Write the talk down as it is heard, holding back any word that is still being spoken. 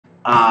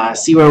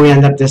see where we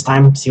end up this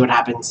time, see what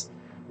happens.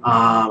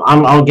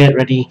 I'll get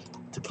ready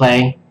to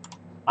play.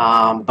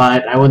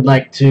 But I would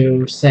like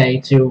to say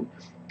to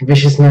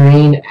Vicious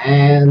Marine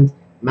and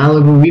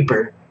Malibu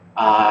Reaper,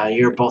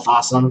 you're both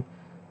awesome.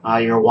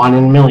 You're one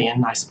in a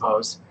million, I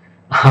suppose.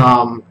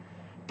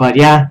 But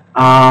yeah,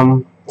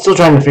 still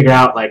trying to figure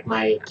out like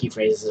my key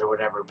phrases or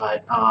whatever.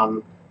 But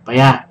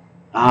yeah,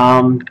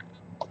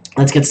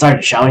 let's get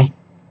started, shall we?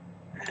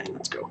 And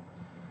let's go.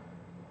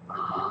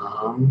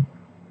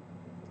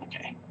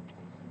 Okay.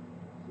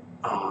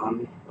 All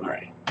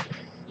right.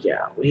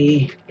 Yeah,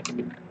 we've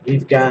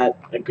got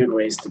a good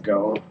ways to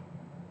go.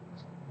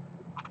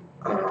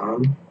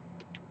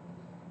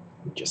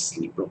 Just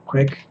sleep real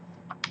quick.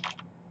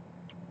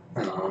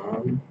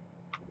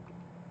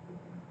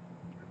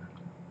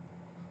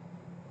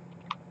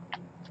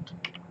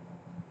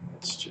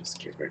 Let's just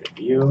get rid of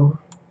you.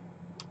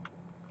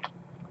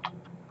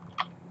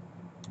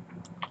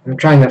 I'm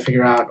trying to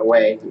figure out a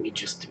way. Let me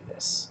just do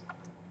this.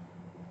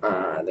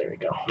 There we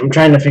go. I'm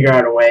trying to figure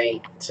out a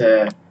way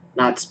to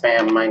not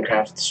spam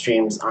Minecraft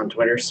streams on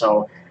Twitter,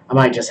 so I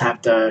might just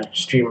have to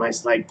stream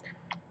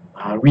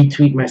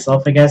retweet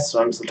myself, I guess. So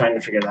I'm still trying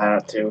to figure that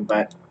out too,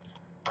 but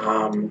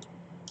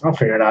I'll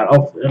figure it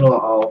out. It'll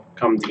all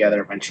come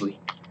together eventually.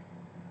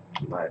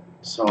 But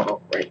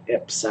so right,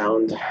 yep,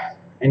 sound.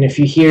 And if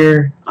you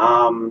hear,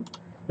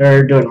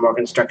 they're doing more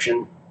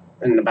construction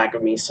in the back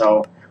of me,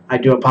 so I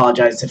do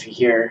apologize if you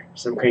hear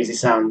some crazy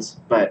sounds,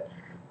 but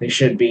they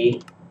should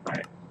be. All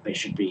right, we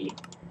should be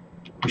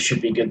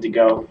good to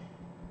go.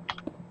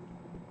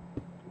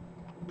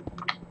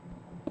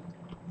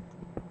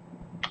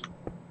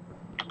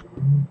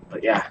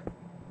 But yeah.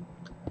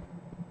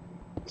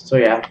 So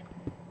yeah,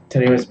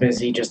 today was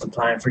busy just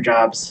applying for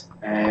jobs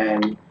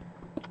and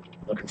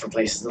looking for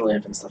places to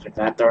live and stuff like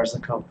that. There was a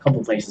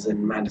couple places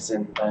in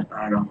Madison, but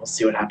I don't know. We'll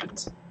see what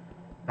happens.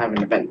 I have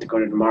an event to go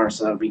to tomorrow,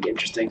 so that'll be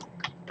interesting.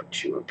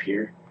 Put you up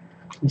here.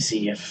 Let me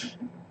see if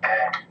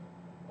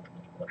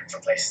looking for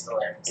places to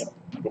live. Yep.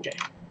 Okay.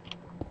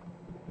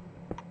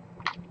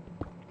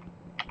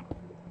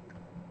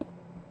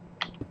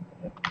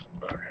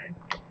 All right.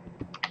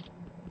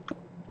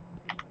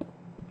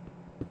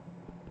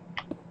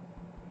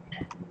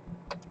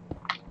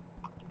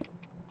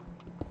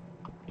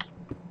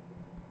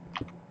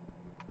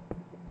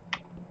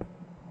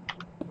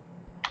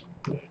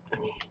 I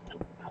mean,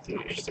 nothing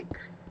interesting.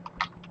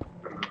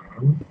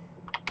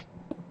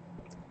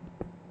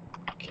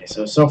 Okay,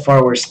 so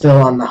far we're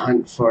still on the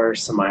hunt for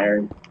some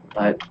iron,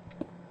 but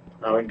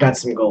we've got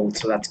some gold,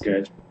 so that's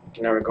good. You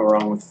can never go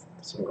wrong with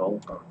some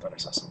gold. Oh, I thought I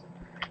saw something.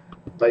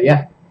 But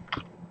yeah.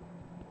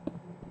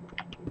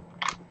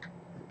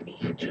 Let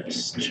me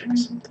just check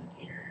something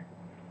here.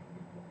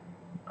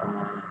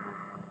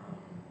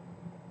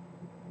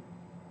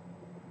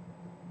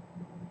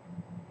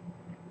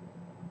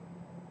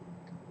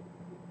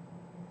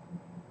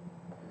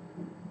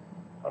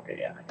 Okay,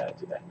 yeah, I gotta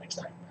do that next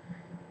time.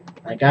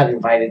 I got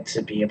invited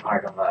to be a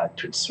part of a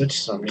Twitch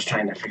Switch, so I'm just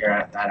trying to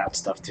figure that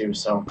stuff too.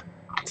 So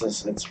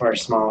it's for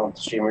small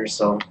streamers,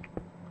 so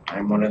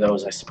I'm one of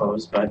those, I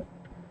suppose. But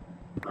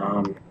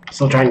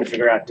still trying to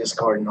figure out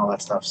Discord and all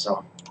that stuff.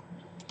 So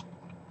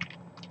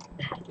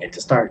get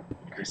to start,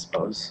 I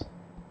suppose.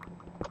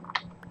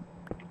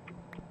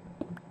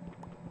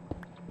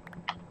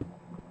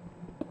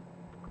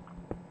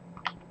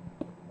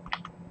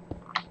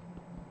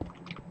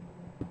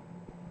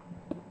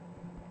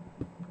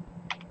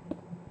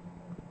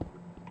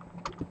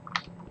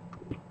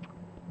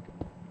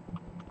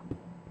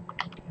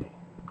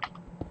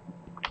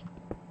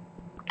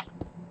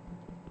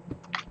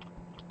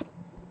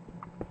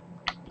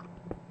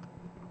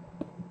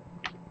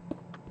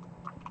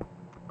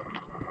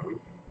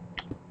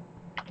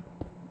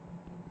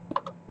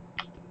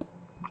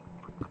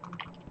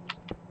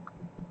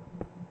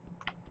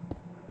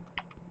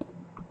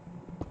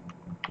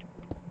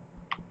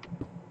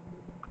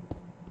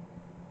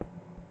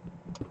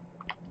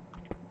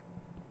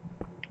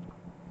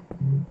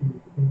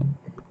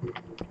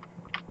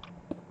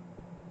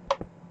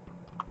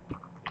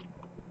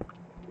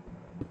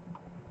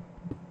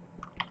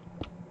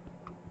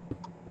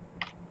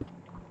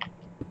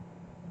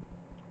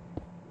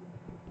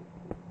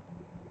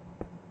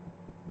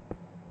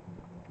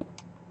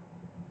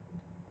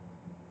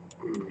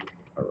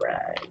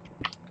 Alright.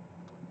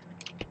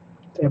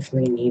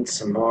 Definitely need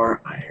some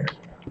more iron.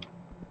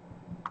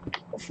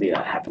 Hopefully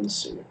that happens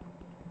soon.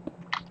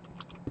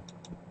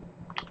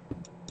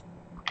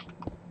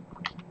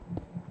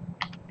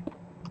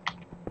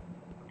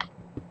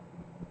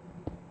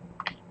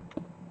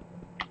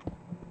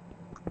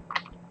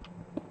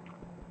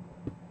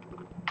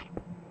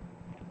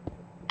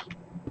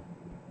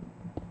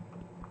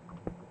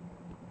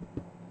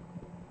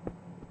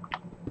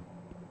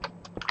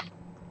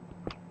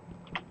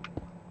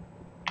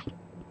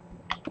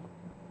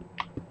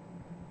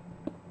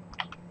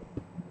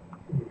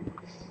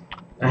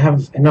 I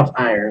have enough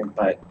iron,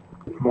 but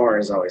more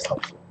is always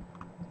helpful.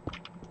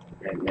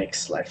 It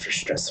makes life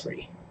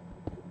stress-free.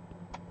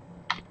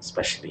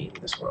 Especially in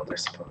this world, I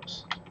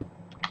suppose.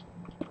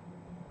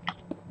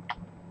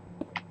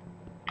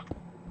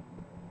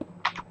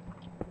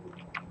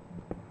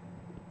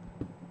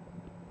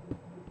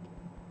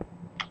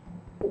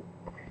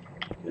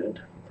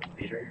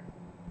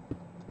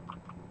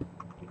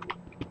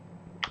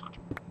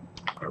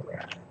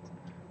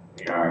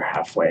 are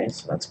halfway,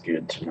 so that's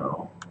good to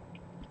know.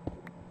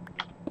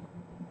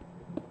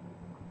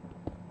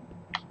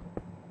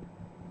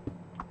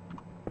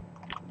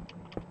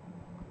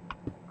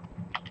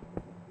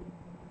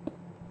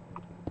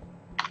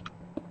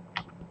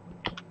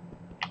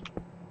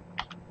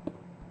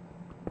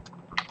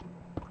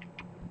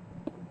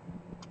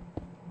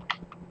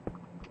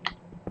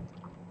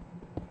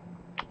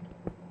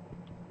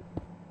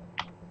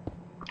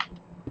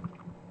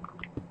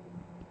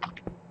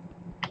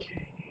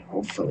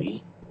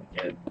 Hopefully, we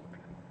get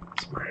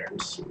some iron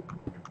soon.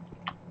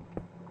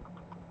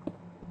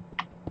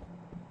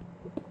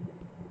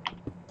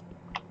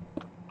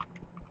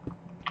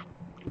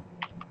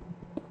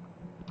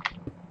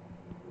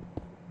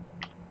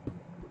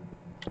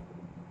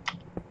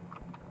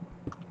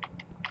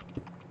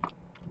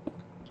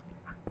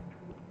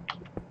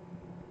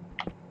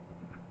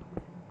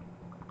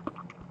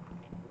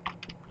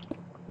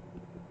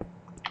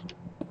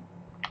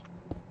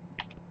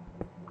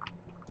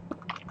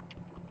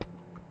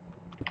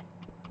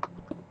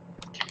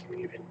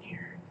 Even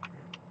here.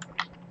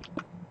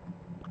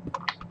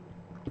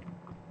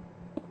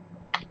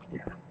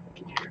 Yeah, I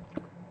can hear.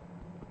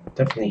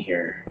 Definitely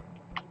hear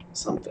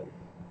something.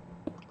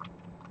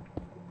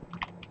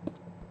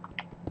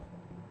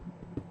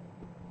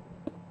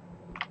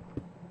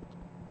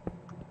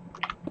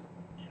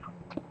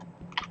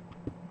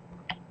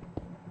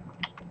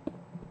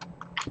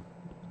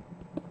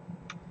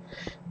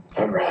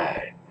 All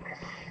right.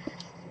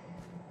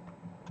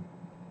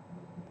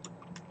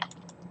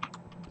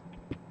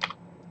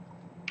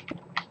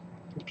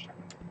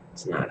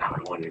 It's not how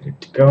I wanted it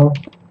to go.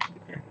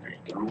 And there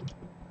you go.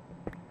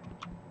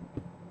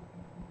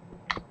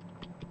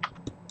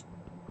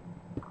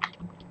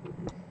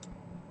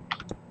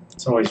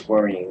 It's always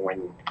worrying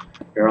when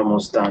you're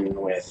almost done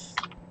with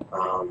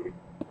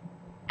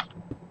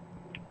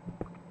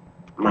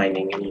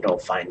mining and you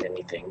don't find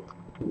anything.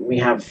 We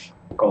have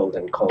gold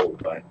and coal,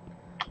 but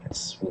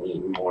we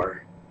need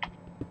more.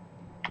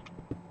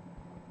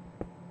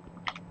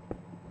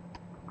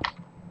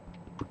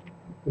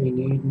 We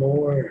need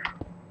more.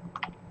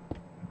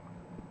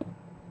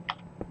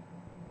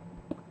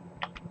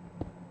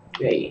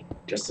 Hey,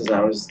 just as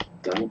I was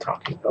done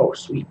talking. Oh,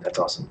 sweet, that's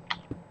awesome.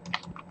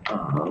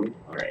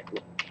 Alright,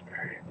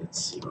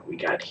 let's see what we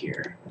got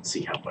here. Let's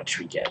see how much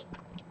we get.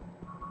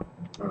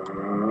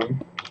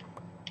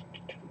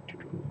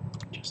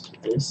 Just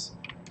do this.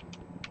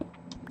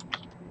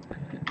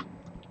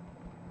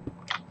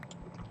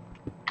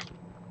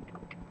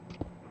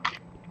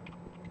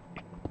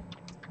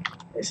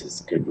 This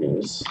is good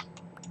news.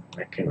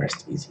 I can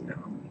rest easy now.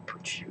 Let me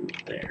put you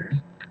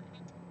there.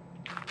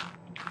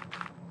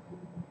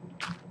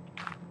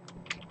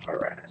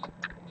 Alright.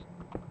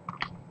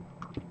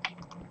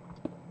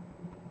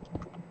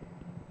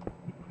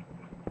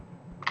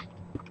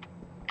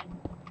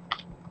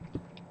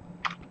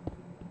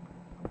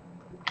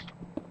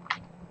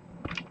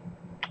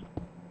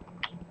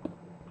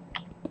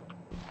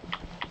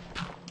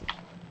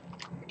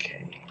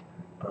 Okay.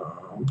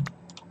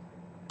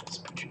 Let's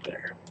put you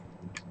there.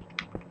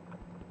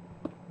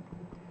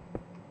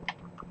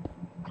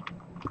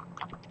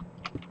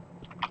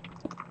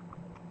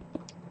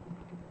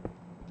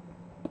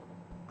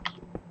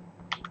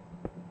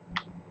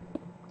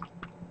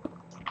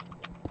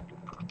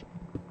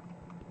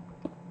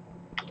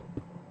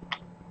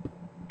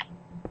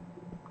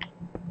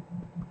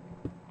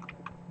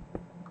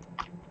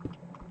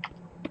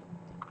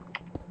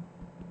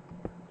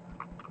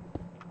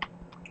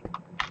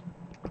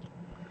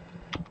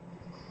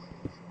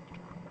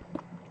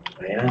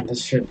 Yeah,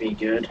 this should be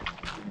good.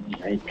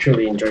 I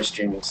truly enjoy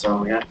streaming,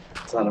 so yeah,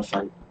 it's a lot of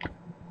fun.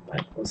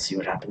 But we'll see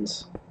what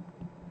happens.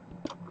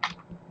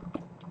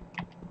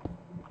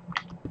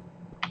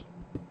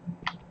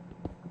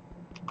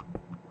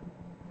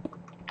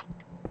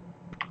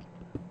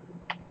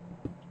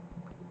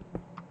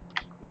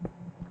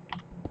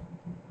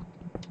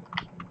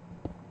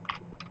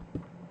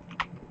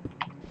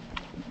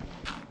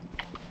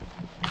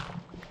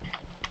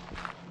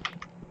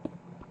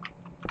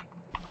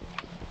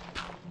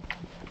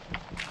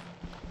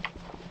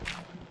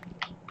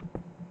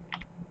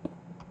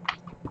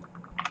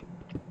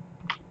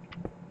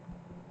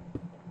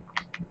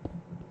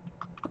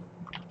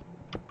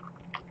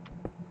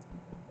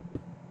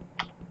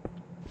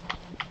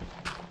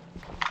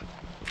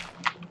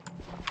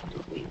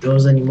 Don't need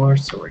those anymore,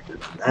 so we're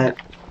good on that.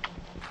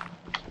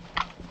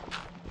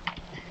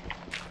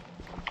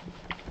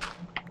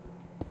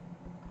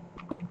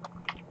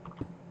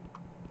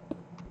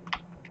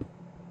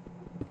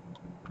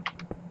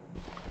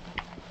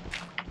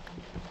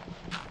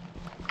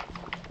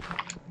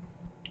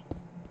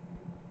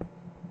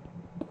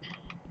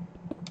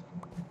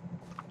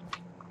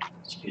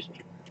 Excuse me.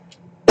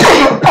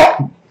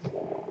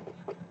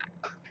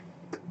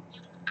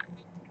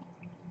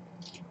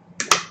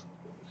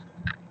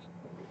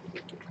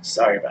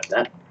 Sorry about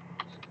that.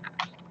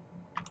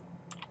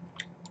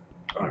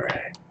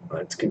 Alright,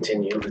 let's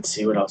continue. Let's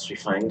see what else we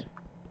find.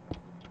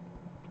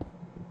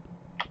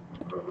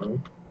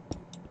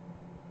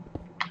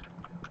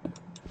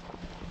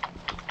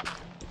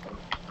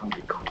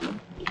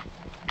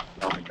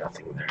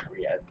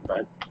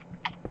 but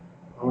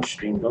oh,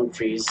 stream, don't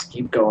freeze.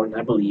 Keep going.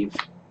 I believe.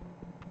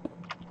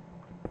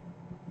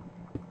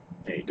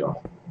 There you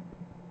go.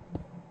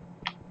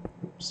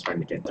 It's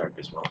starting to get dark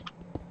as well.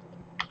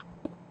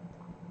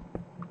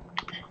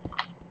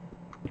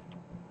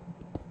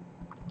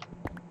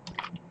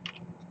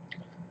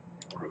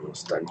 We're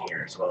almost done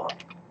here as well.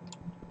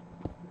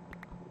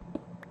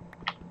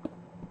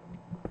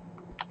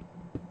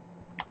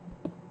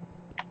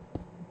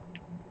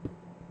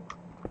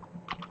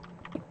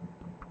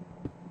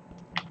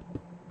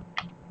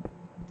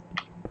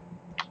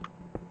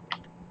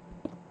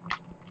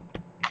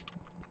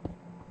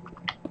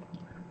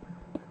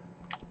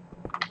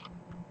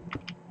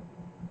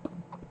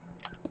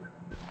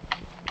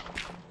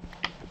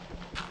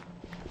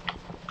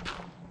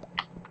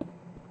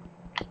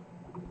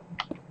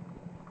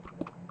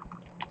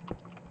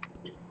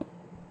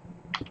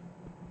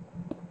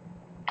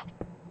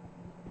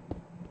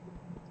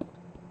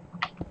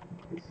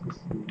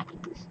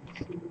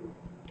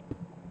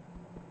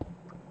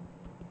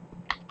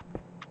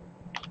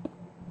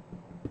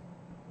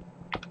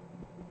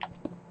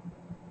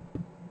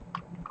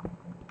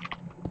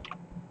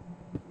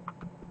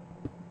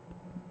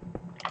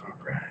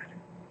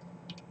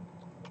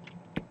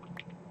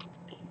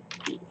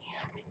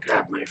 Let me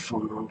grab my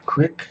phone real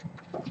quick.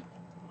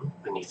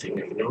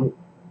 Anything of note?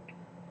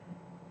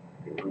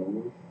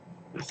 No,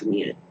 nothing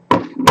yet.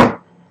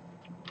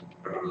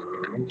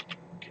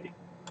 Okay.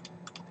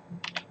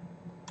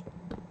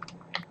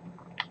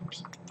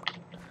 Oops.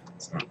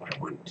 That's not what I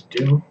wanted to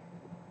do.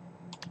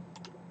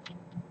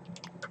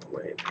 Go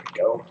away, there we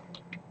go.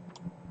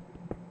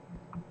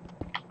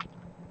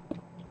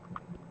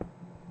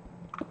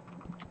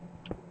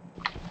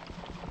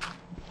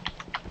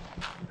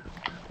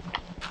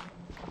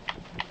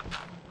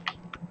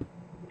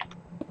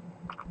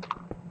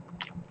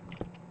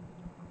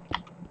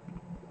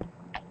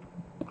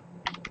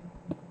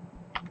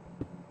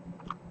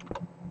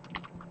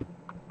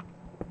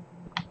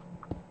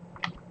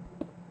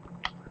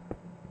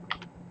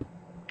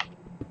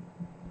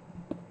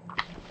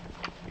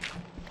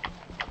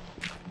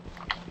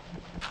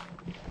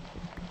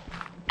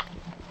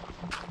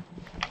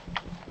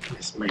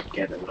 This might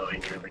get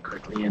annoying really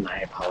quickly, and I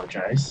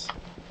apologize.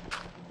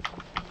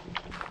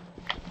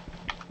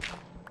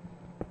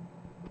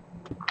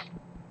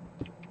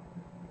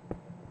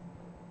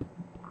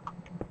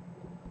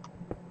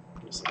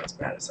 It's not as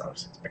bad as I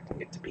was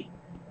expecting it to be.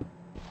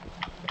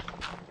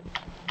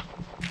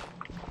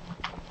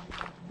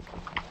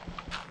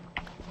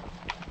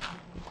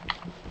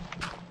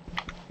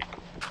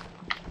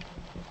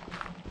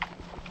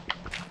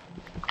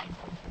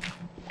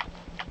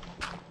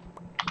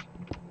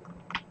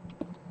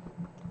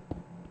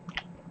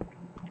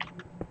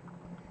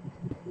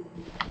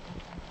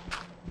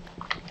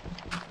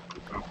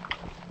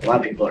 A lot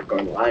of people are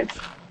going live.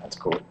 That's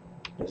cool.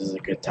 This is a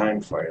good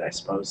time for it, I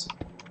suppose.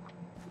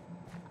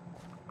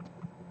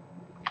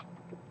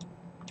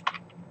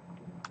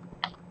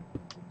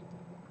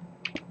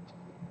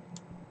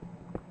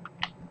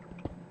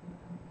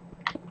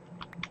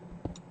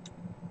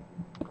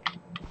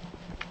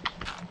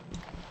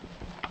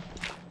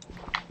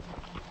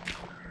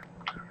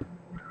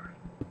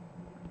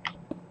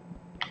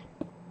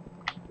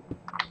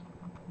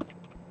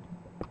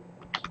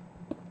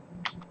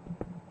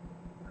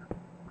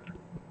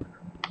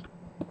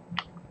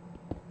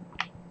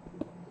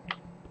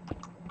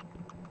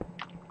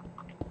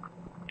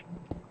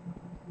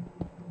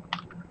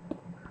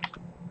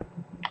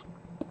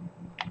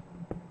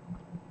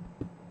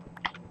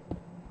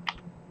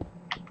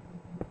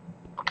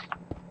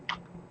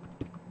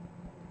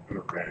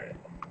 Alright.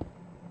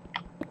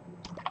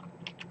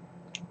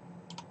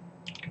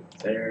 Go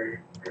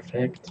there.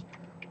 Perfect.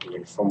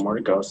 Only 4 more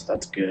to go, so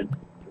that's good.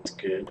 That's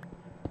good.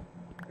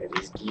 That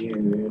is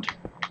good.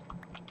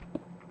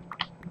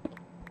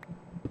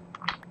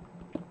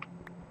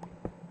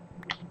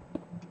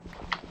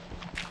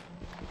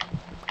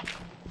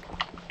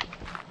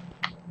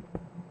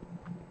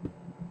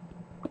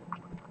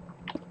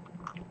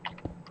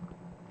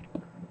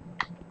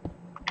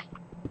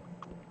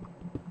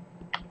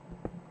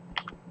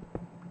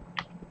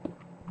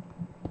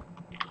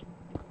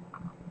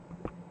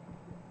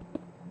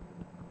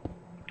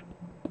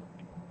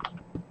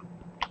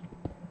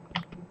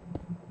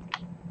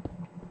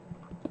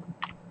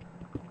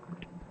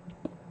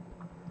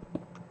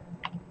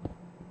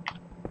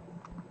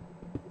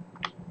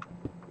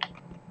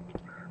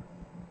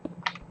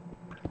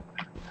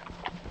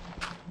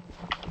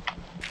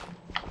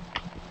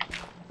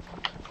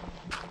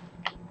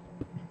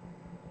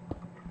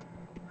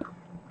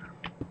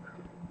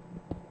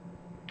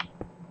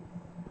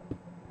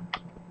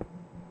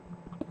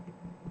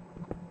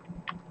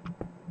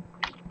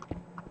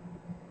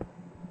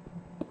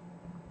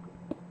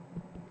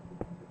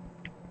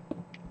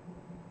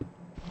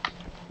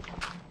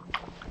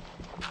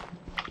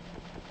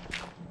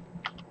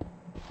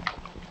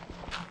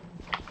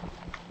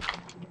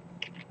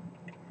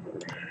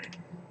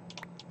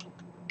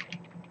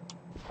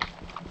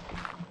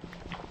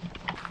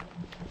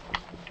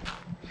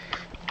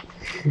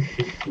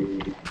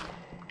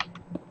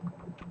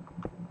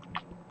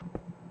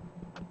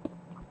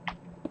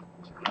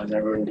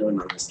 everyone doing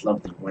on this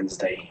lovely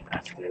Wednesday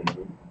afternoon?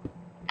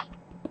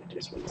 It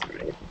is Wednesday,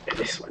 right? It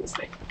is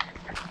Wednesday.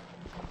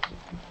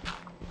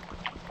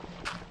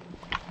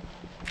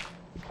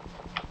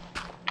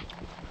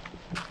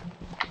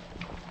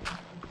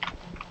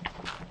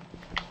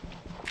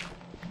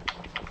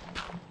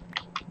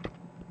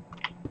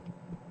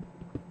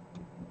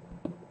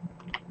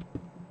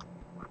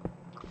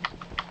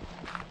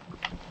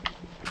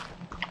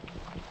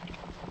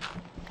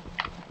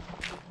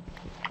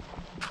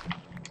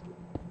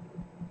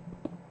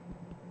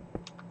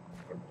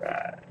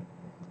 Alright.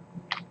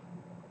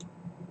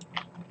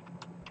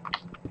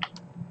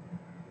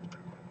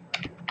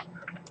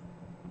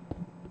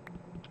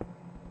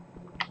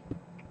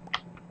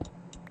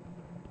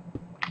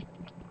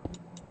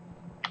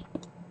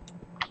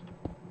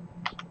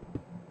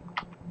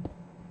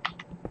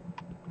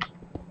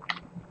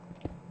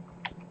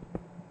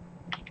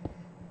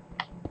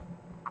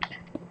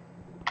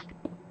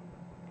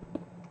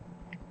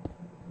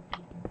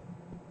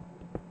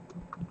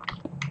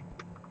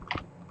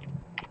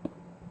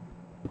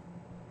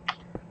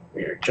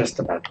 We are just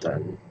about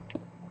done.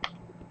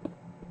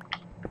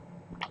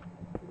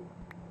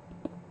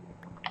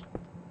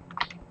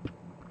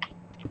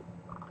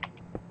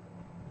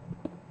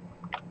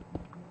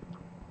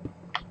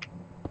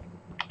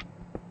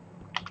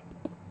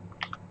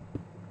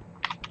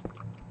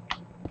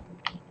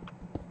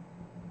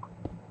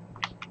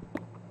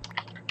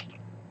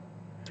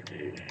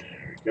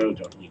 There we go,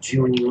 don't need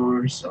you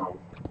anymore, so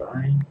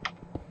goodbye.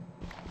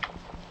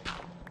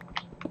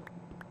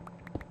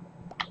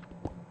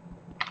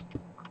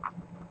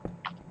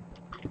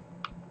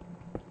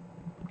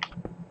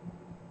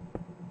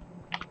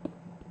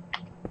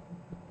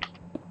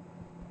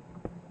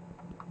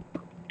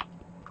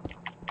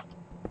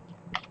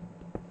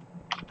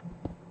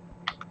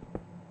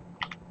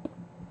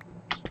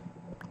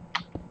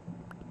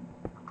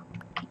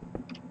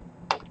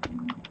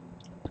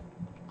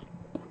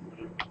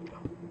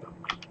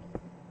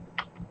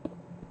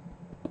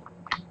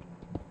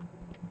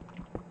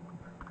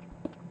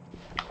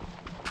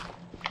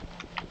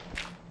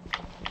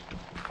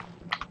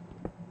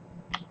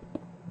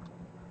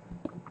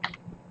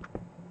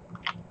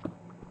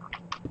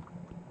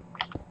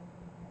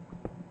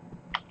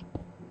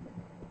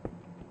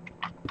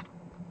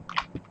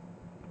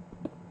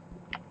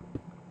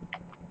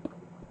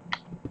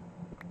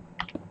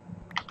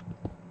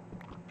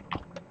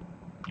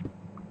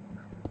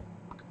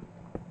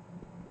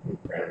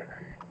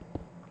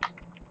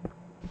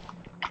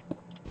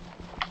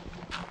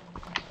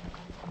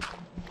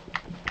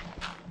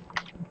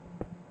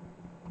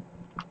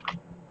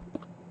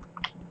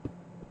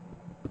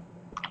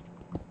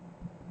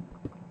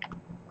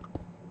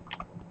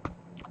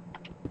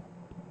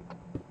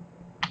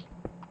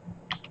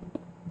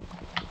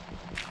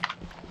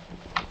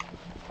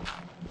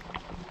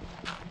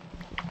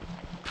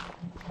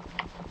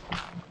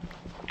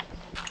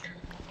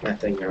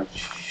 Nothing of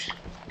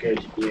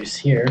good use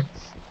here.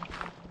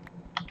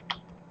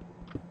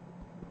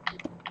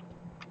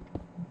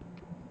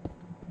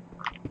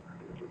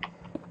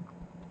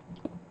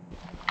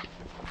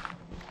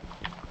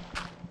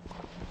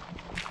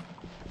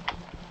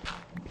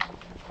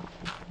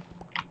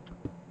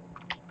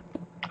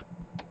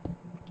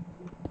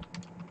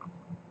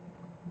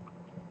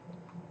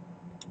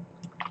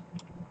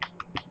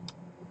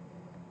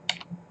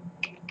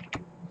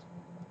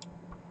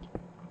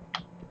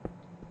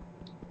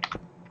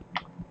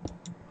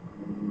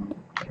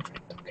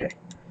 Perfect, okay.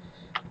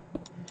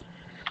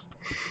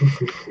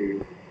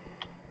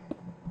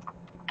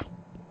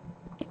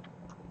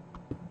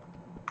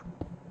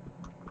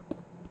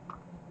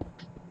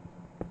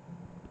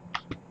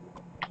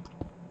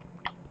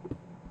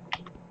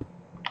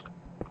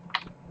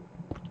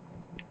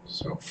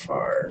 So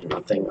far,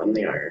 nothing on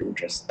the iron,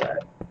 just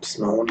that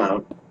small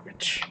amount,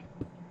 which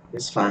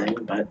is fine,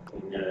 but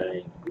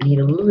I need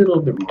a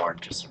little bit more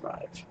to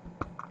survive.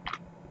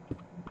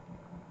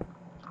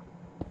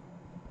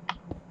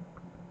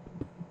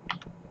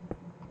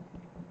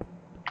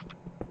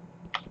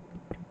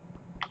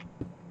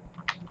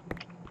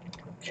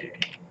 Okay,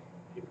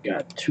 we've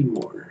got 2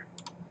 more.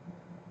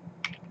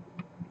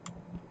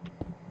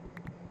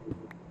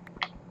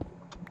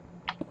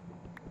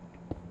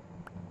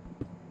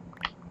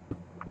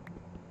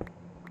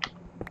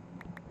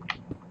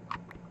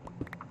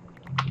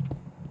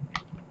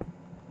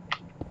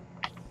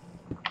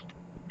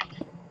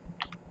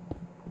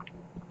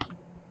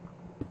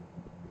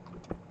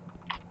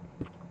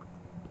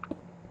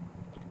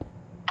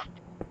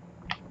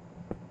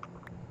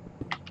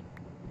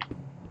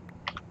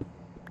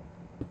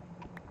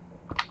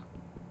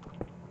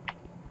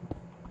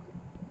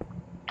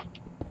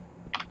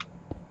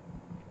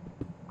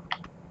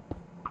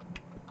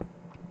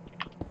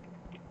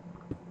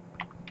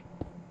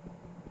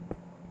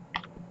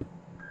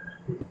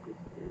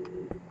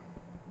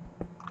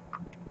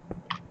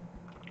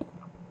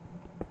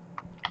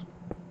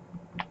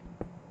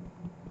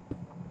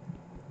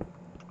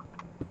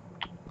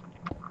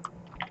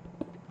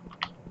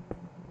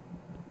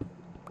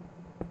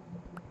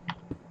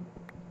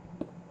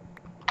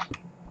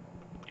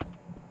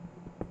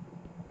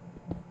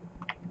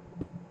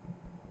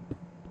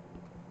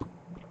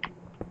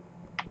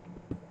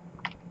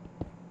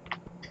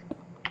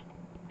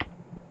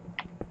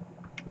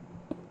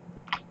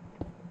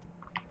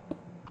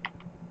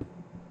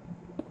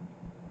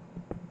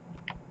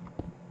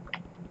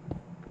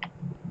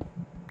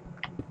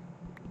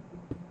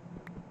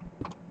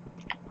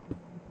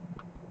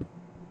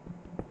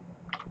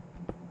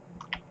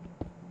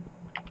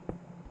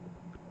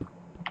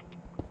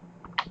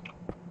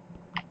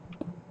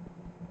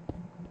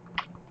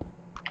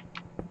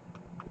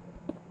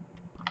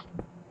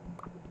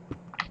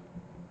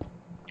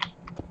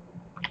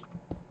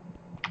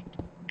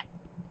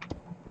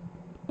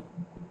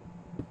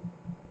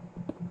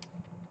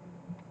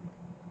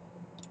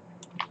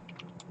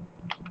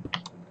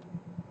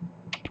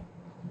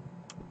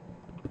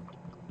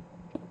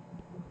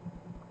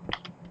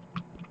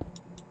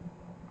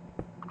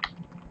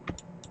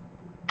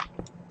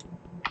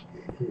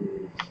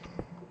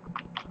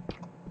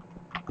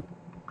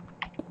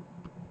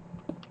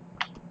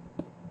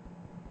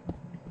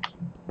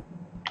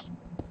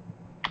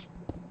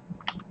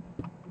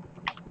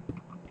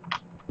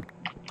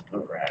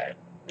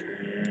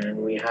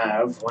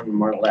 have one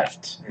more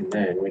left, and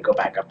then we go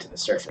back up to the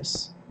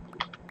surface.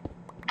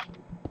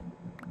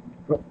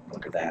 Oh,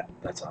 look at that.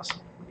 That's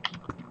awesome.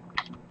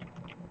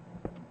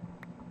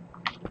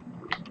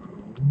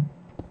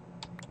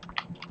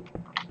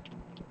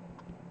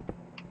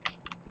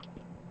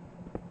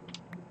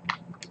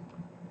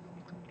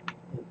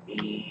 Let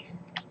me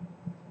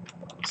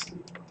fall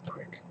asleep real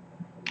quick.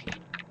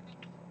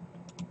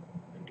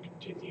 And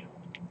continue.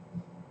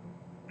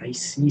 I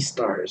see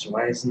stars.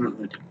 Why is it not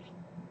letting me?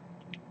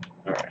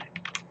 Alright.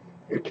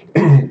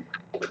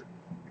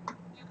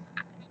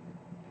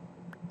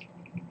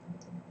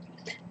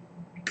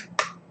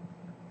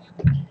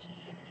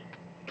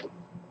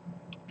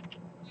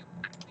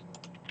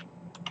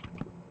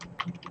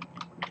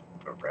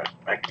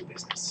 Alright, back to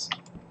business.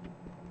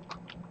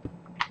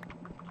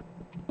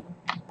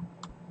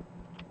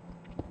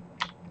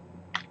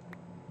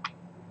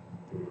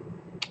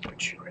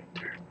 Put you right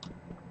there.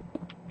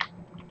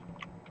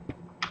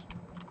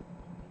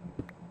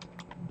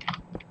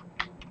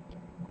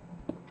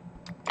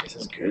 This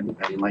is good.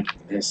 I'm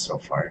liking this so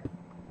far.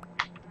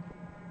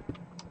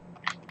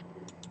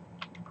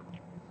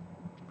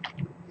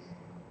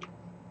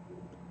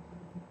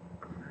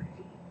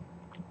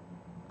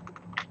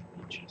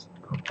 Just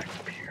go back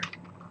up here.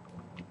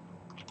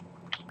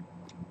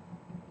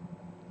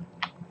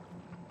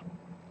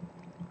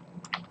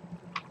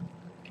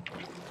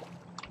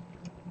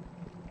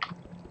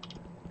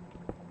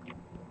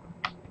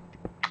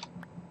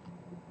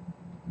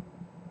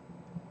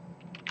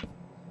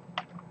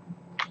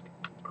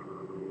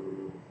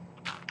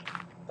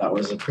 That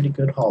was a pretty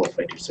good haul, if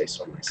I do say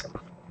so myself.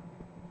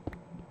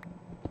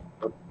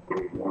 Oh,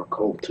 more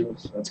coal too,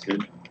 so that's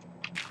good.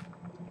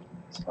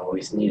 It's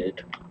always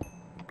needed.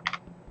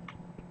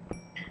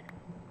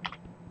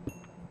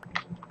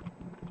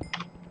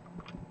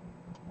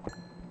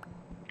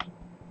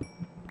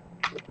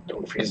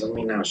 Don't freeze on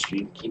me now,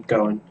 stream. Keep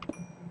going.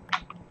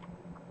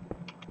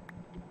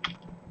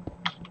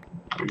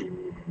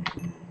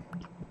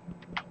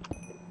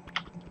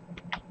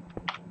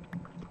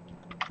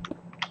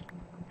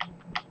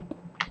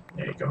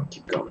 There you go.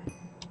 Keep going.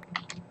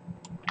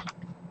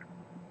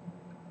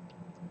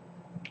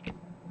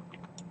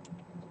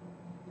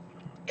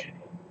 Okay.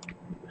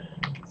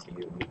 And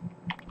you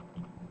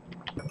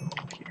go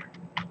here.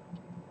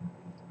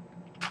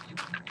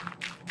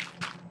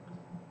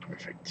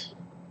 Perfect.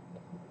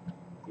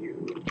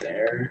 You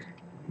there.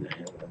 And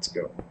then let's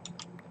go.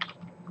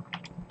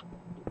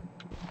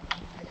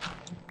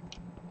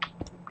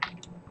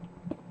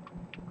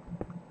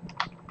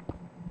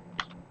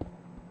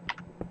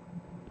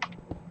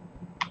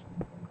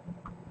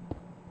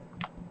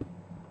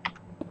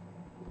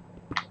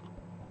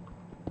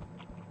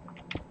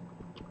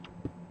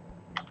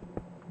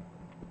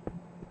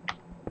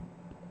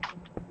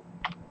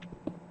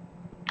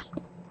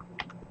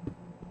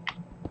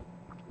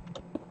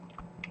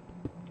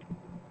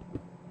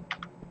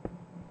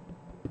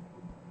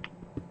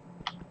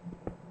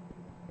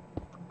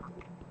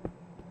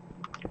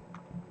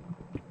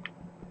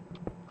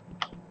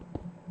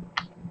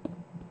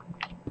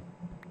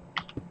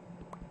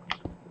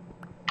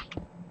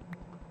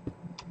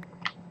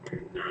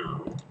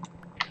 Now,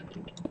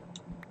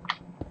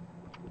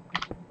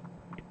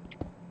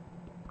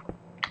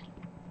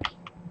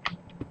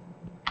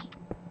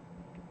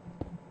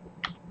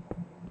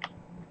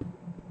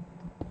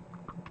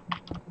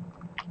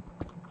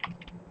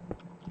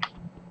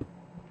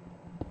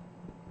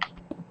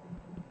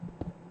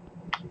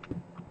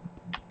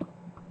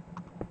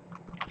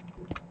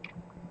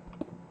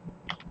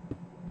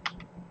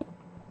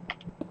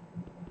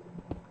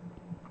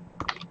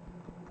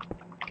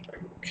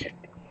 okay.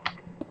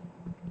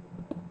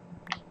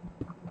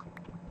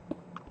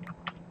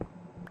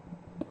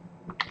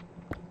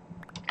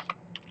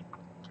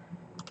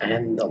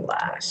 And the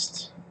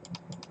last.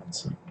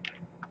 That's a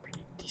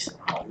pretty decent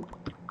haul.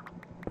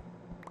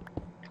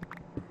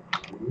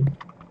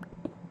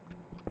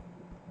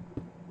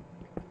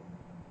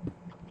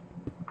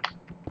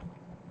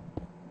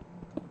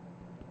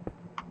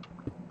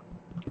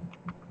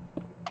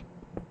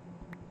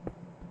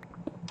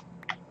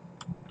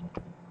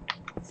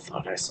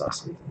 Thought I saw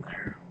something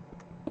there.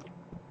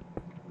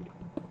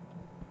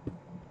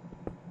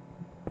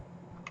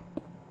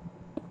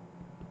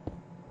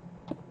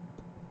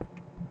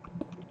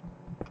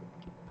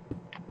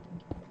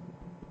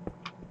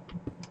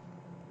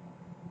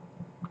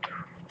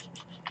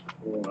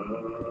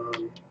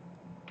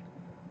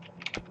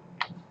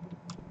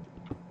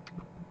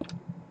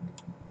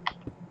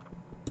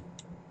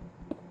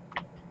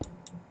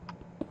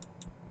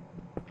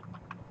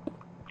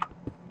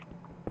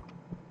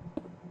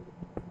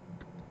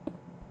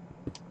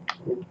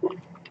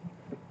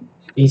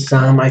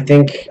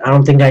 I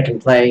don't think I can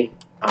play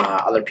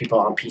other people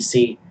on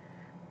PC,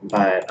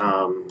 but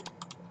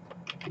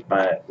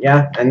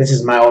yeah, and this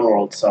is my own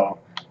world, so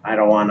I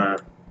don't wanna.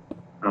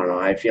 I don't know.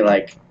 I feel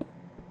like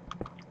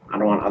I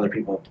don't want other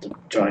people to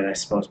join, I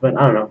suppose, but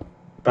I don't know.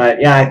 But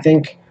yeah, I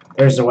think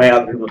there's a way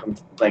other people can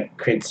like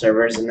create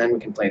servers and then we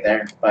can play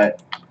there.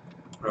 But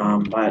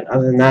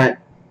other than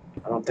that,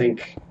 I don't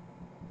think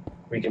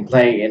we can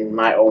play in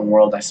my own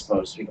world, I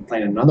suppose. We can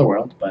play in another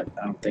world, but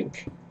I don't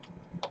think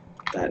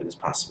that is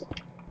possible.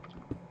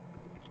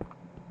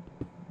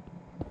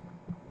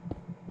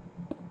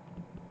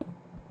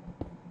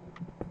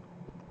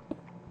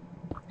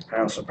 I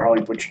also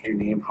probably butchered your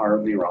name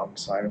horribly wrong,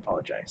 so I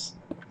apologize.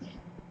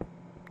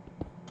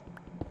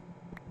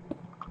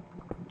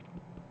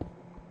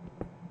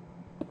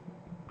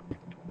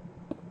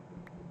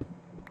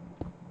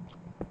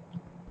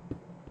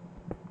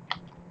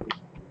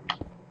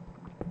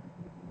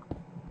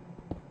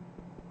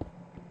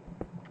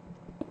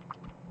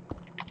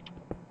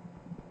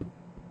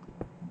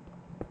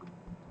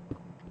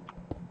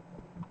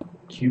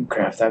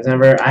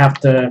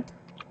 CubeCraft.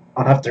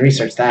 I'll have to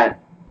research that.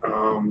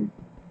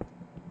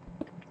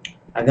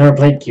 I've never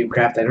played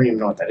CubeCraft. I don't even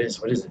know what that is.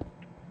 What is it?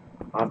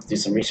 I'll have to do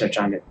some research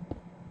on it.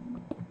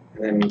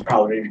 And then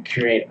probably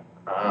create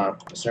a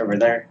server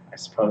there, I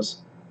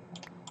suppose.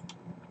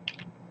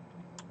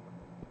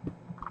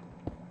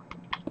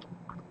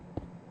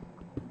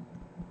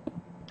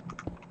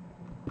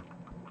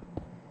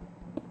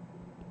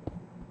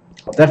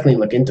 I'll definitely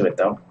look into it,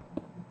 though.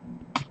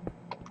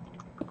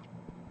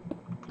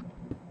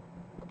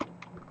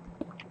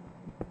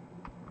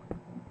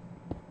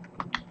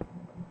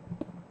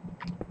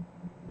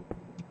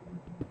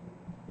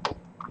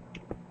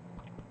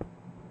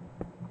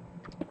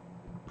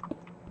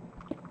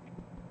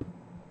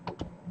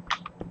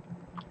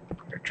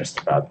 Just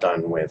about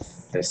done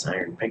with this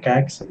iron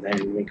pickaxe, and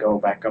then we go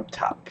back up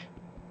top.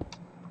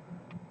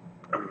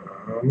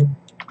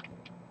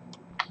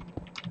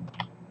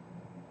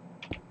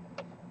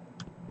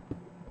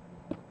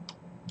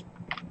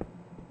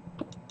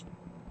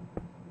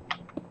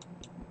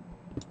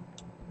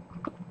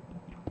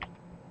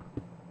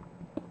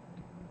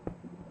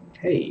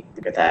 Hey,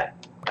 look at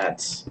that.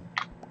 That's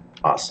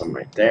awesome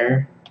right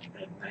there.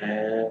 And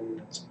then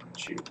let's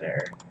put you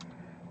there.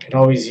 Could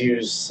always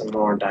use some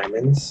more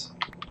diamonds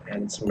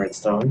and some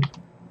redstone.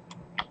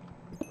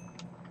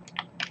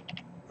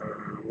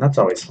 That's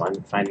always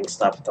fun, finding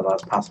stuff at the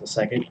last possible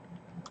second.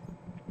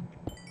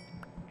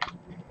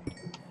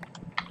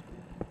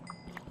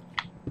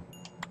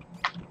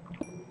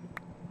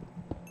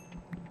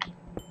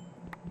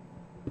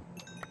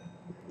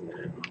 And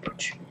then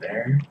put you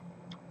there.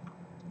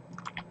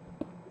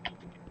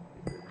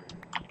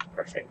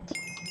 Perfect.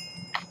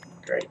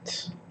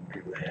 Great.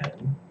 And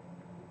then...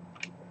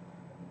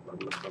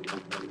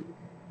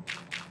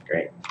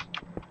 Great.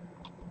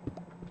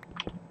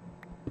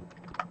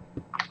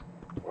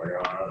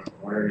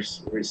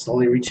 We're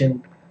slowly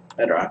reaching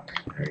bedrock.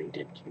 I already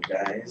did you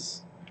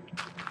guys.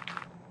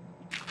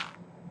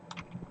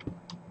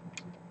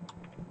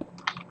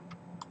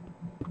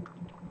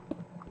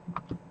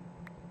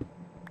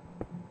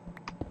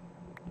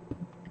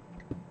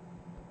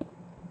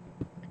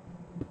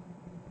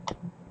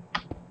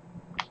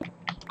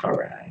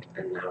 Alright,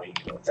 and now you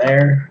go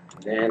there.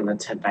 And then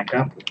let's head back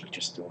up. Let me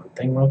just do one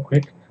thing real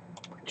quick.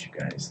 Put you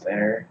guys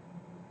there.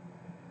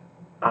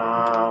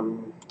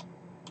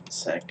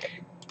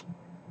 Sec.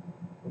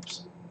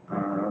 Oops.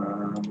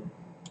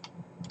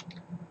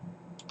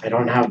 I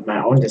don't have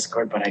my own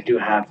Discord, but I do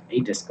have a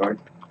Discord.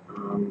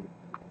 I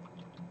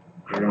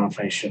don't know if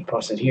I should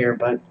post it here,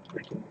 but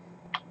I can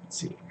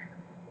see.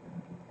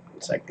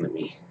 One sec, let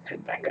me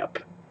head back up.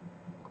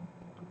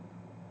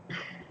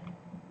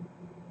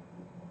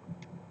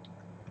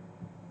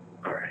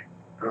 Alright.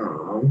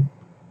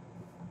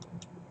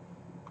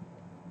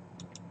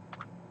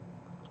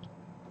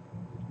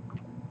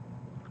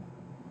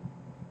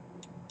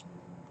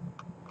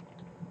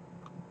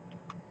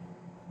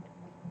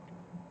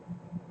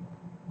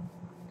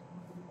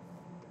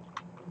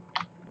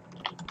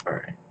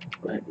 Alright,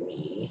 let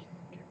me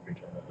get rid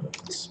of,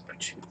 let's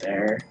put you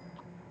there,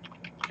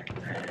 and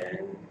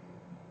then,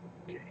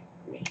 okay,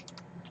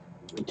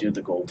 let me do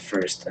the gold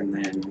first, and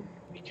then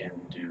we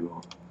can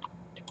do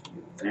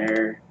you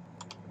there,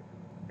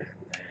 and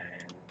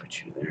then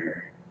put you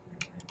there,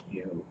 and then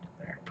you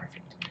there,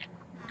 perfect.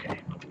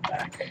 Okay, I'll be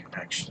back,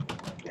 actually,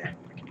 yeah,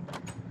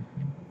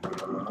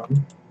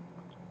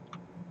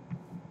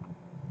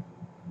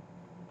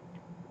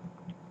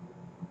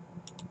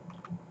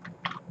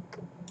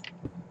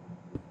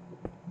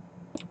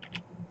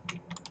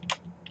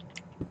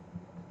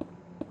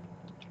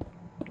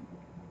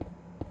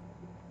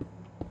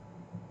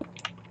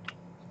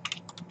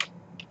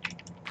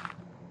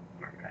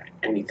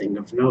 anything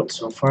of note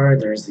so far.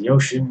 There's the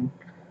ocean.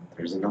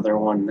 There's another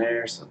one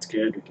there, so that's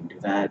good. We can do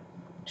that.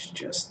 It's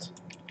just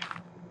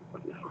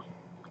what now?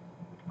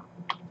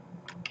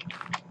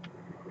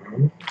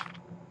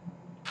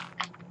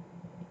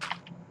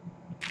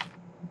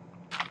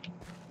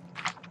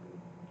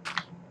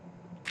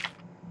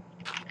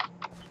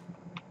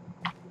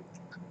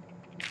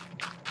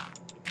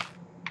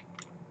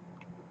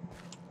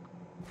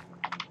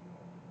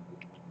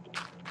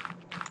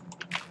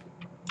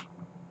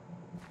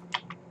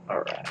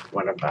 Alright,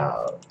 what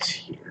about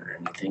here?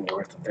 Anything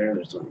north of there?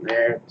 There's one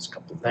there. There's a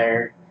couple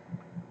there.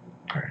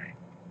 Alright.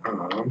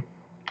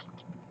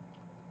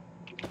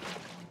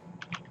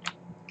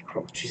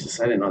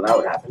 Jesus, I didn't know that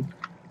would happen.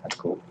 That's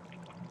cool.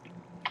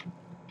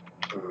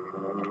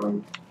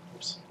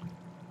 Oops.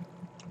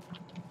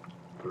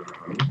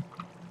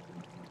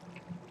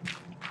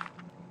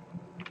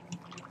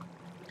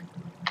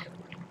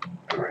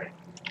 Alright.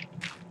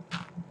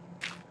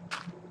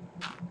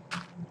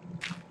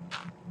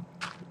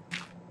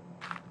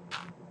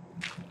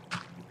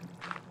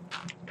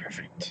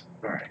 Perfect.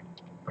 Alright.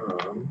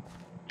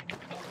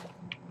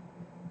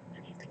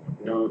 Anything?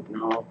 No,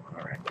 no.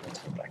 Alright, let's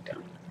go back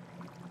down.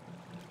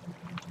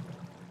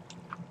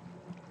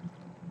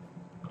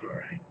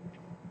 Alright.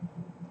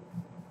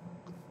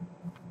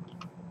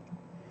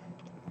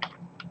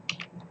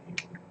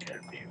 Get a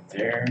view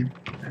there,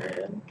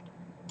 and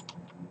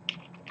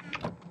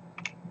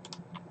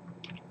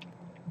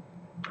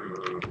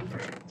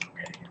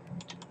okay,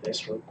 do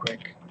this real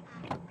quick.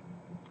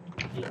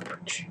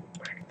 Put you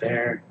back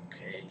there.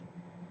 Okay.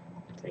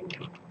 Then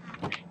go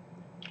to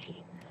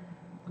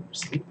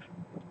sleep.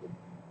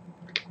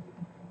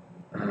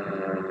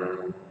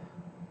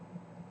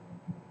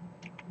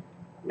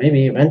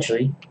 Maybe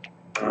eventually.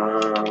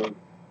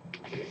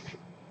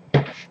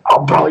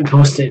 I'll probably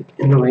post it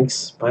in the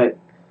links, but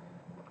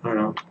I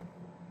don't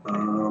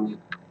know.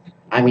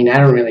 I mean, I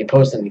don't really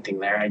post anything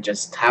there. I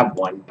just have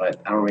one, but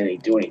I don't really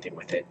do anything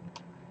with it.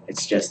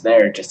 It's just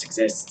there. It just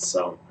exists.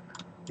 So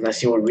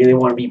unless you would really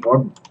want to be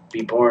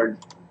bored,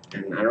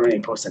 and I don't really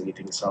post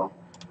anything. So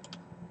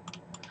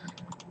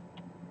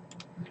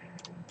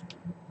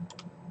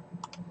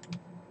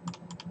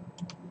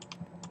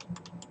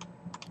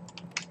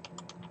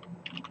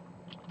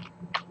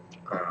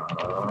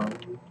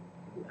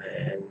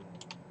then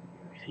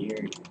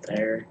here,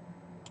 there,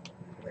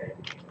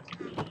 and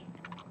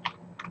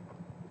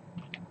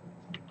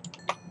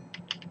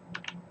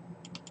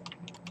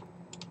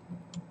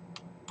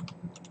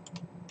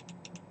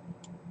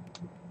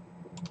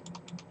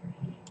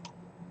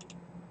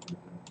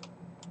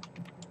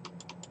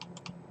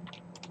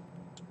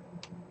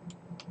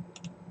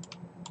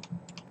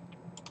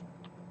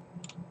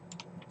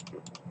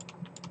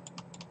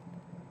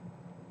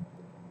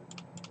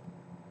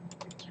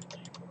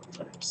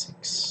then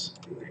six,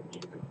 and then you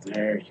go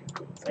there, you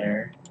go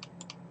there,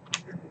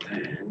 and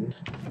then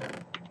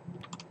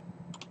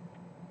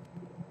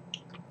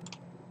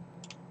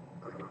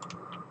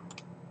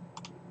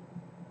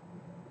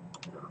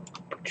I'll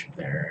put you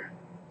there.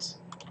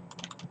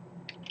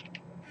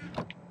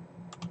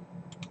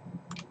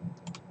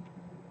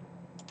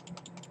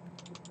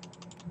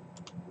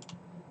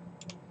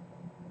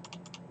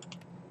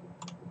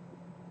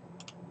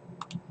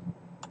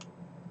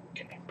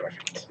 Okay,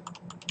 perfect.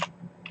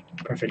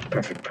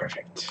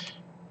 Perfect.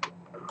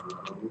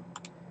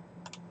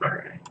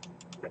 Alright,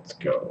 let's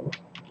go.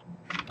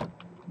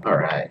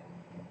 Alright.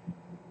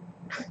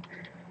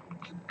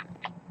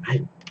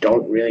 I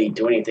don't really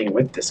do anything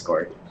with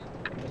Discord,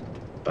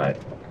 but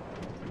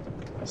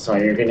so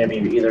you're gonna be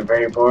either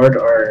very bored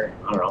or,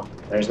 I don't know,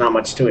 there's not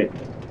much to it.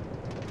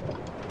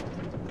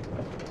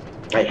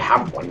 I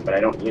have one, but I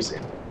don't use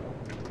it.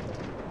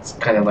 It's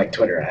kind of like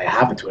Twitter. I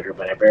have a Twitter,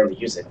 but I barely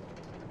use it.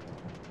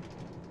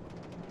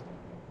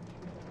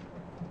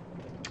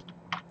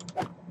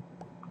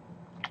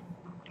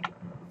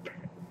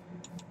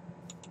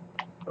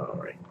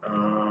 Alright,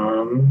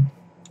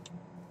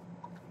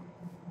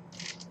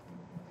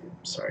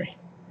 sorry.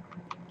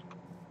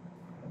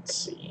 Let's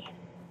see.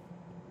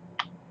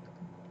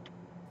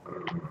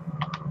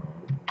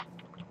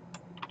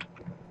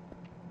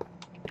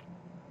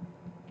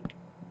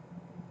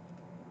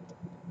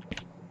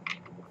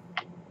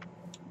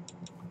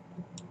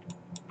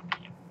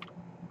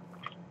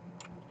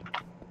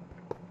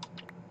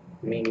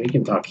 I mean, we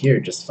can talk here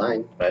just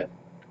fine, but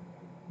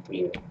I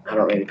mean, I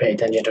don't really pay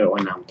attention to it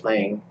when I'm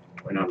playing,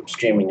 when I'm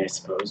streaming, I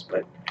suppose,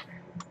 but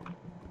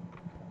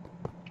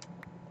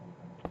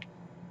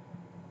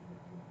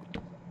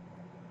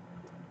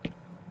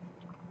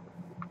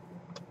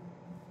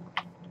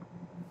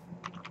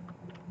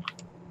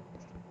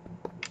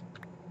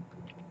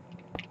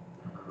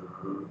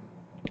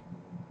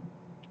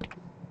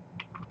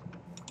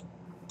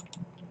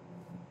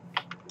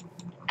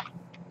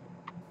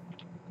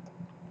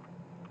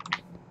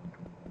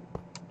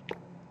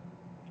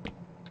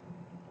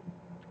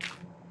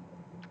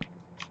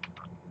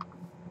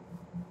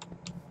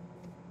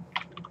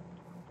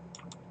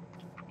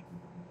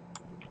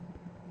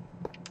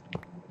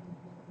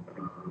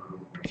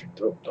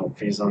perfect. Oh, don't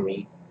freeze on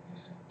me.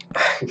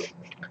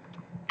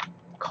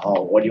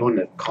 Call. What do you want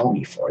to call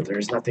me for?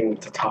 There's nothing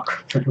to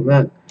talk about. I'm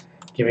not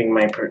giving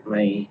my let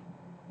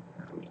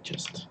me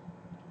just.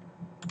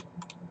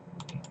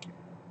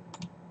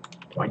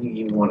 Why do you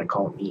even want to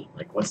call me?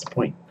 Like, what's the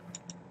point?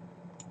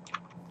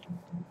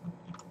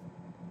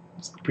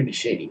 It's pretty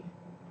shady.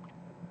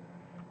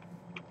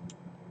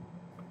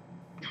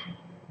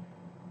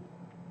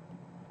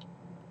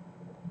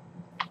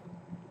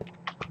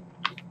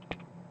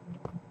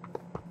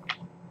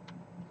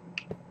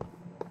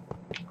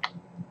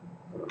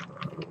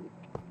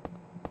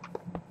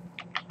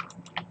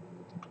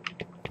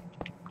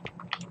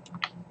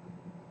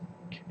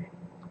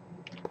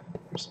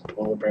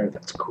 polar bear,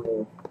 that's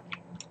cool.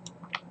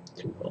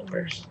 2 polar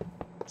bears.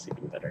 That's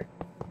even better.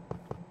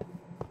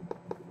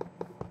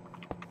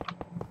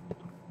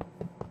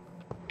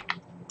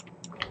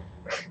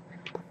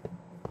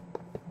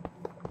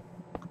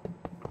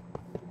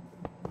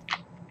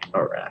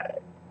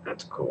 Alright,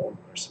 that's cool.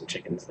 There's some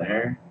chickens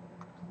there.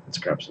 Let's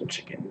grab some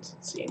chickens.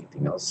 Let's see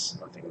anything else.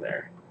 Nothing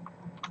there.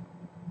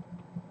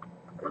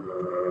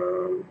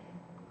 I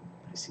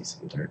see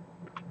some dirt.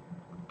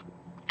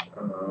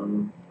 I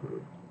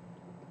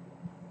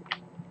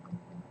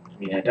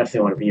mean, I definitely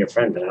want to be your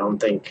friend, but I don't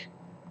think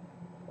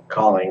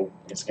calling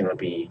is gonna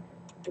be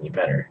any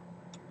better.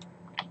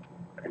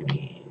 I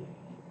mean,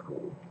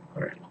 cool.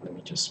 Alright, let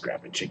me just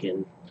grab a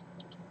chicken.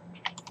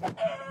 I'm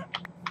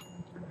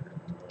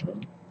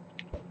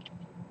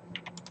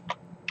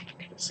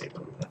gonna save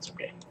them, that's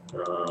okay.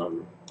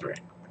 Alright.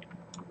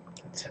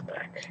 Let's head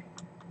back.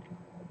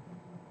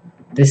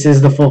 This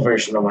is the full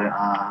version of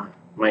my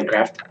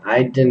Minecraft.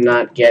 I did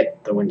not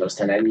get the Windows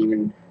 10.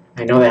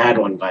 I know they had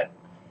one, but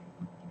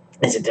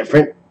is it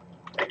different?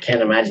 I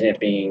can't imagine it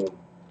being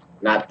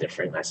not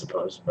different, I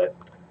suppose, but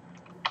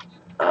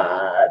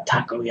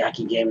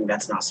Takoyaki Gaming,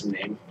 that's an awesome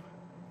name.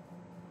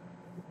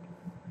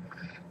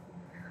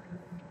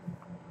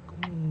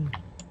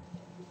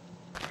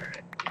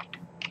 Alright.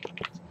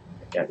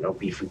 I got no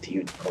beef with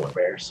you, polar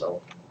bear,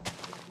 so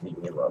leave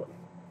me alone.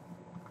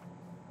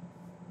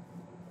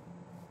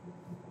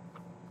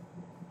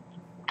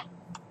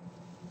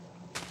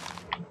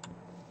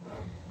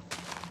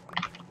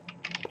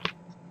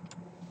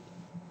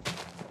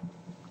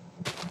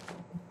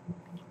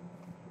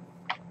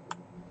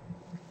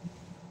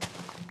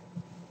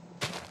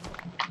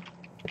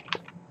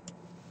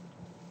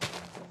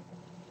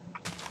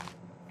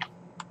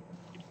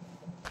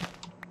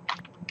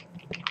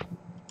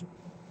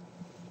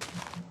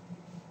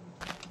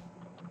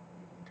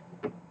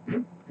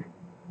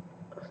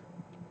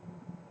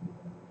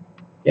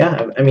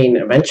 Yeah, I mean,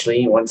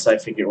 eventually, once I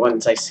see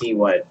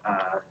what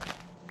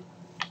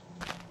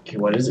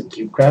is it,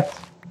 CubeCraft?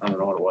 I don't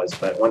know what it was,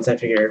 but once I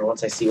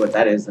see what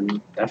that is,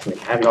 then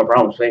definitely, I have no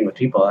problem playing with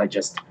people. I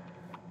just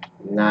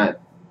not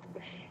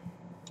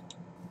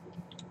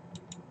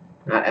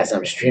as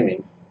I'm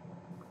streaming.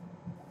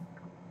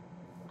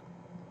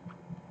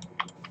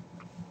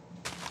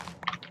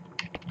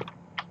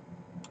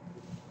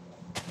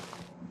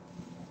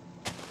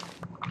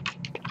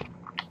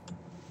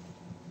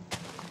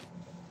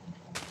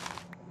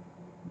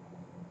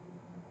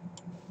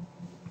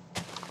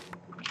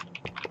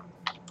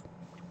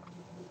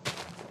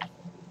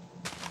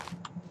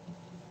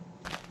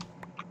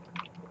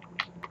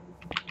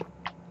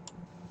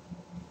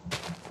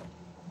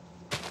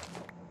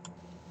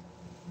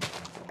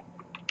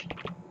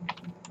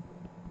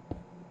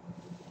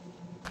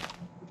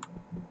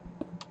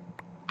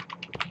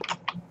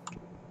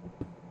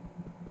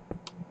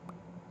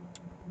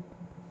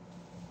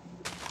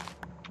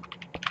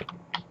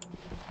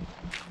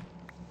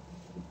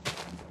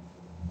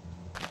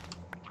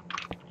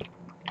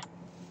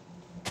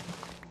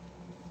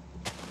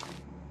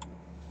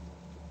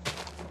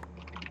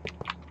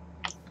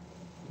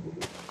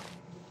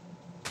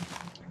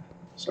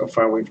 So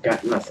far we've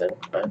got nothing,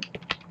 but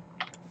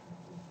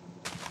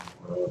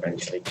we'll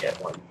eventually get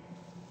one.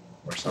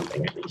 Or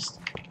something at least.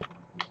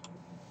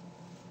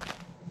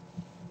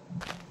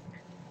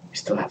 We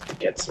still have to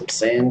get some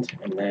sand,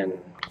 and then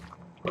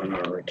on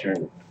our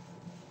return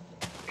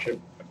trip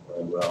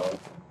we will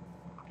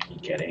be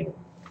getting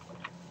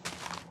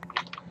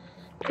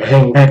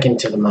back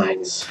into the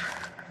mines.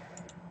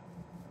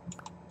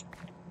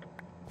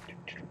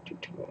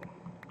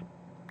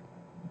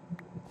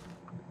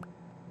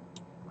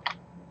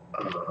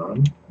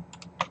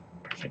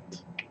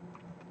 Perfect.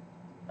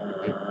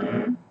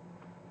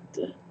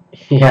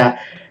 Yeah,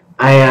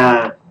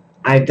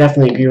 I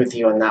definitely agree with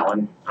you on that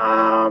one.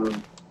 I've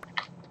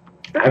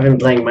been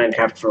playing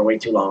Minecraft for way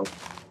too long,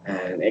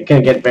 and it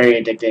can get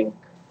very addicting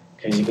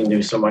because you can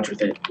do so much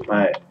with it.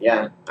 But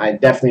yeah, I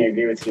definitely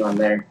agree with you on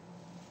there.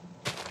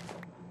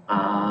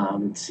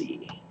 Let's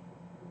see.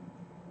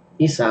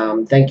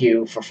 Isam, thank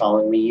you for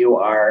following me. You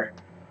are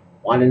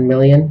 1 in a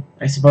million,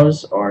 I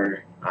suppose,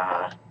 or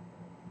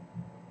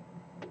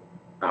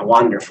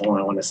wonderful,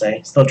 I want to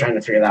say. Still trying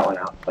to figure that one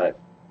out, but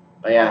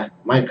yeah,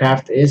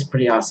 Minecraft is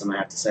pretty awesome, I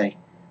have to say.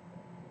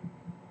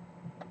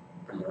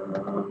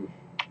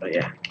 But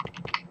yeah.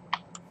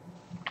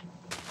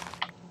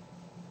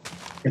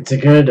 It's a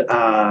good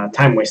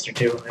time waster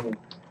too.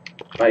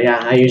 But yeah,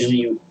 I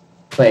usually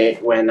play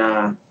it when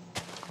I'm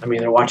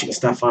either watching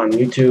stuff on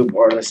YouTube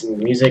or listening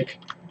to music,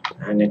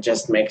 and it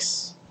just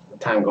makes the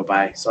time go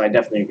by. So I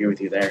definitely agree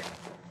with you there.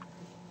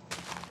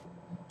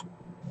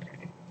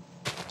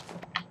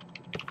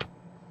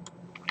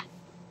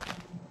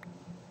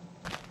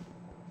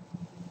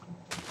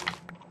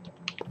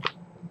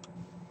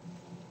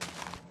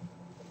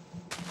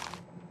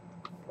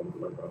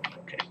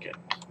 Okay, good.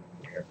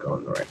 You're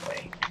going the right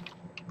way.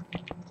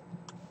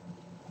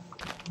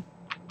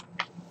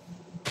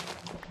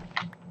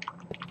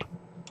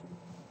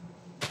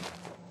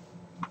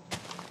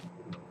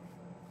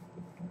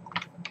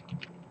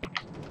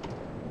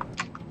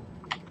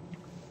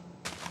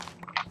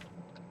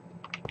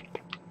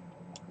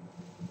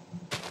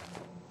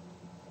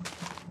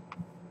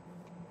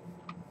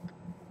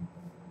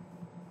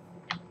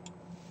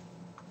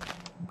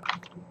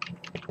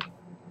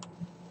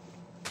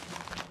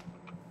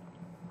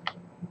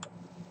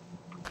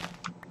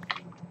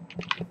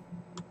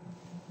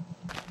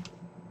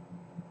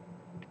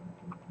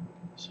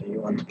 So you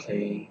want to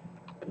play?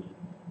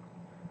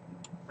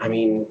 I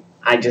mean,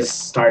 I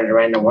just started a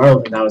random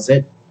world and that was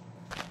it.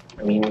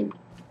 I mean,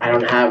 I'm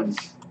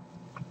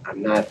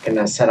not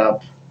gonna set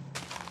up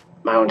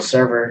my own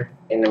server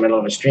in the middle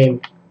of a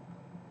stream.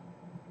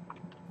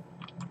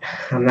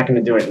 I'm not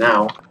gonna do it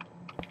now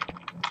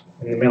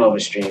in the middle of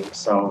a stream,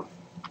 so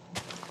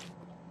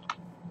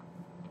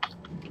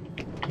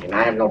I mean,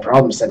 I have no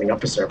problem setting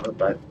up a server,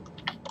 but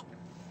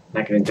I'm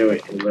not gonna do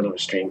it in the middle of a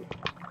stream.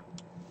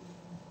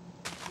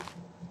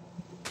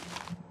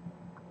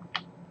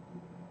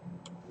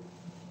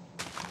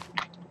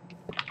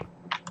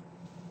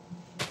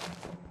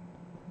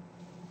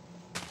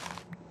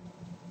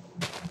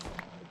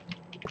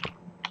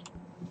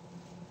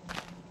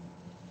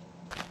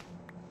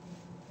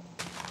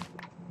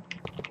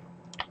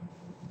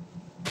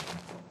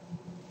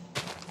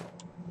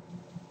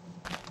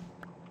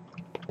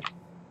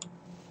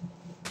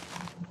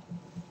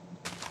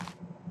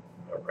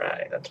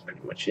 Alright, that's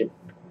pretty much it.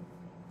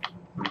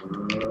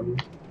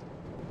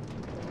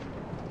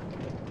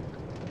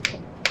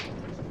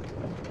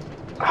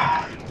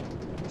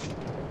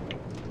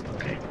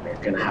 Okay,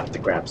 we're gonna have to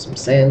grab some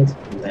sand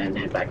and then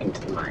head back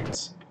into the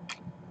mines.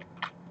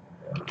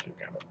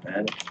 Grab a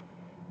bed.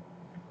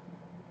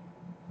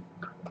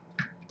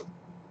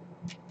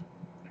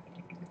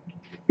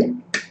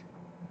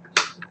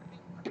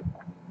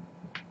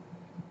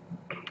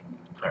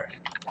 Alright,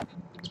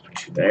 let's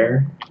put you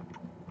there.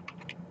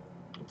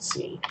 Let's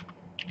see.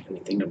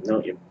 Anything of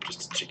note? Yep,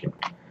 just a chicken.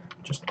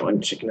 Just one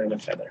chicken and a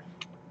feather.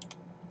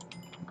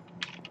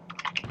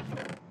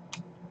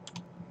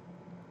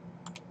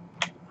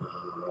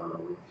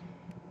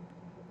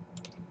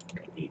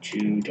 Don't need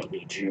you, don't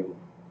need you.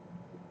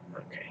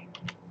 Okay.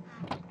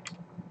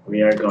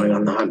 We are going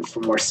on the hunt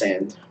for more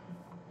sand.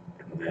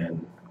 And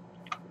then...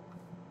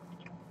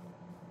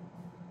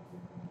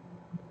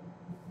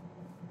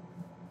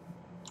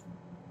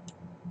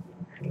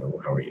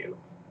 Hello, how are you?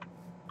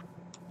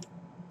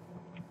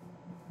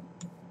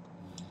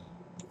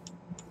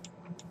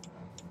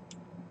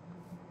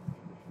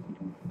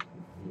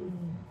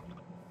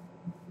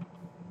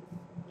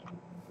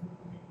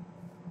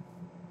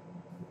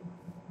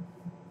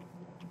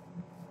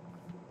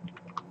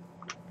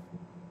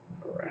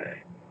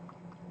 Alright.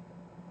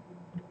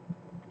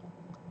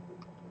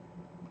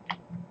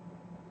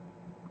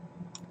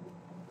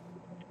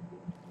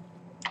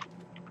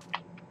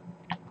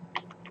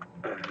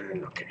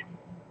 Okay.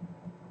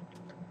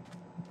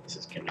 This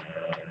is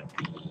gonna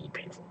be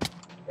painful.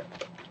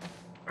 Yep.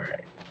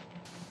 Alright.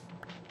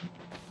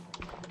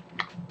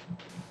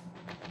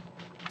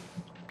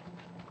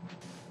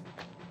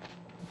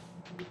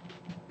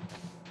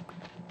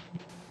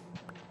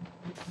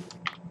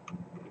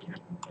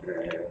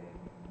 And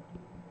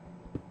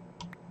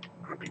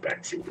I'll be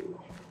back for you.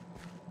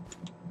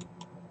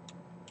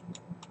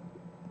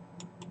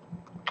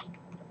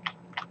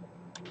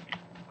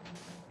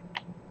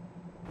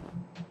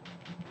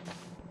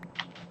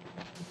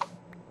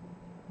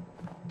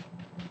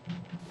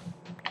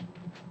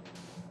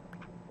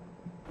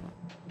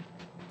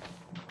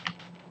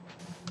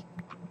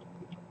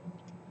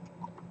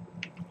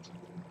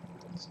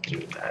 Let's do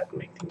that and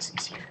make things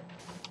easier.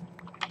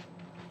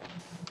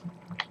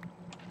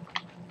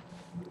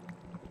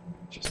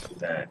 Just do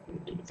that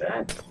and do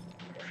that.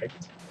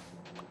 Perfect.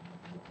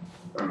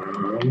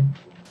 Okay.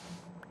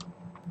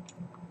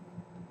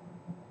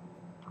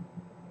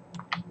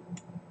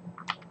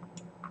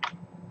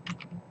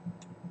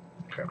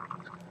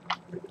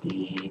 Let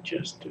me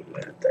just do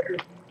that there.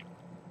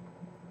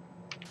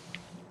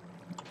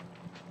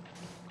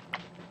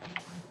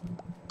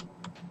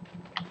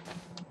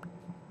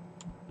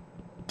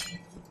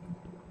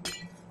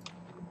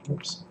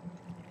 Oops.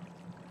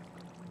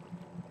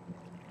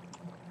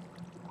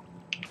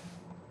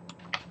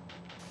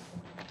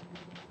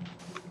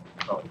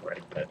 Oh,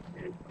 right, but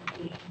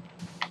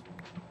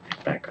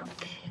back up.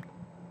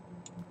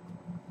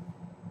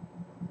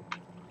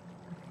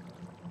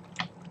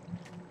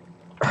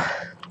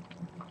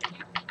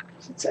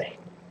 What's it say?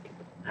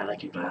 I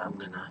like it, but I'm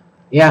gonna...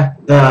 Yeah,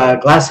 the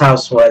glass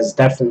house was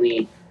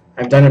definitely...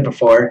 I've done it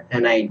before,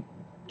 and I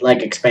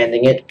like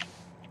expanding it.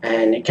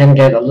 And it can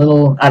get a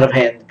little out of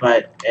hand,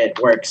 but it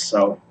works,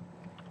 so...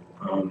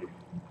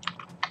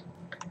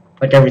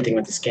 like everything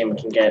with this game, it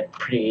can get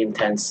pretty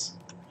intense.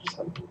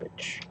 Son of a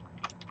bitch.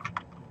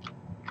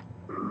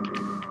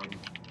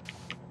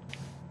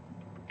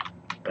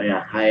 But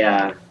yeah,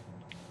 I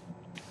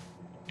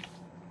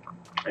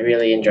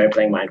really enjoy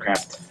playing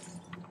Minecraft.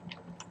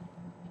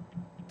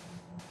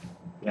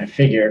 And I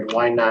figured,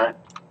 why not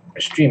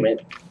stream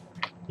it?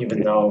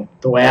 Even though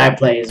the way I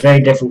play is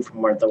very different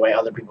from the way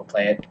other people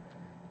play it.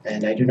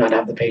 And I do not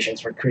have the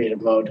patience for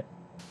creative mode. I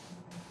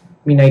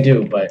mean, I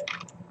do, but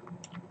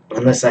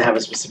unless I have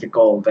a specific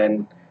goal,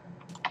 then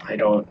I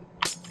don't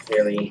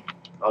really...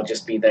 I'll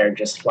just be there,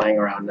 just flying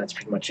around, that's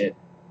pretty much it.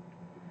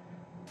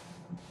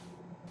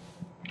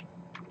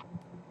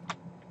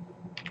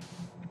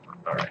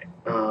 Alright,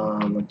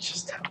 let's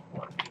just have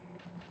one.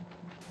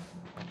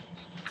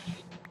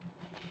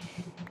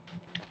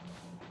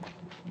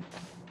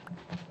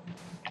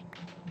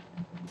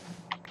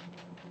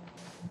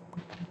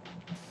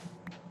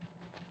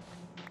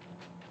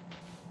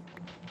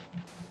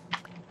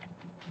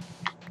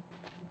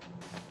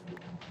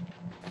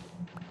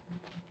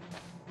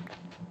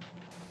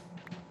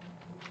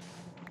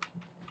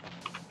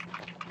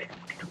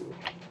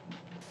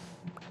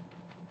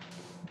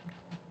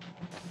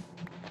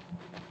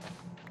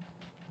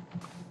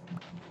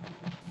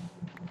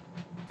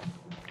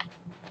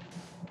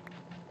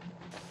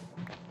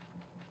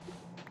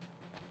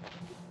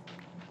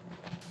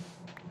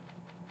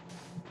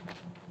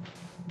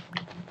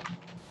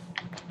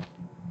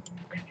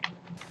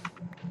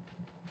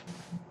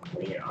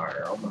 we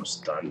are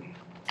almost done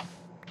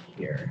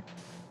here,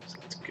 so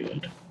that's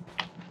good.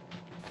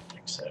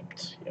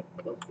 Except, yep,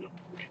 oh, no,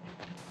 okay.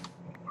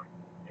 One more.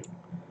 Yep.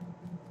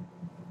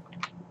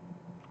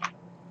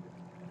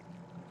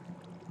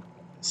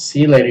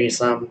 See you later,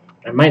 Islam.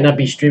 I might not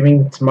be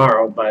streaming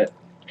tomorrow, but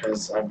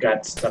because I've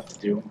got stuff to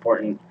do,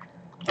 important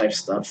life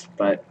stuff,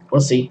 but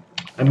we'll see.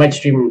 I might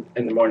stream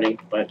in the morning,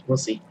 but we'll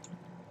see.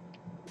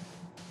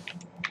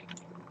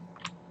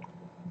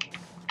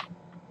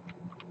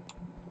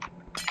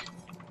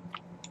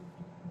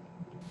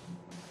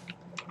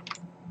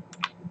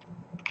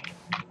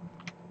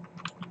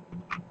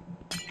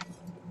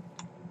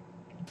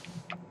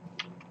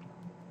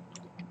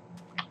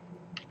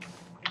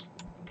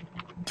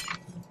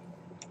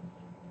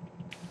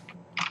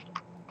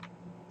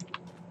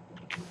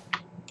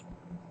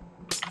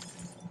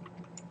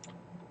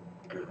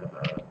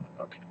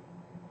 Okay.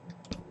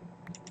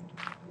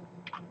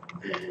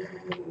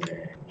 And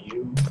then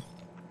you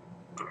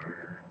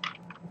are...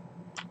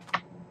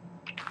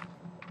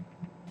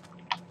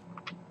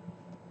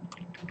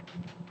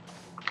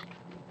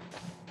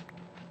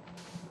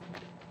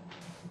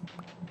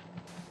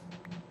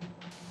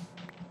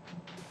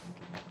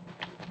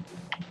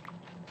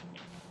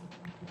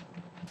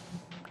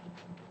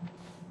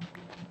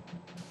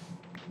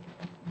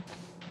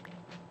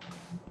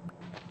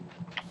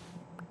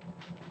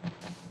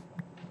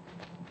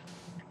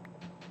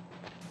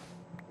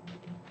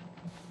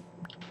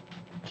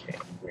 Okay,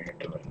 we're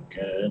doing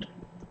good.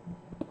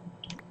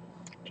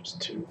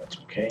 Just two, that's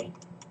okay.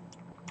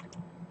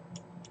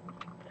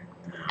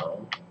 And now,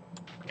 go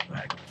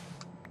back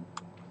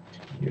to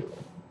you.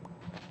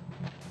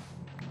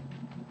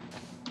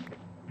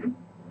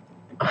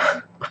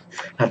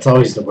 That's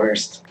always the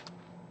worst.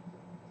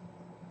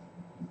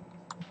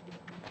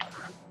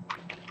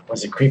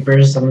 Was it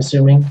creepers, I'm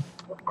assuming?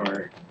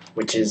 Or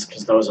witches,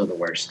 because those are the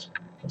worst.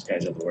 Those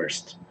guys are the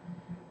worst.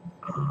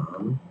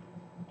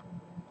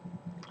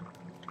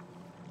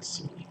 Let's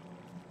see.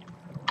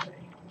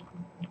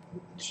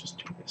 Let's just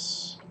do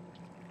this.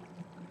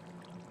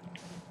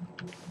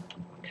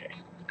 Okay.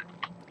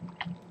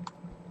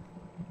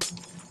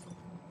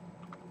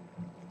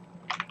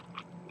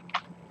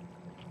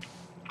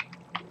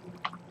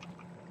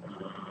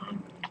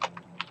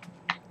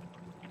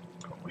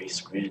 Go away,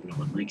 squid. No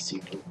one likes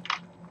you.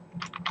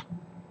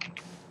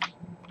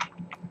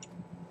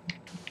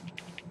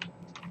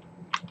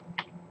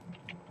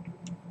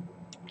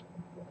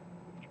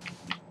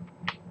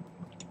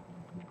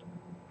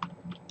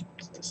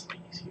 Is this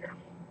easier?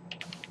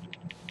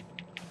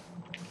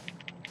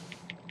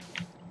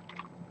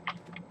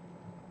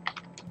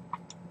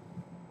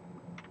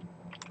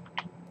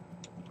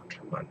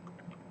 Come on.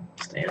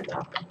 Stay on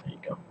top. There you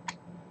go.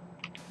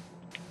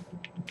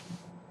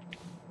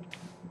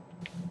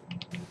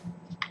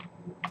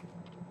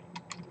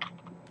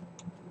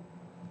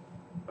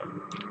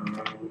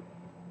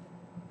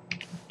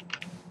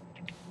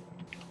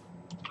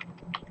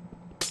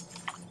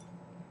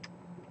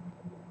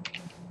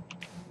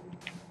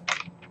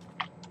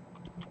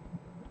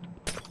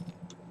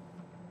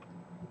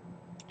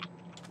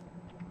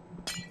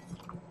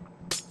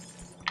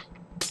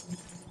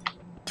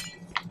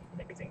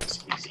 Make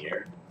things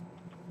easier.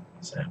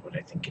 Is that what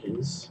I think it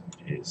is?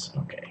 It is.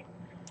 Okay.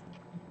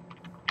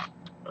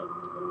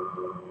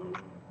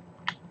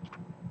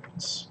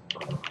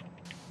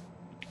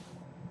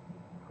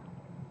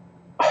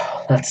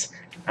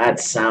 That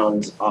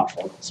sounds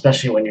awful,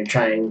 especially when you're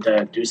trying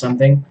to do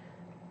something.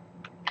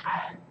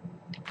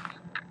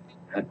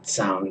 That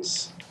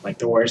sounds like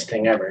the worst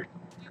thing ever.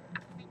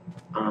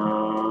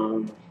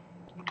 Alright,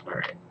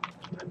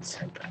 let's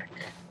head back.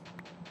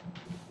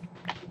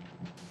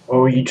 What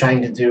were you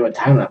trying to do a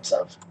time-lapse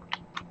of?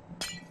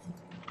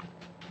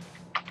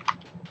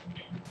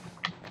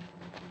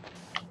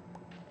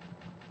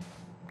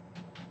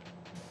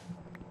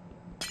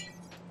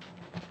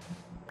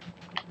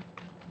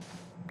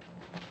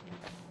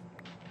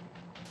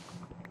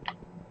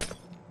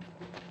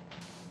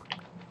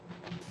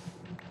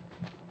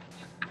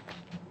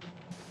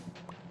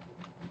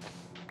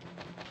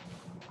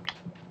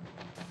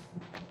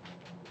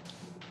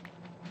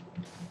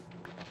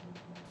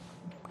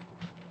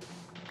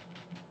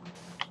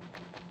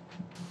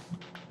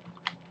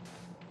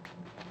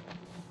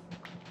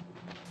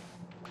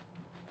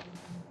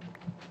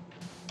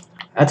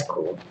 That's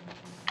cool.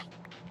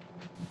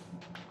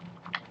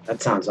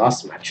 That sounds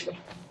awesome, actually.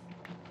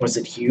 Was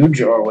it huge,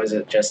 or was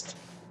it just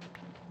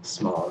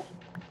small?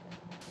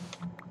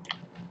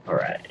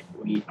 Alright,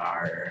 we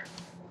are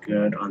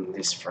good on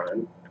this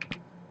front.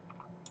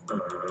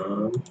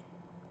 Alright,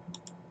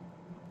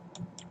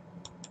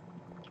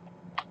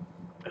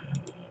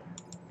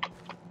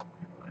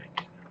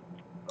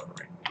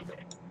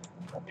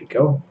 up you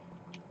go.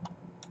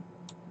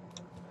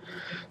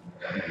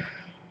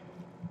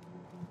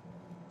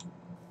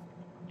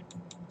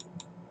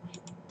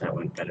 That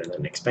went better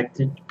than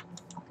expected.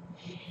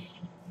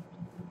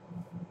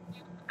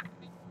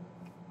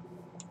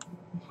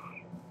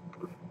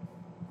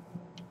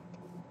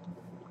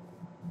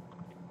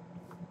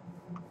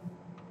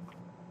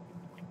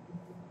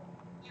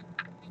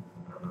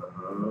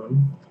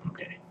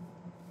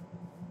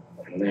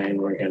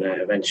 we're gonna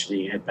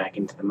eventually head back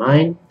into the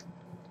mine.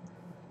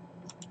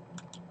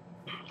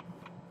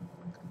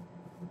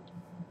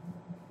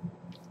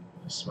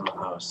 Small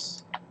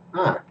house.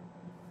 Ah,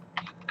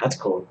 that's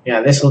cool.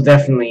 Yeah, this will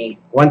definitely,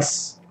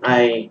 once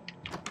I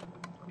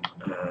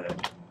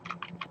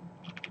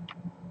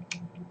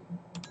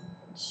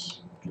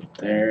let's get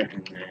there,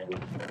 and then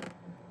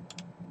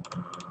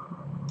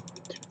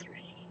 2,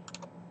 3,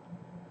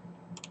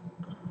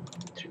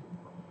 2,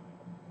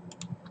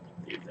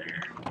 leave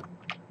there.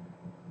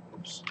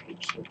 Oops,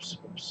 oops, oops,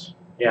 oops.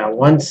 Yeah,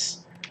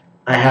 once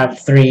I have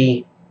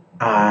 3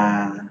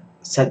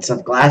 sets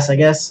of glass, I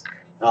guess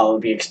I'll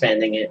be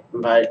expanding it.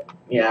 But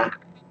yeah,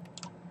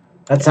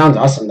 that sounds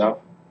awesome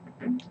though.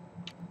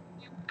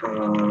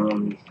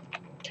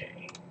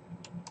 Okay.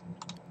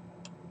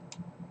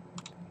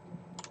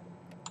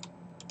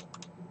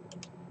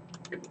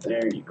 Go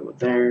there, you go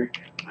there.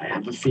 I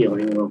have a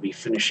feeling we'll be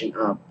finishing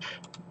up.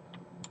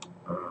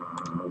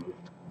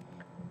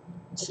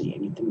 Let's see,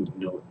 anything?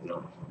 No,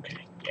 no.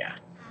 Okay, yeah.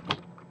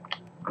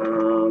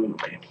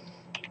 Okay.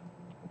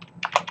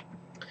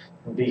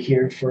 We'll be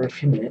here for a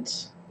few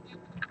minutes.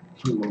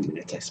 A few more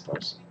minutes, I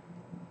suppose.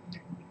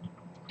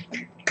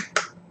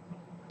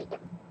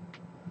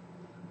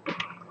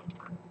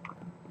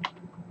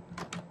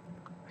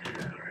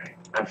 Alright.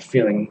 I have a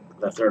feeling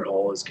the 3rd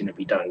hole is going to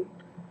be done.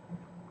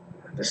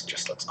 This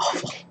just looks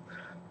awful.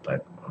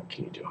 But what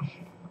can you do?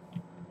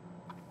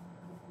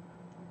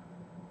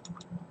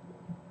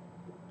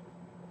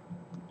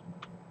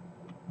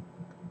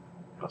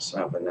 I also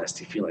have a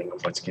nasty feeling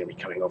of what's going to be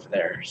coming over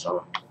there,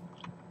 so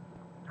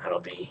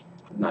that'll be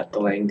not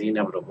delaying the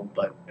inevitable,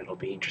 but it'll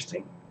be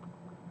interesting.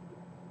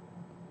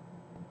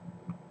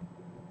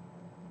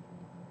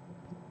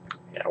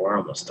 Yeah, we're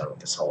almost done with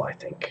this hole, I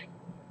think.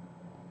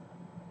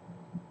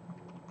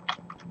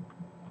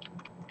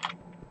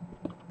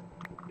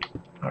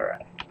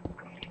 Alright.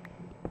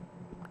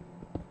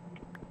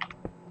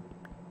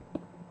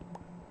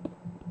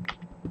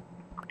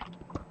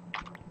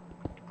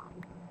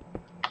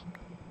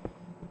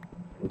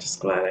 I'm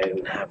just glad I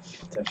didn't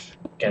have to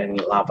get any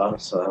lava,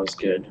 so that was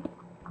good.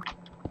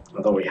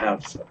 Although we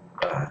have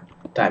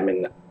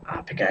diamond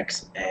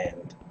pickaxe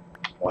and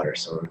water,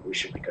 so we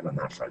should be good on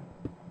that front.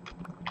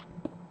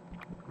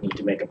 Need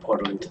to make a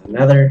portal into the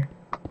nether,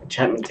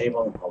 enchantment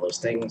table, all those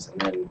things,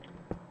 and then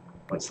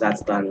once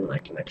that's done, I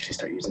can actually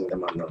start using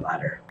them on the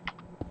ladder.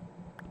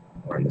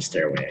 Or on the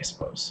stairway, I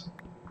suppose.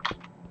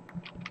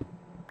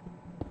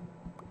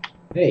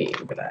 Hey,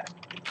 look at that.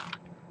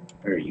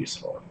 Very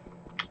useful.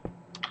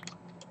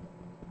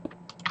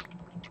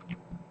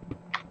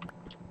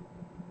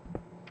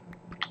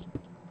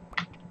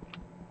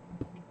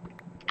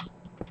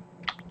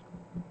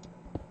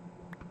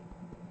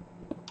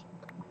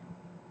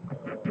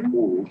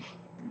 Ooh.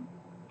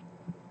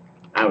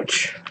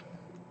 Ouch.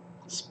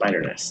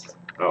 Spider nest.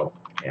 Oh,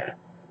 yeah.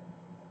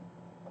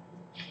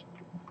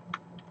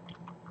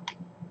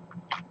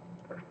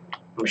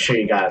 I'm sure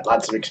you got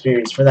lots of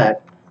experience for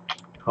that.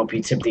 Hope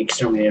you tipped the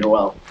exterminator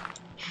well.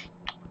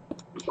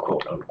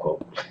 Quote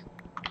unquote.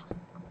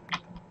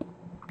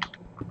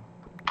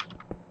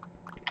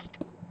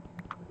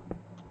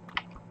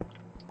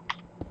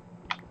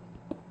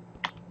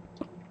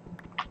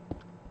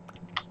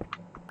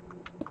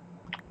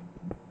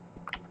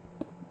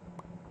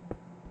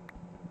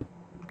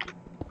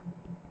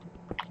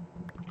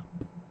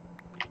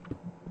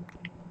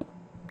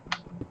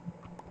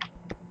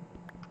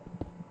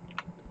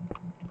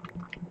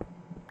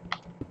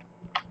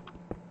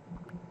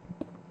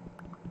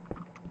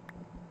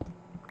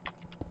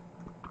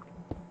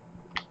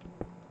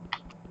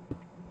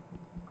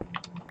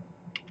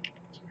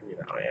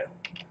 Oh yeah.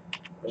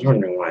 I was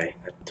wondering why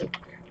that took a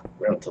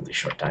relatively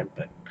short time,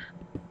 but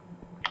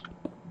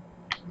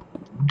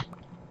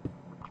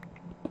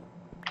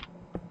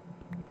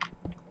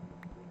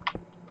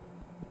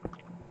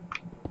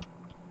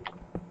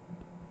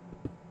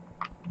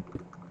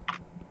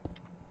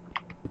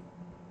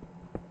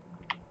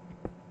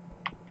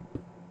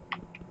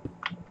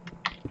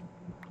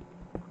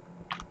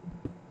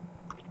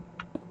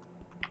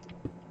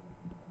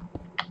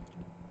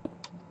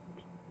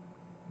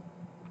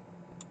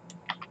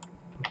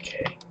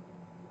okay.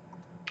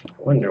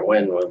 I wonder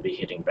when we'll be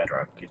hitting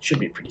bedrock. It should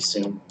be pretty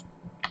soon.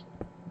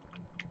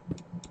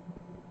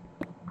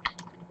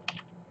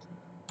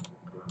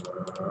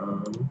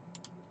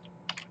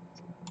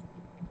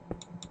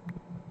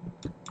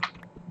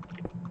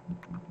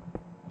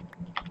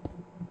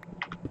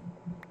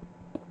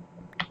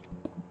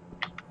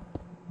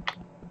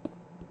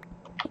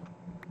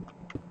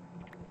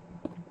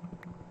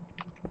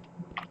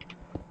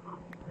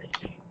 I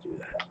can't do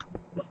that.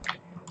 Okay,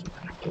 I'll do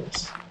that after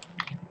this.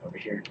 Over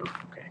here? No,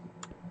 okay.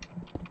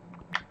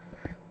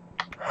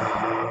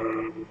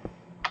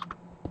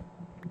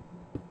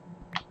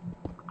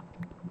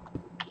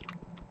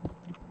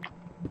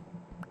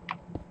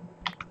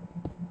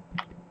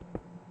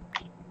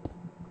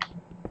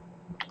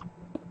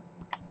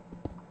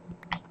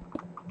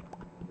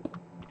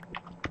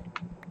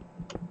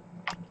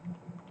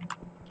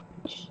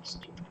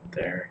 Just do that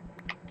there.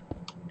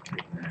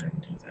 Okay.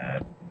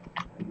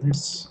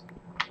 this.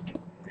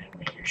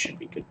 And here should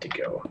be good to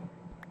go.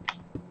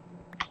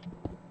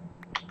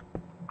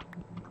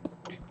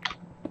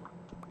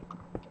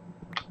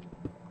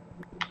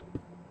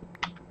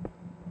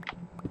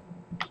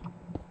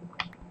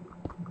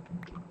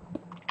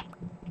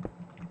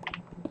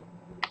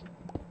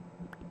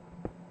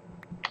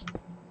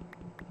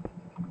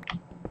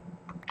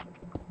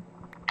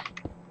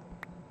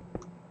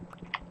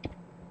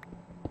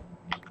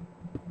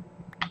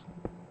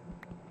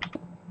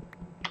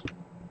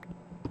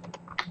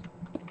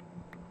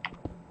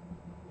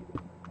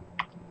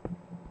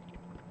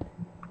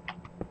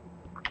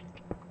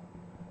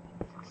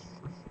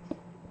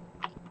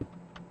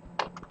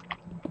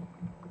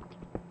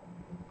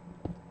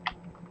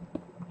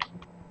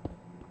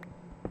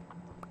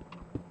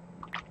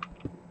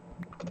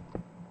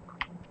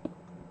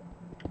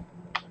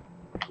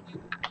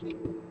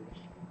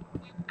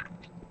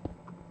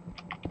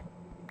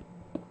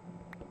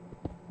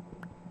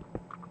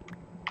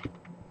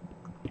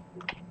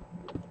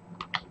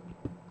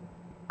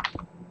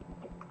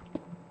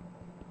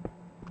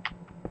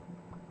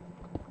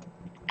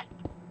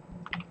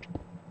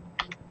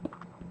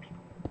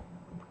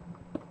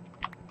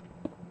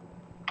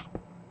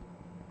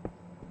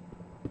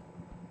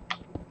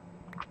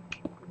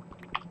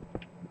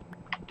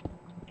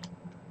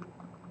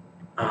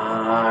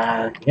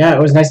 Yeah,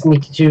 it was nice to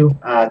meet you too,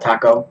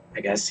 Taco,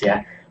 I guess,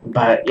 yeah.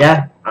 But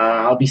yeah,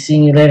 I'll be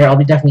seeing you later. I'll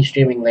be definitely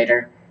streaming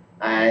later.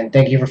 And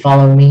thank you for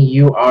following me.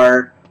 You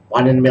are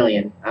 1 in a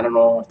million. I don't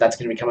know if that's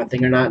going to become a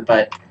thing or not,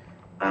 but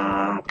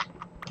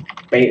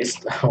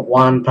based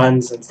one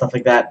puns and stuff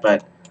like that,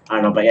 but I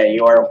don't know. But yeah,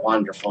 you are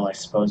wonderful, I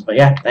suppose. But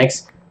yeah,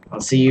 thanks.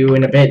 I'll see you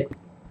in a bit.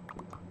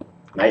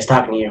 Nice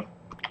talking to you.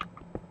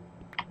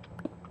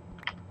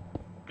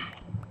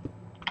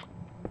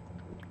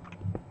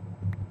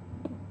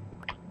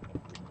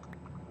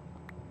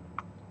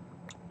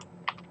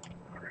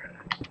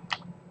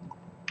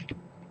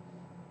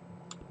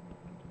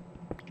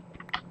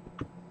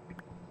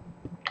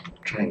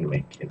 Trying to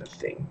make it a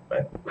thing,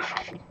 but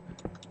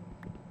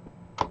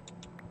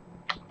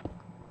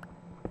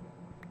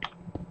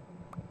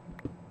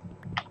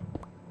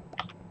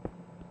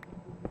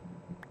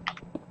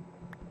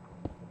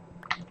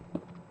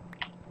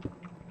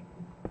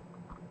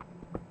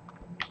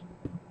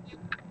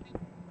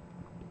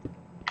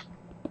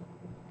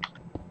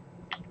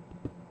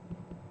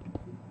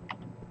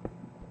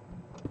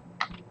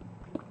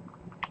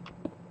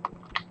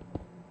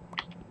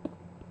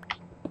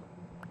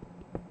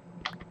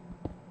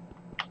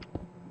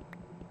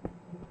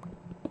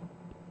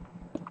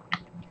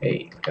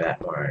hey, look at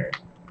that, more iron.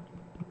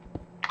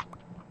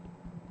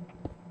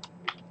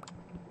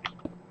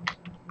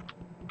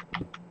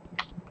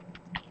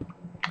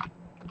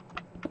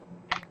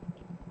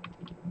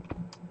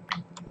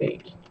 Hey,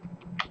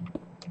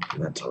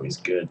 that's always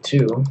good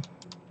too.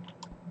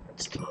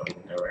 Redstone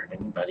never hurt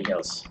anybody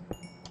else.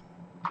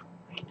 I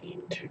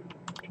need to do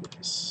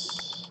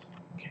this.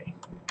 Okay.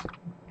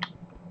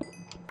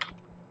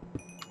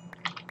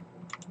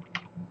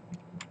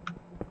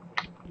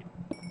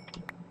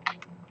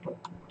 Oh,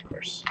 of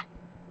course.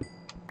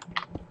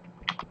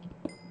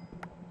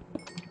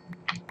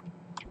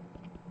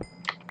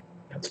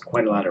 That's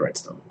quite a lot of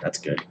redstone. That's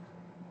good.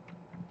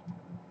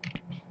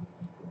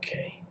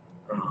 Okay.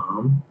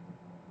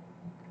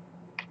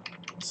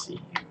 Let's see. You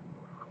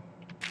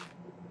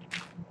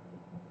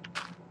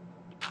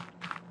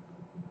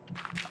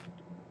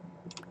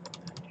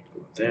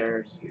go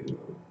there. You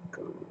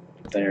go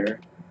there.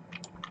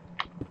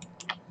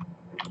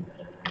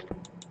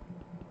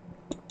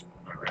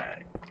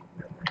 Alright.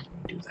 And then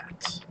do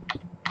that.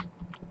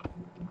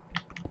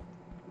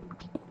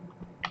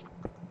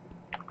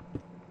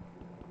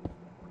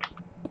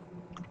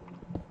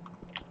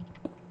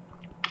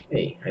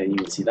 Hey, I didn't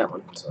even see that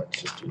one, so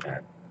let's just do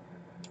that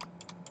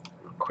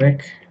real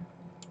quick.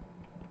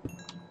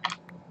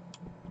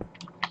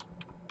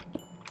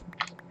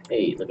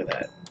 Hey, look at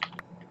that.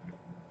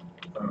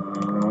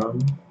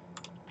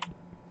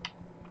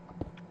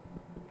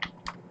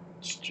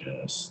 Let's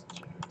just...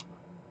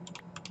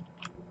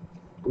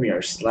 We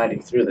are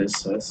sliding through this,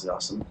 so this is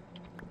awesome.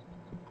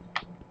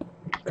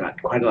 We've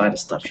got quite a lot of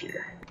stuff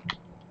here.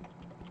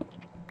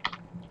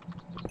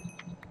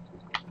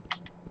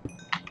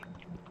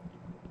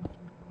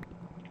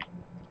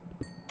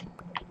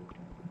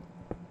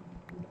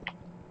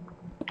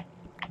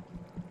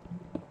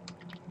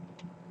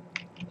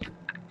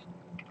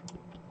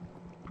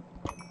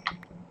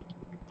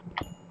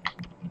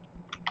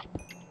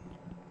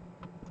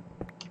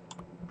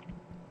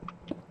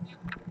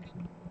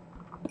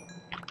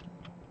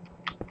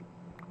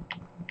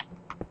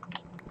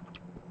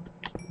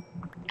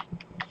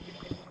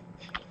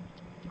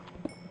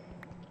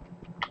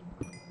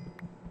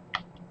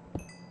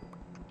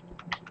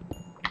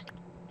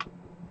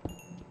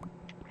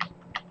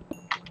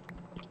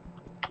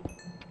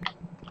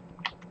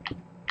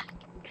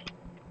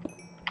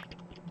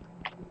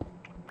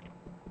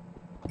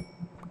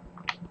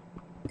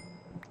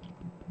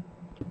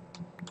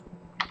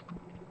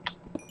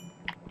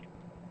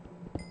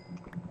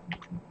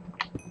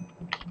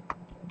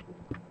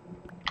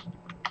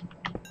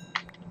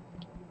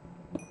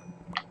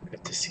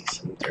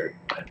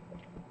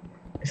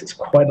 This is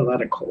quite a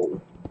lot of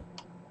coal.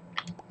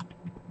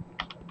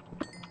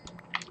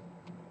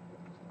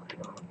 I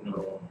don't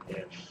know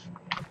if...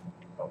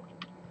 Oh,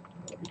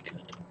 that'll be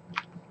good.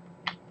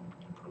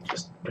 I'll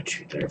just put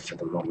you there for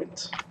the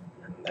moment.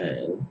 And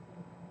then...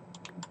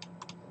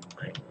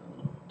 I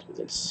will do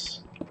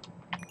this.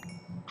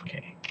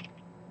 Okay.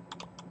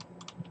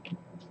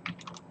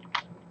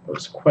 That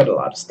was quite a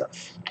lot of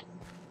stuff.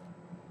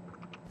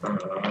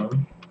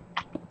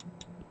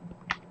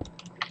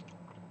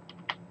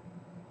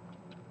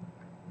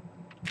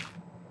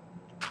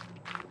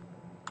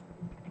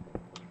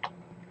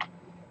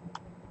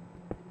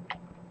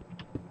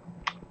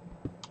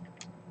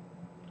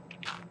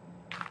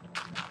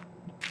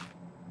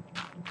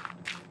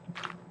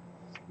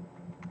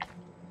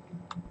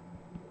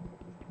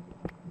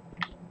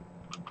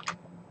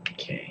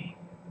 Okay.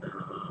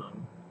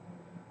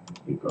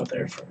 You go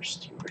there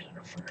first. You were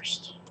there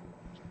first.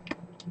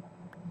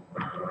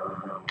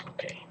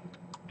 Okay.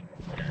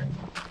 And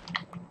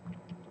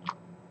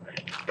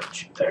I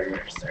put you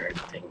there. Is there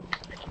anything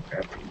I can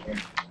grab from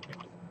here?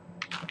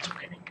 That's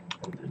okay.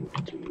 And then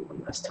we'll do you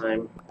one last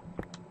time.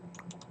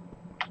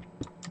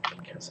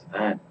 Because of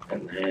that.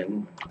 And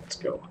then let's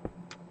go.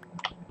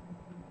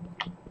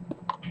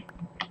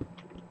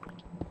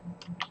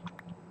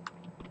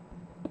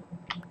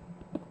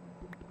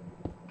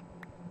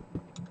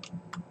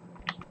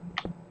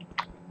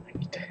 I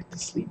need to head to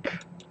sleep.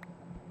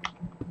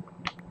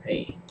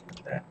 Hey,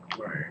 that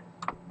word.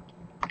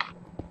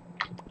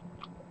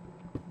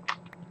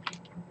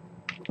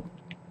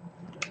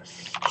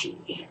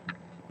 G.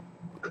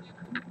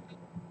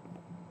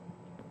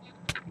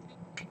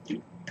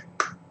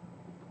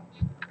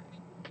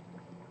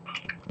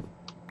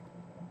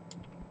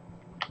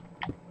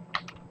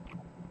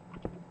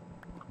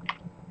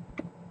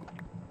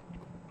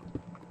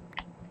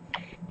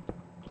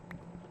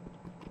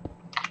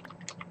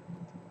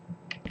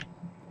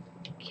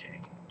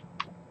 Okay.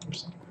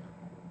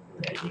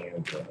 Then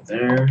you go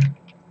there.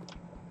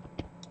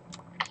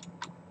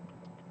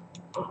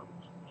 Oh,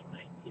 you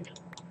might even.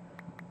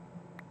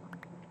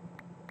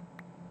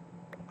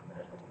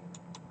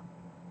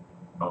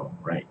 Oh,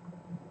 right.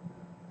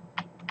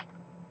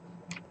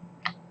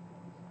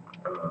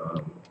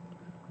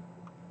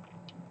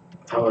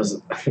 That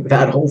was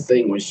that whole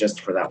thing was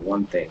just for that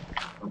one thing.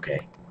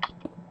 Okay.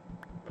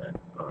 But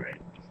alright.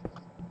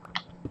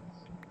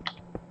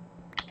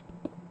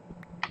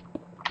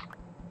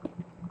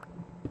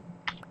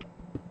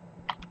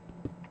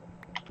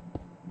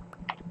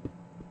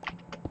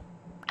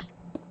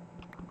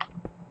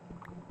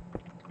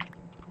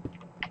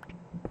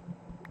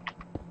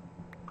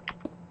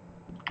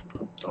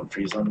 Oh, don't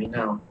freeze on me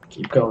now.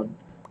 Keep going.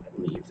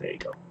 And leave. There you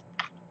go.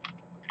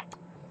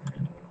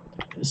 And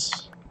I'll do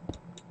this.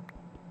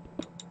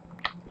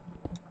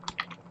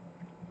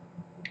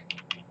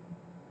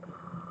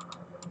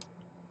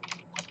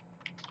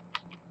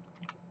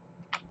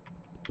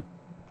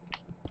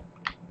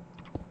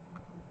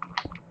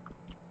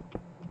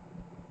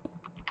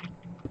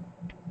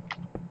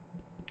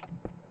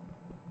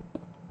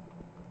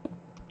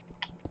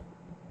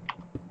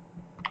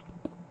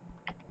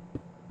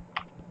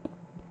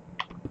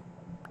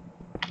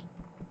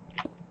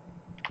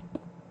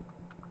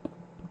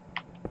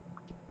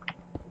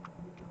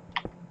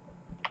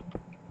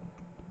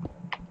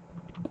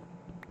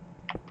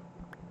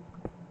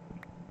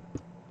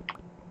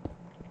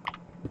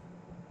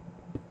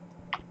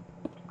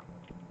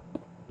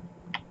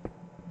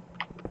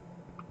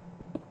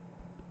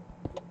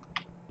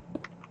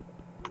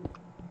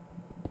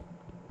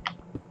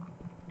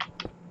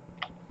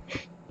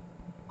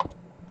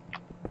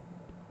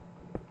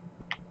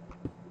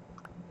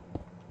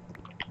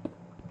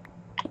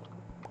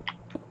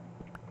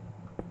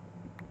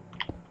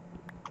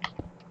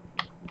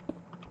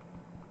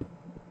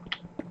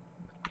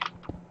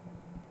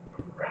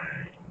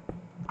 Right.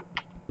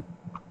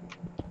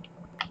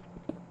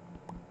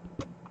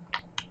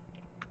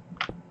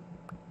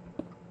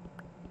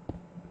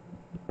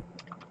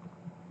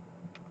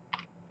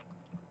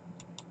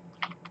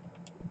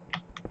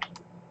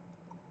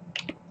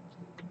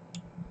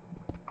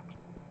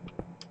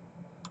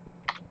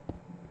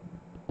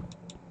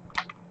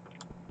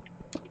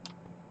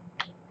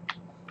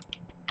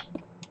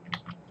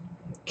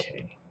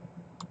 Okay.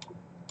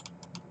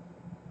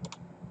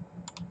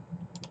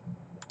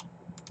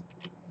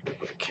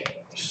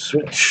 Okay.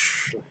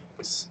 Switch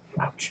legs.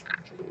 Ouch.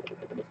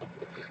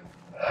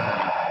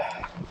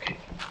 Okay.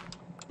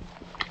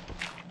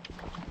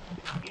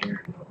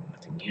 Here, no,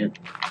 nothing yet.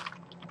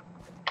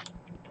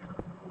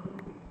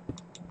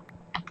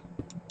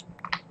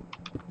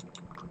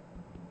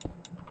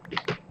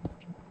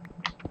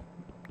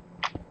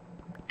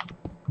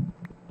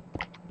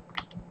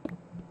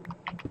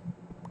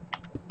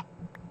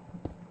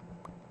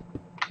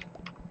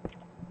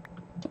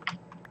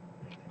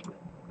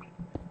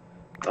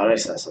 Thought I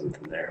saw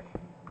something there.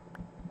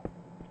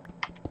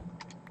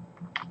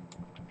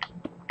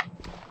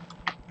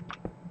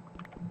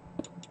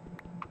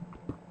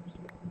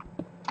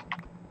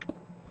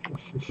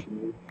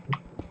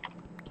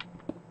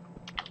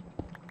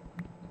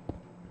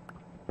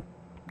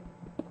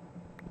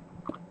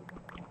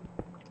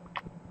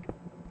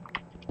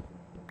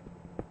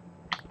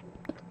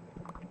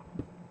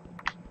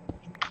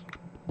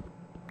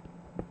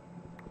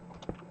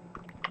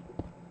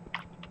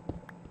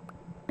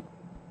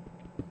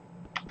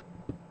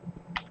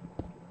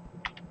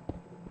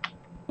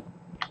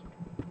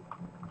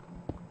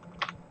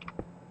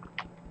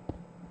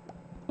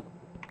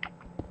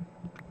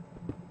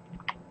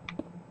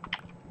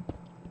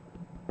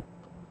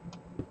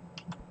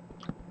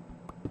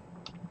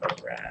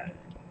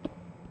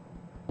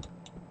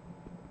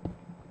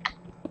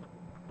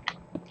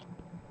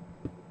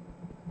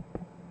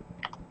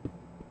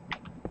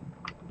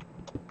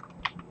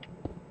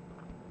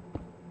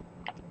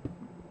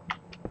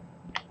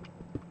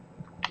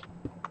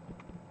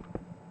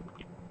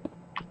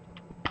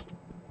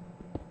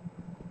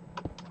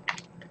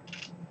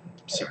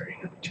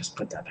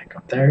 put that back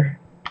up there.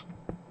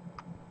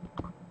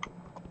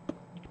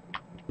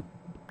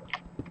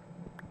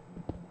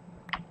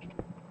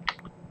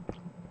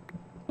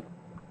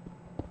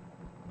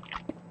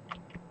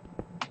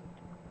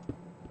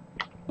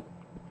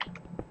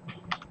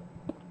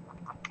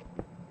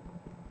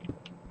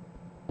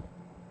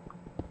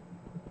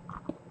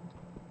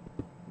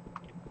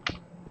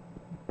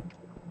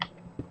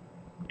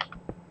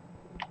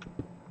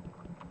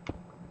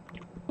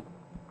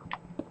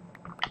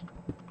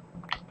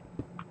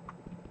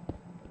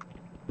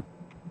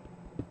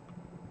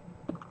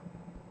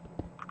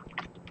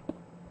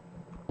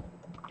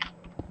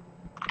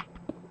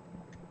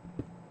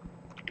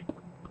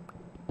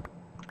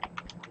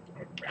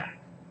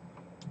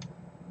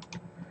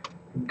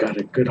 Got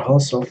a good haul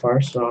so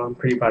far, so I'm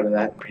pretty proud of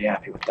that. I'm pretty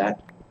happy with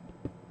that.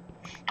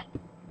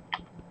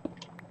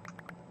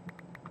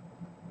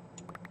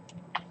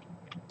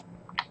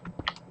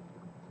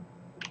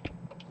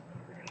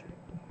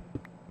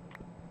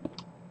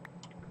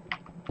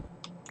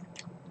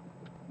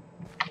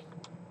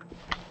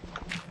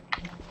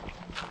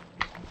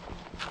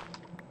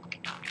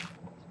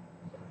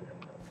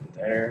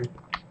 There.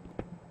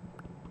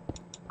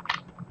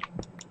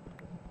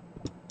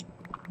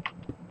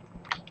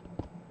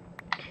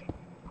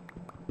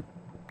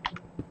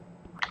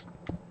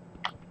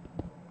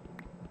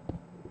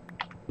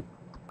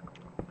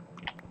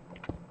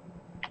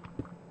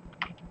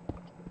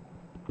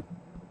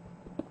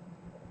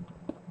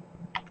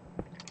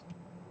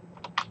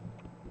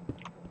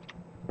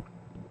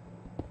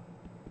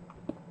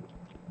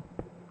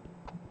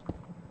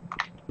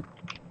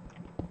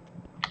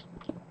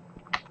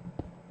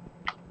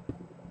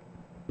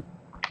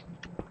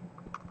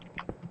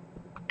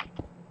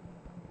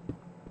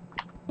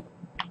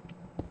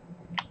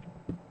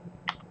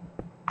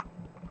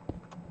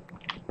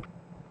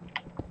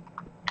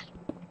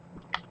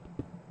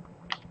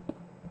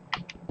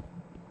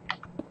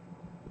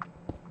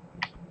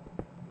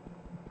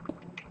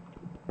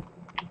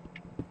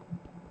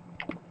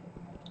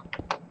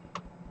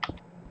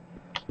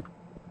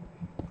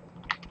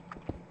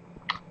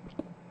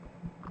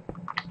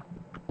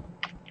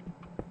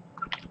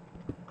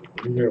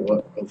 I wonder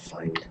what we'll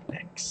find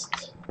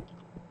next.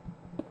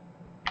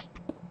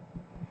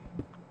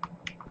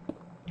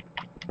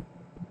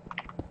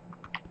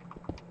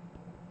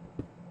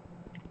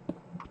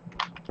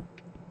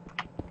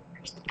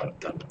 Just about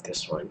done with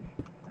this one.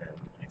 And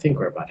I think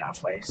we're about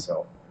halfway,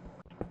 so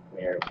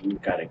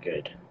we've got a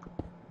good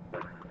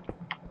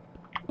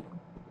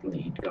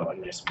lead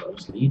going, I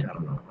suppose. Lead? I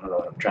don't know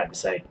what I'm trying to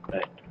say,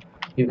 but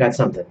we've got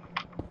something.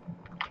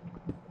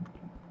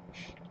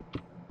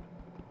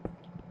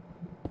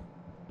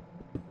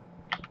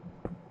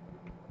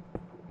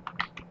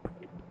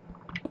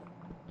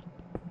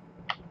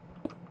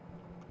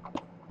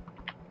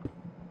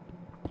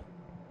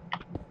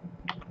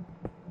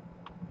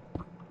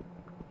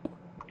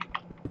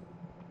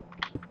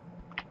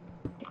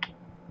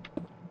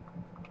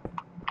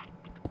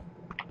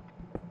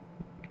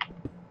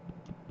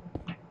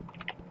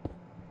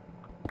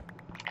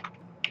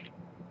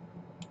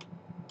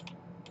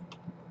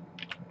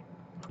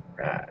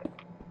 Right.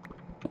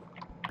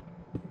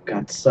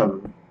 Got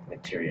some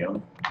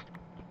material,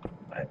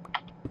 but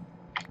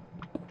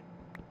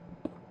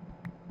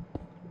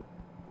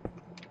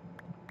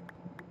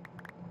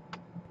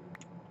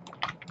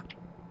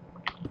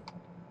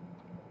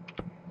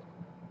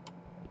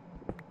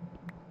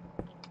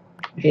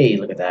hey,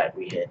 look at that,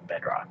 we hit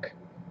bedrock.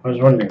 I was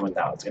wondering when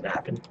that was going to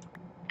happen.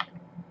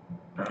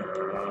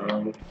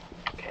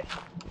 Okay.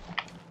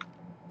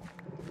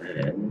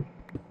 And then,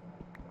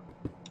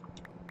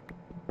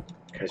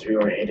 because we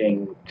were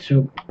hitting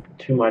too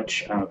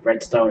much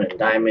redstone and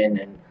diamond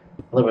and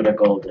a little bit of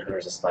gold, and I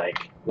was just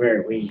like,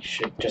 we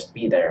should just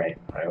be there,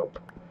 I hope.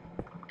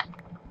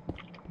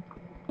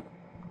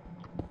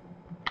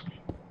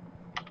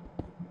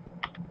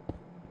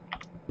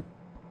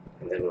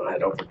 And then we'll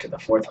head over to the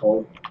fourth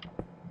hole.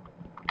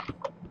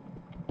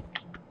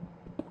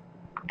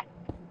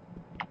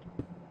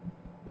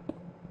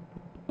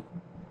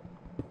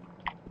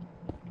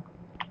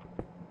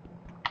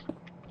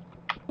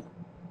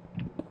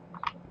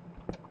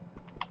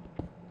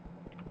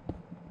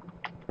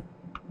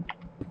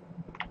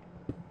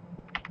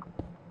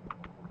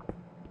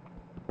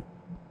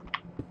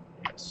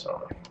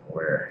 So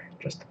we're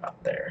just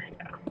about there,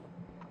 yeah.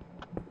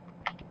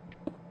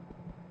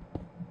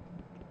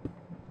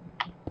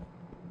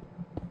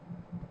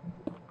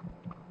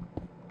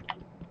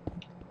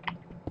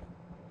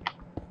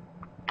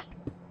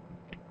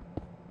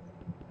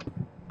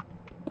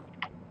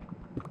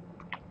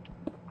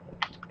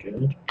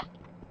 Good.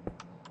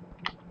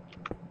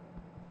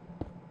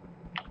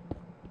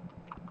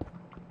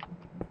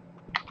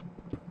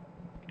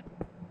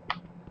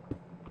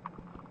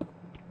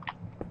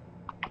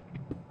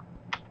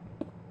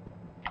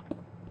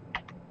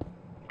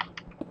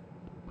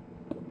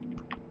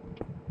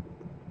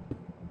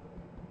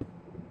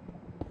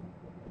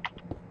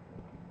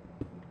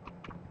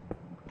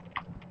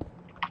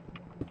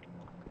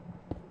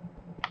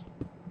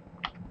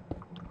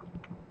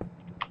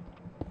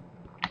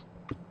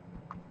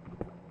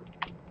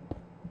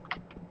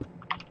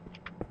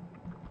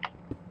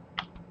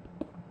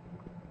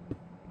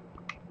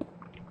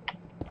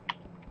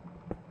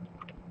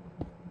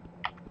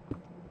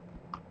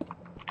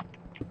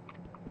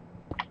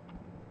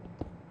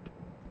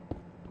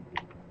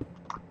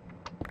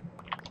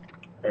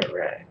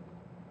 Alright.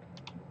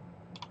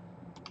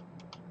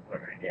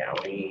 Alright, yeah,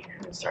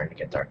 it's starting to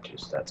get dark too,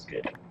 so that's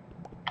good.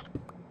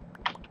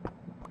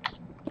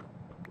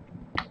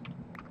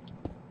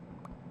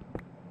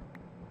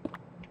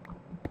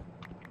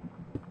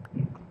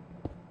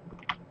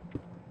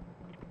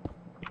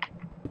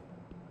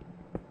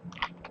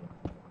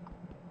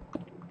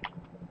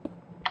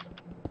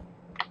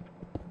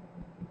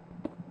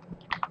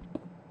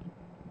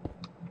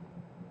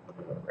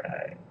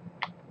 Alright.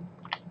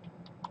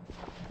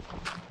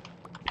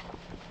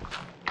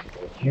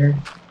 Here.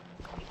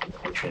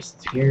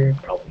 Interest here,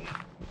 probably.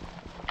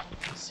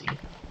 Let's see.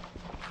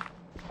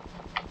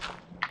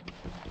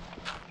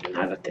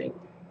 Not a thing.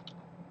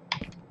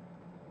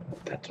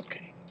 That's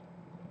okay.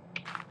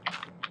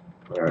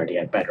 We're already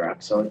at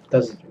bedrock, so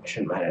it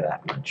shouldn't matter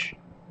that much.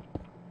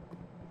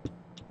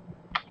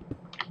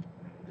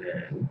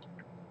 Then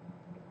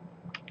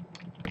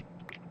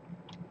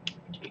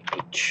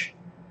H.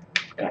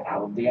 Got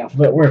how the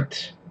alphabet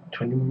worked.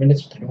 20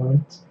 minutes, 21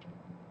 minutes.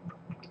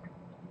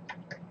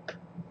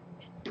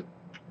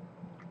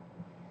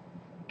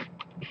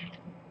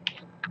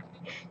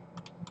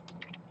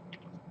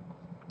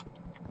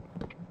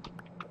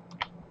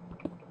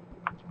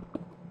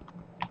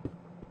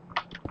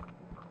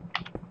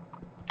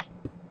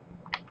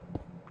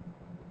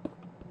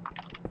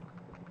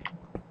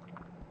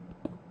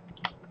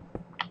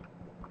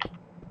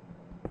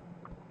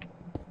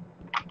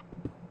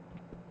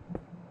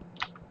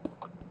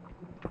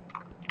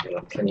 We'll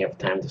have plenty of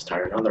time to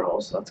start another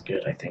hole, so that's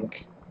good, I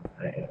think.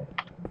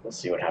 We'll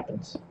see what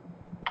happens.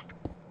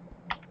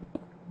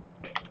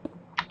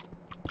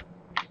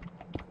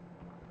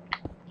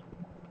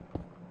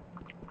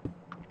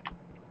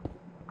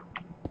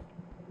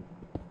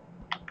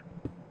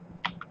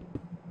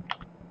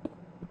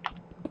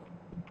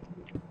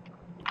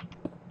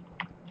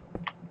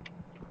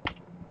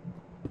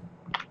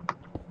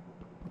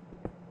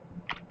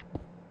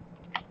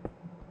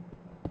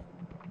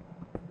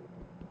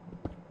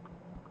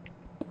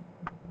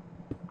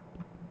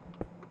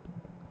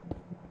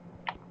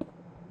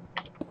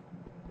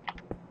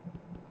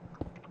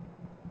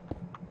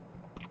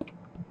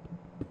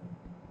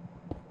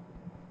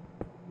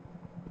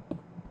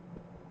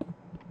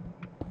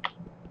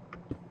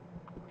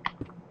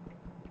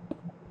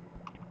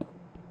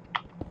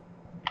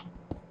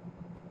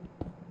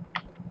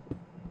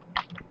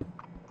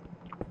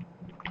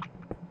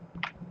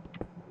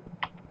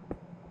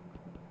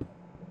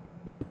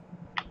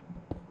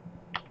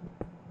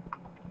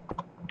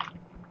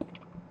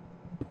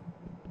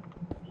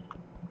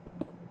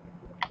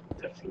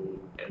 Definitely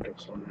could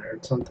have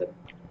heard something.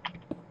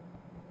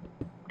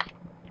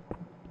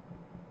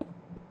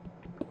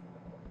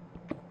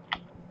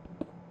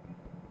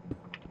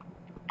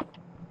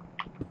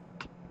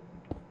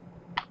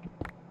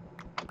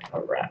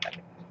 Alright.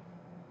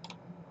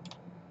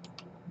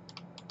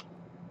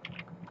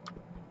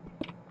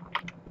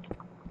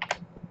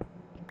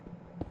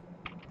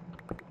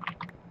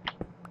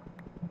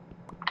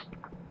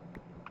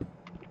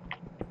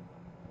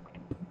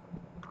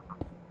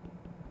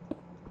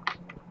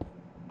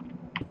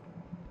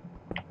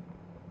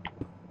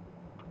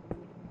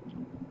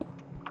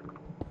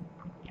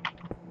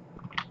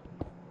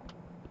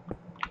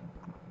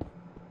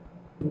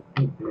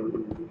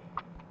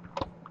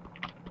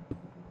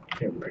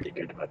 Feeling pretty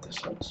good about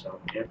this one, so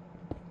yeah.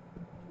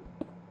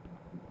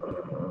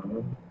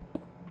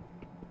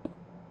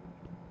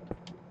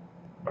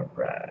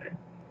 Alright.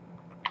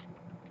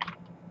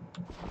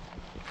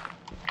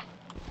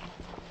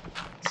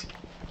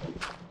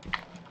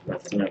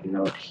 Nothing of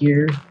note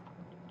here.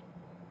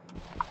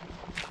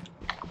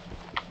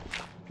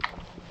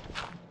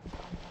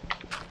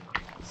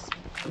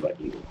 How about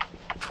you?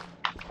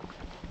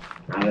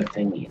 Not a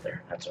thing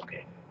either. That's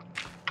okay.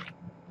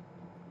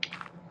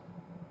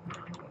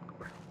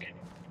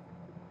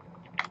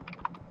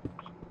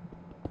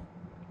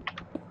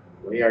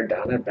 We are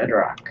down at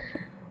bedrock.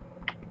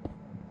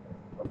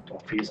 Oh,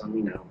 don't freeze on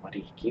me now,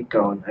 buddy. Keep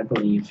going. I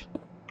believe.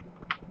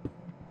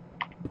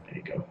 There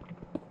you go.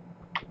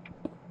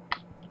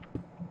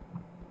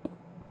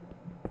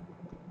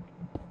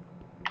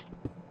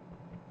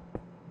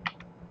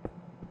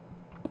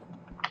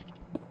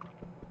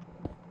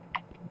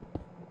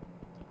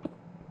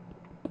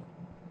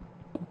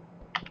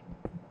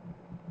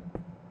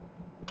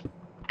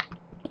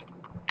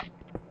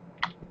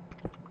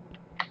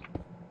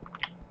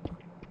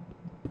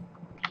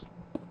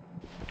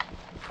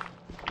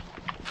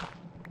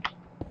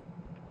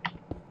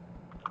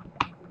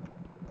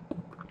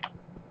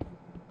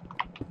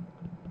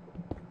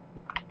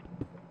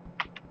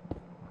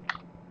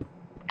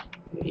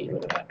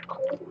 Look at that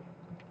coal.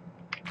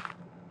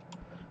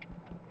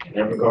 Can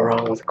never go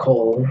wrong with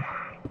coal.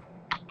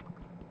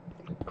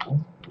 Coal?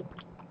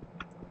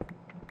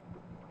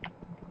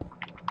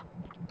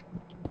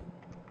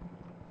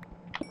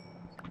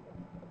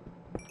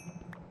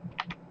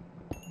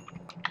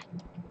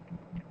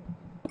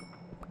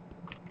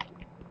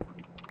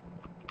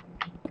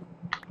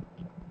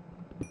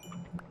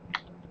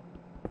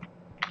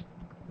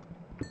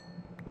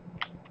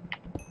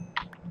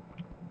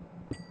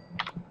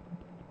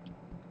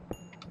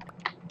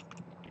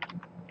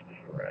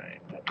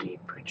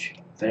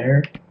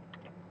 there.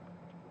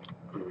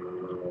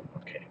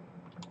 Okay.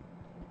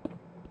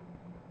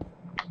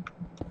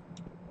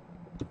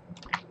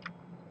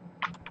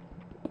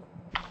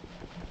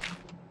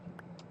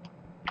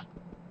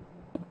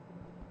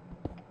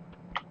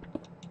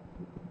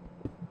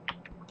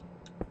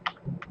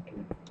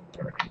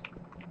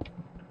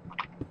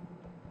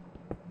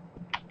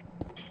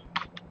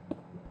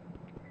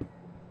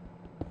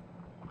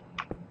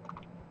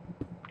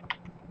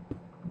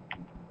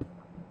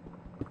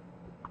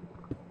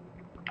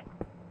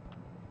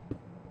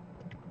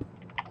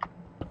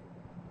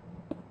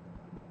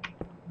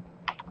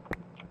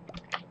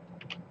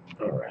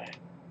 Alright.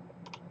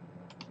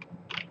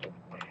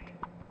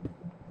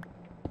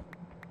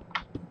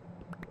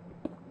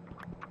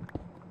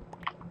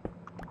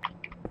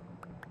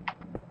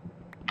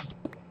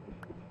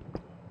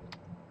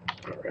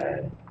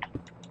 Alright.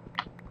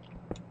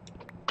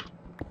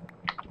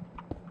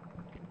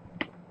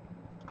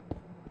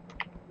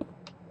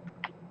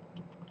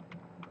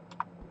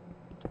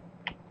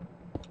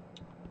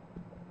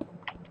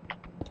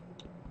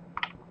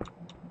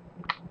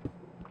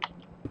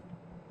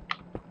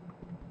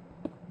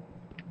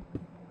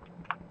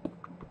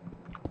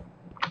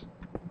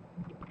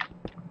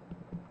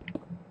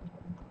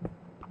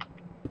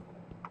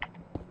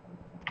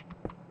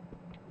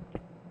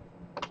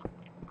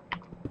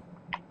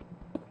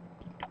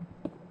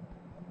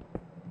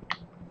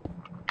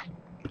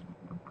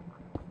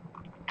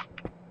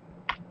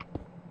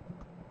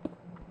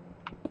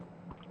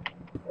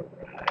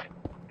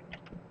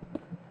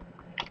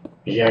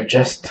 We are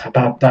just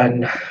about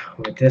done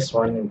with this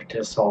one,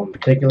 this hole in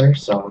particular,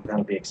 so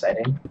that'll be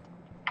exciting.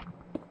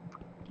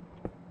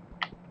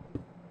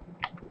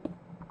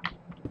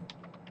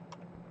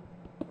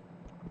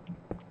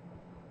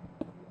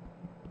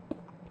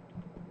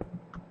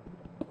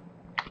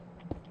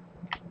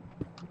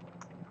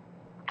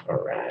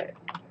 Alright.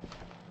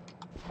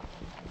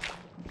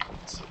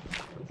 Let's see,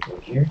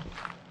 anything here?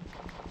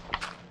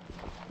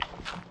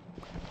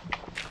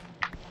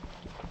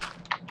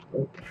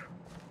 Oop.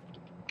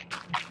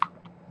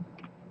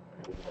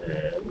 And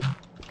then,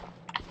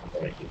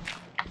 what do I do?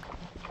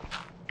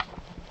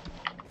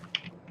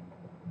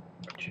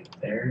 Put you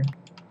there.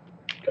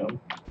 Go.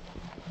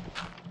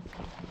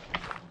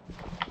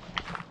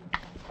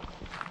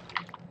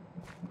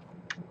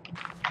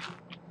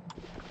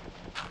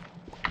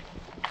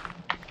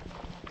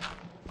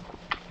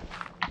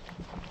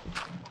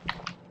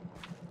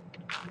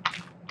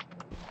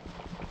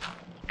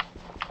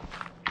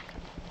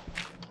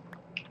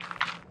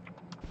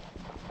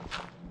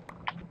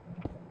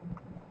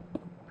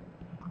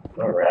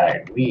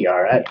 Alright, we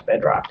are at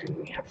bedrock and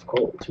we have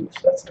coal too,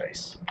 so that's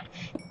nice.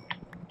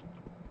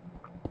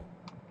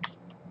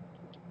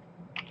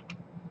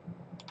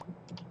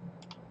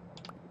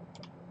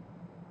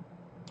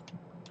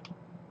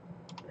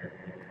 And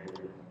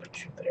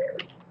put you there.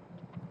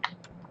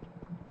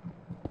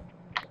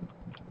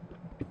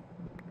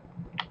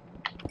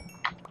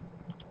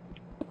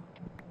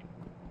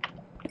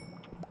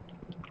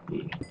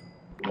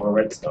 More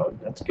redstone,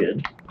 that's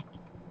good.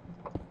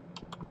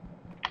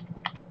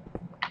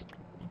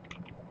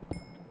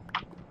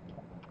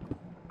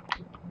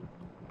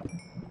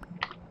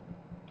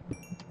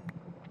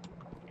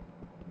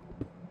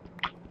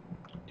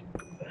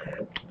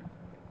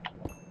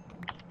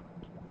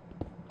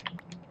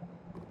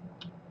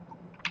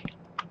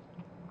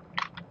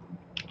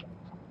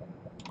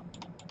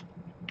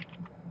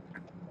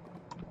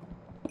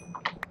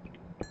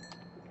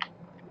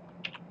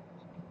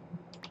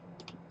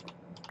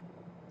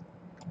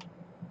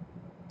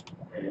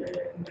 And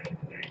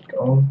there you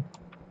go.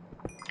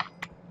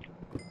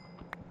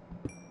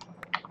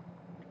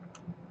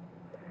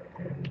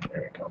 And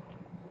there we go.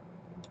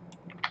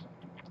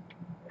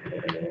 And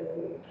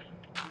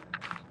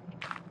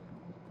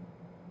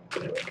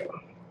there we go.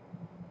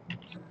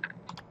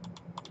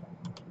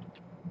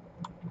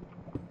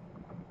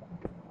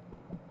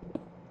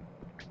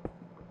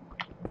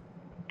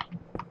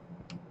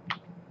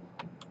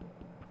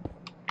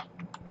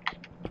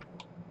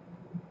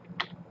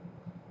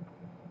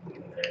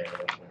 And there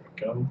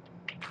we go.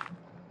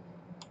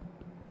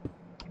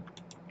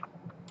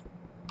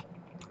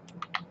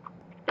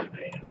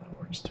 Yeah, that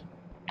works too.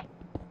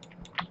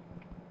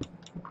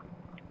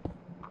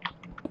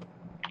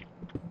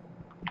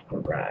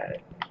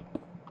 Alright.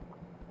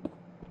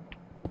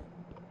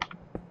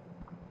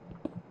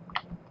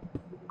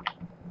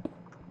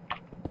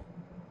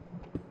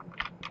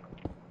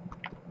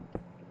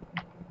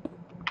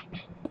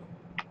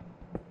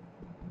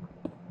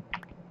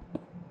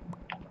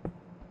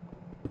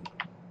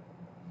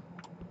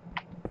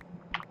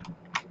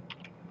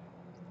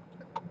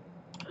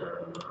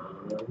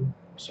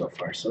 So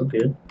far, so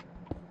good.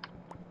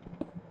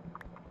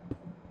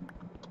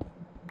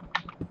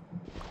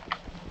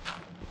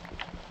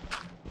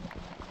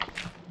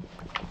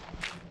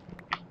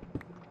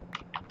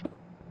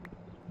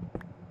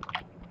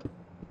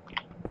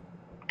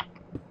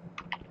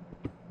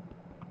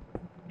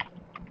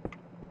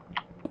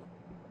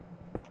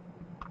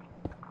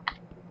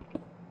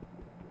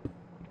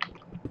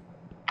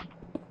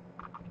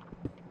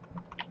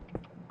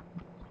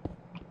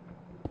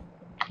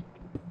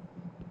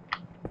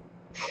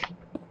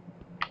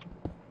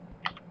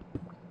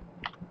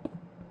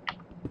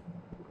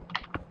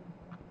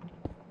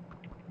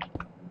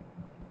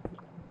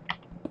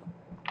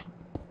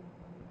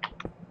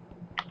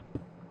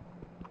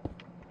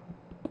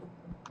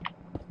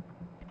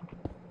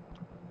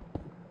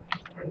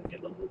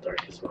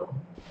 dark as well.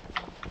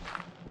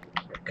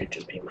 Or it could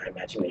just be my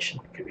imagination.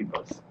 It could be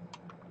both.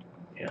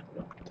 Yeah,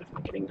 no,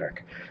 definitely getting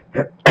dark.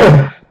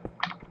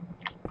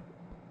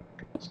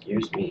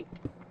 Excuse me.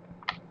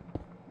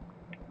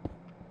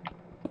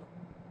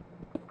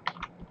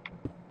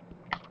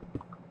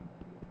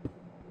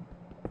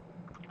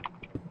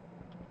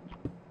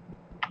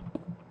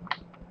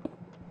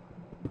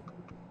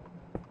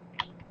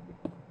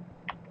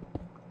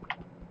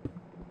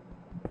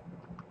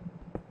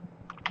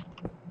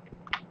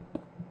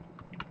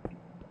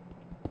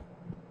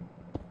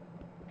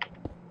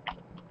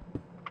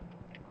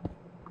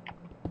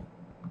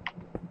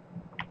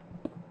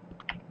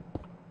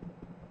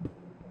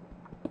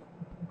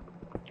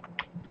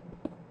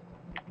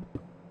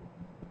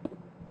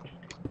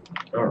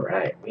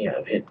 Alright, we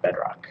have hit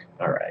bedrock.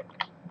 Alright.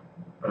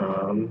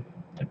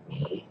 Let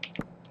me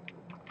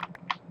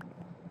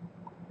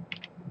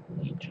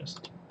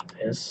just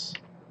this.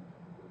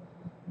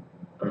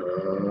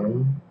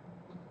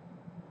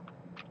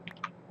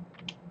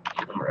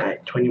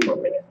 Alright, 20 more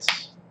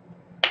minutes.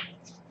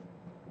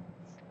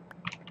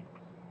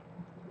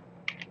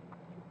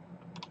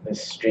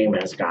 This stream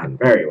has gone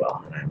very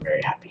well, and I'm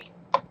very happy.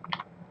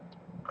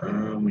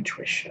 Which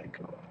way should I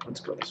go? Let's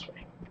go this way.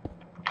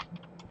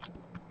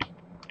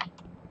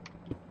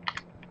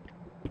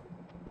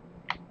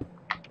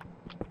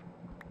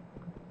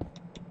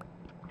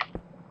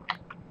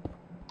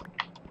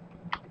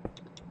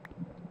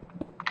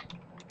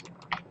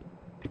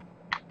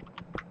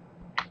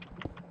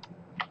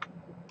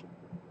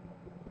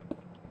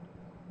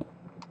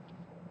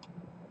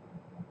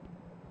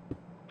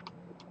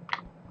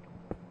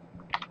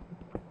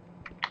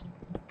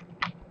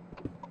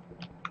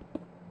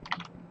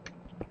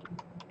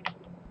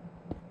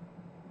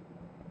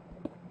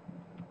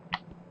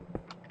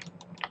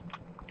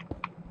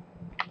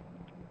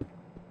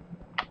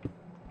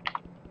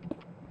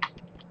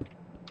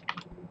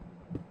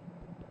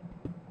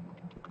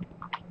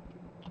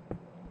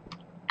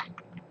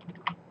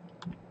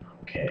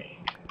 Okay.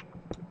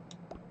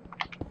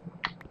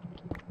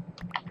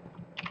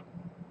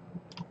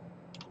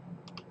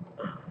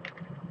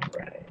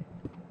 Right.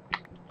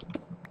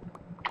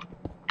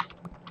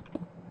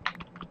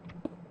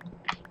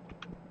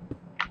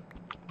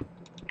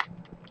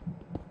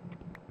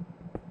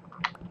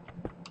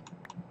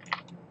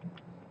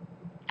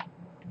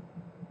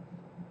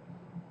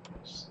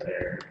 Is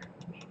there?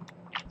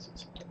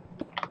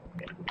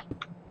 Yeah.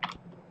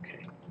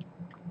 Okay.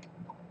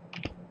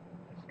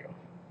 Let's go.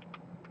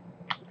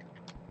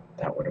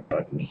 That would have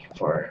bugged me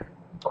for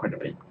quite a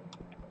bit.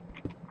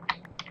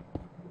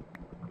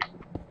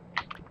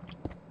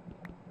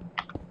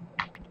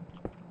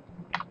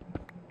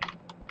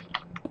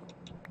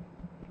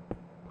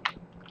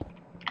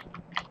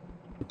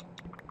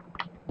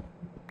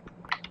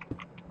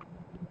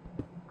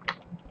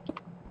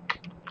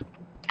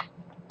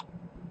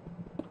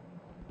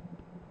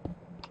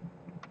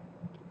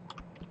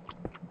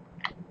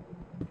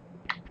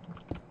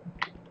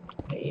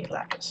 Hey,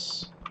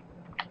 lapis.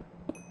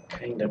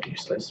 Kind of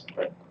useless,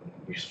 but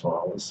useful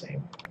all the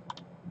same.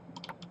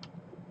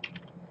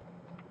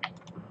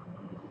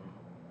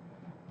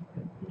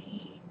 Let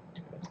me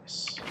do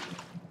this.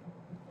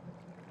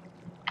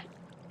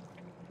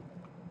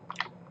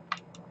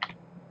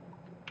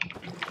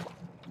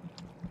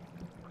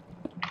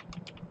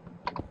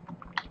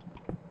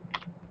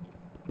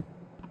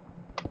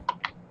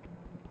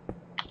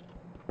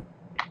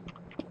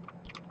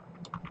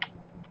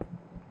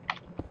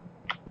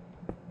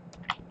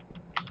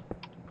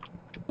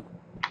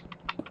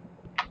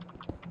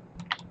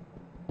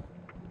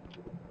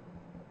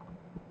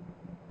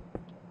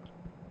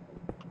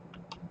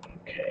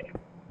 Okay.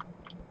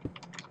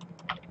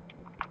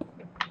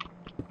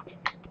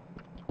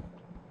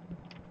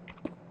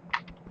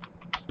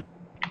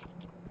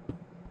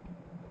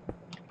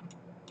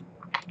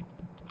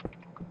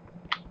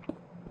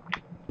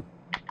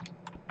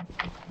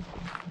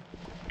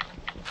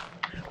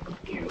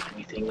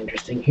 Anything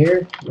interesting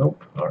here?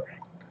 Nope. Alright.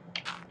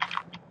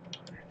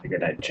 I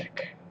figured I'd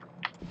check.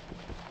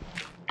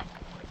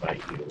 What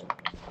about you?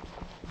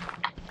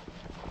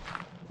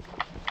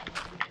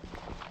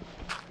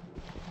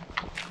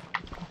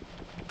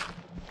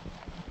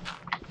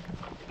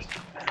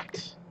 Just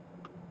that.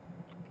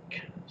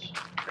 Because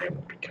I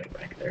won't be going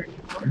back there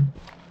anymore.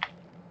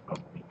 Oh,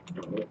 wait,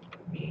 no,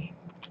 let me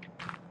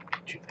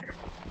put you there.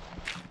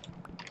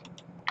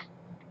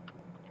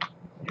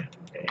 Yeah,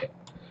 okay.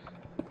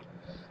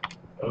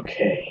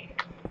 Okay.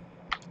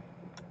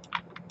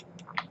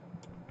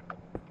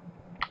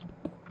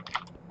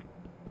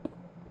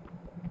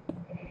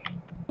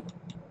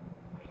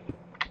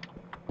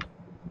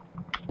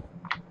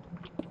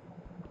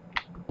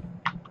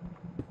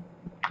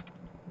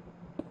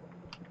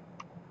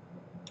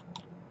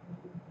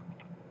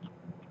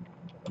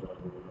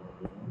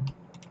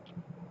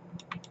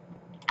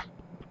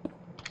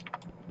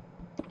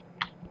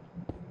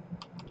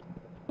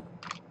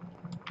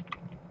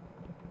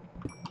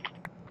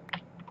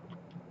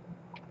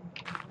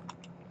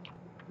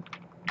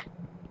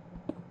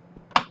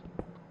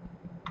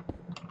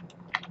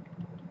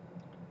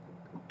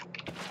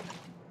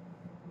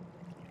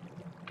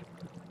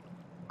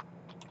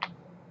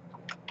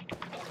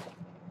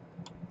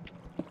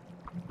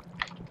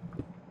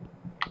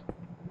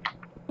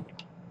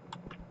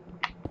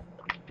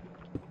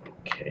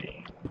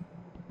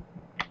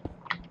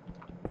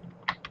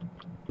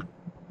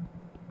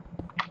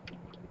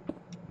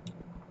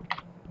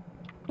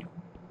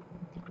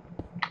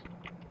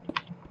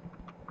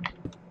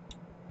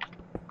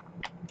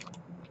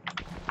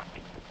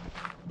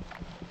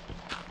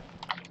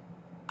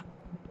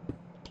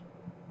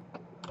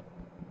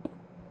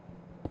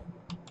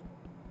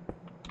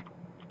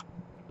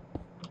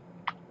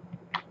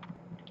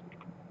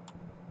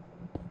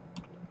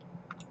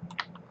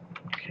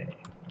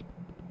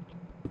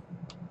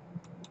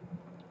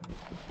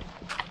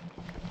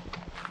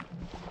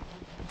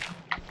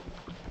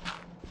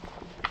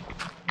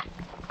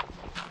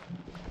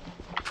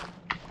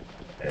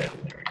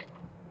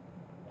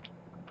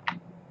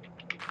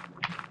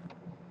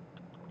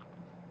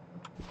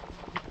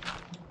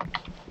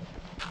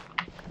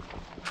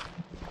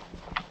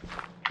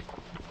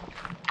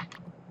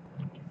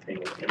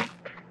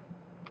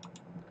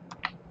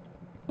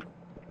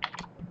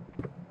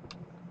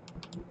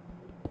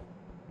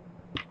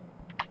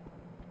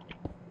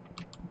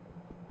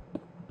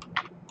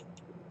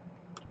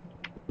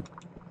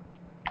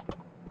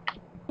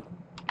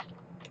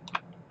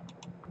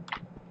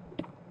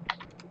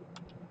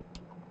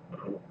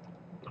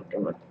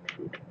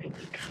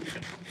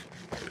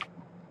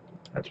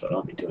 That's what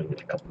I'll be doing in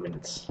a couple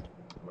minutes.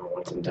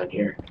 Once I'm done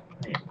here.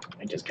 Man,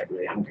 I just got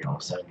really hungry all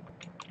of a sudden.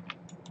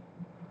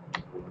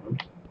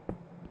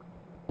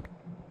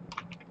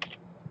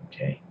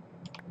 Okay.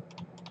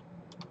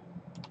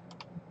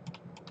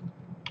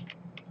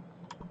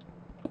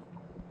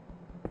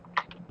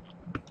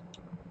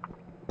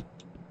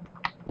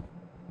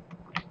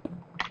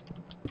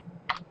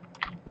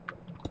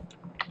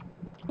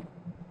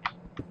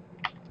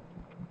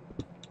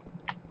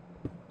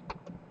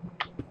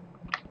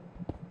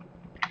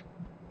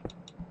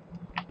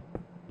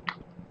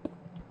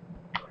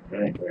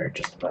 Alright, we're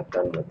just about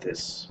done with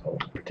this whole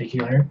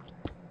particular.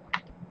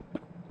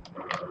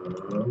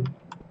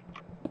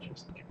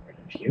 Just get rid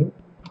of you.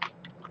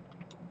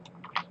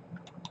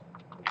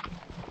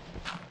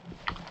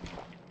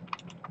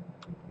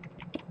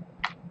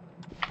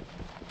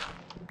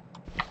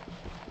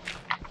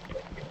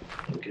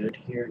 Anything good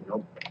here?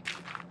 Nope.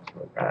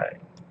 Alright.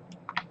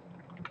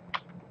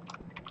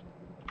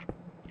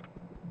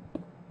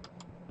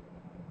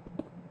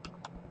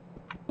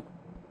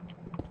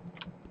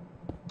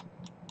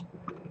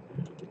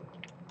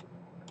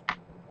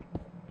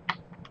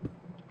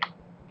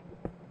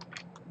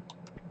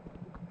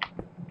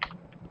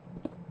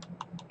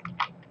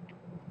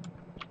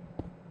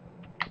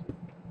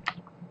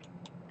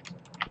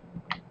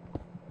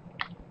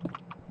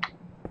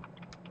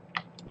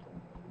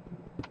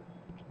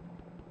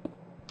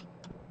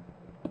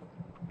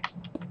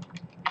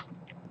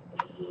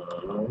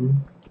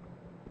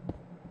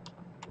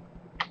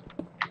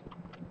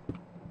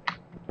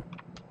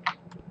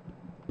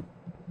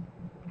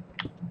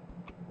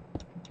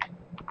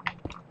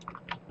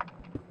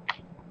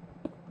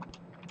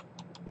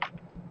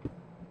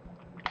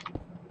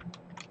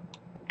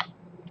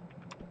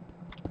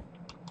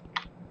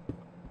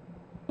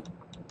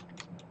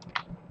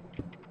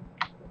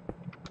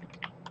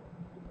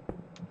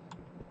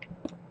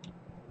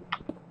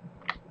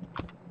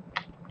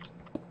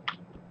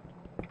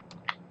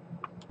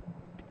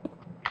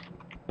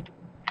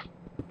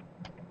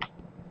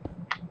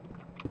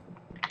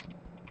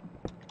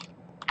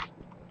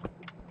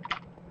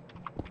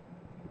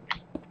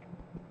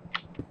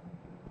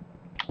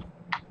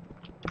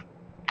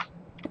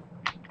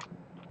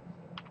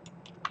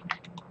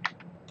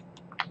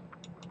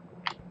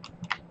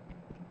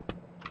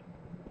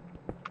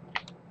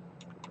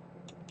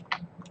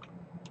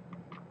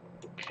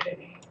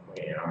 Okay,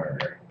 we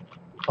are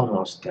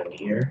almost done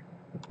here.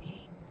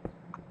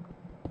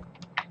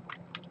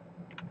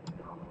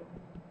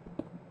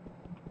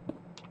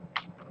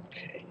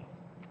 Okay,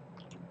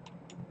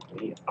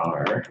 we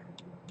are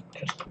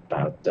just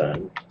about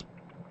done.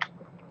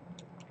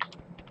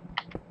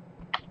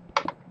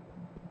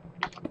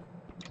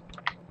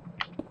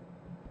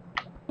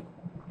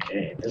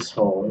 Okay, this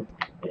hole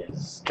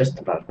is just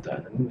about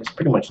done. It's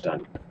pretty much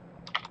done.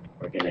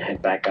 We're gonna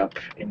head back up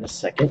in a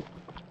second.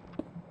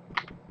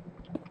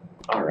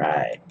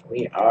 Alright,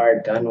 we are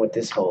done with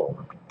this hole.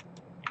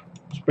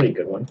 It's a pretty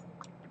good one.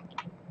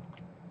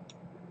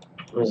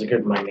 It was a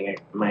good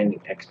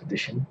mining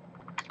expedition.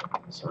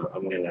 So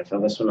I'm gonna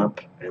fill this one up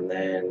and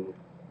then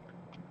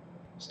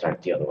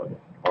start the other one.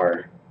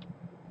 Or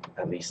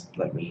at least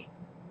let me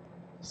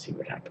see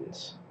what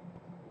happens.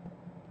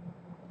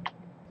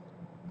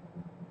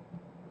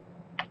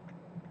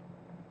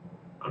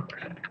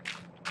 Alright.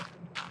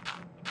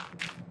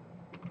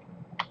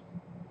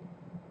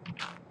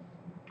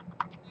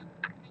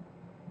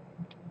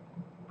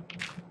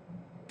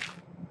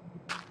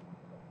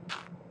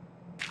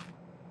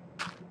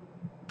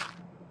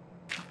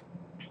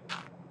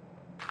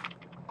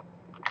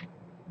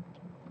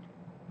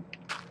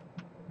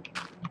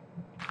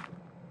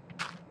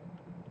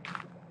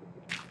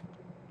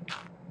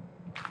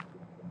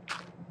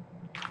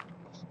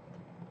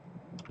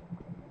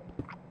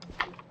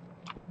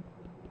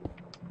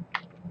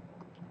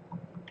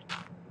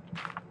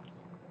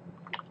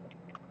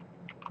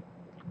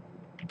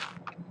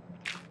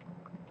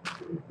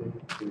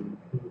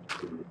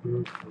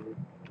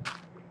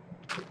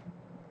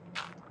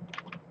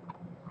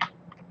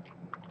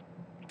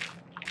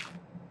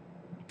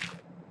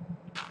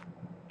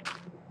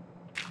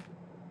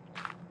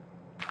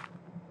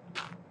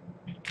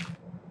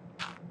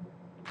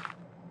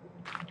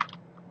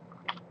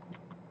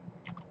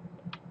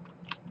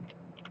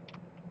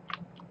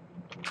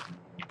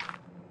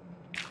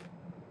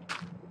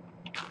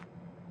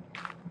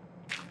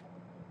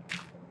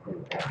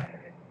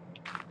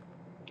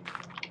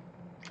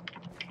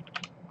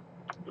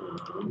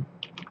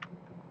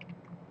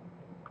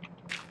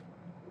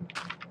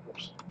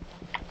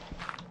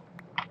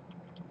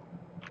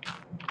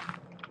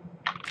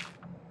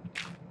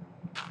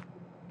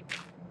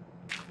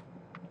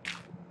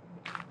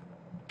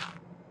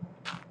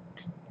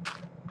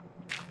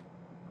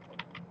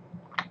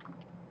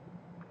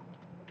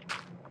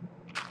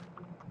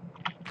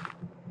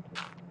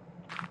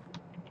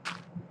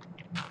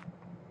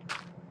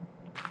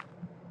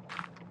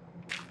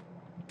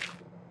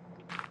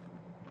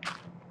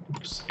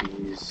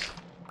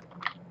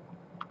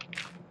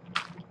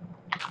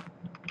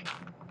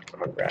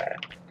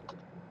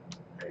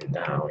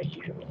 And now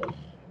you,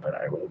 but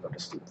I will go to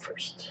sleep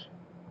first.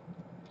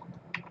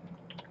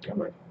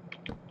 Come on.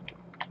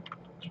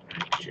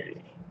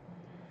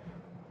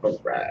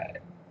 Alright.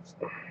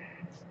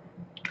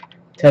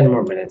 10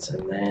 more minutes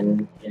and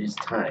then it is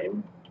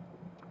time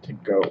to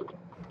go.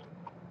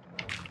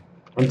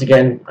 Once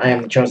again, I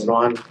am the chosen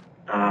one.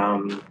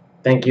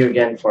 Thank you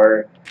again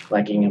for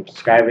liking and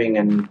subscribing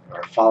and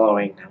or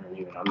following.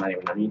 I'm not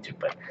even on YouTube,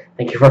 but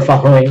thank you for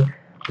following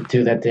the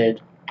two that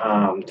did.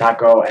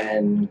 Taco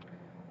and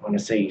I want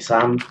to say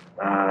Sam.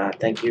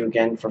 Thank you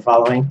again for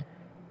following.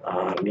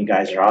 You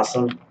guys are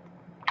awesome.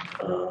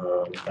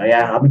 But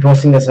yeah, I'll be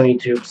posting this on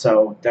YouTube,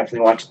 so definitely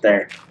watch it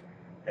there.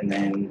 And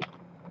then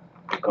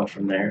we'll go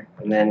from there.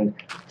 And then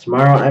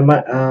tomorrow I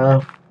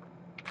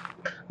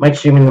might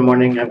stream in the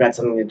morning. I've got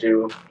something to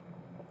do,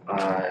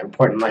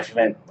 important life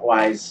event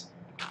wise,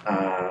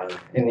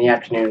 in the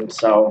afternoon.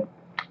 So,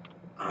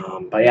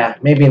 but yeah,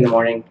 maybe in the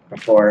morning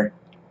before.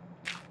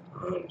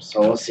 So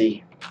we'll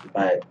see.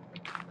 But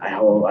I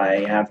hope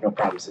I have no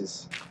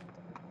promises.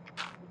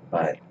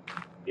 But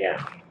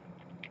yeah.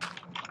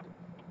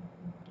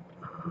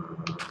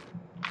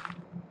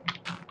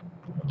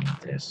 Will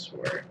this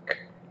work?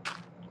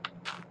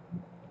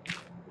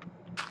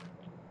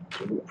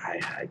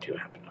 I do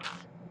have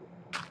enough.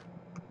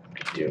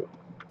 I do.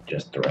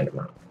 Just the right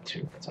amount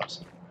too. That's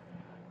awesome.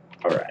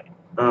 Alright.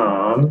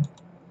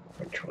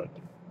 Which one?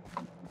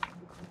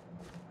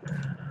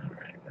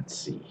 Alright, let's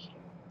see.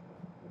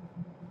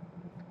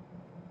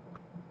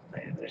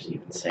 Yeah, there's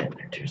even sand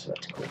there too, so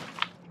that's cool.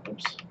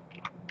 Oops.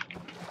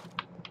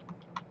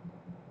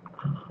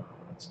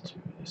 Let's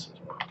do this as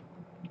well.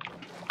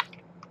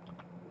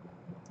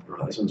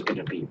 Oh, this one's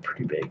gonna be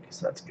pretty big,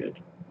 so that's good.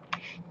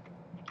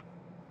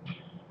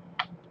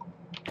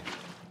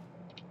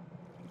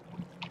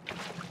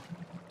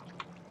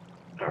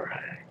 Alright.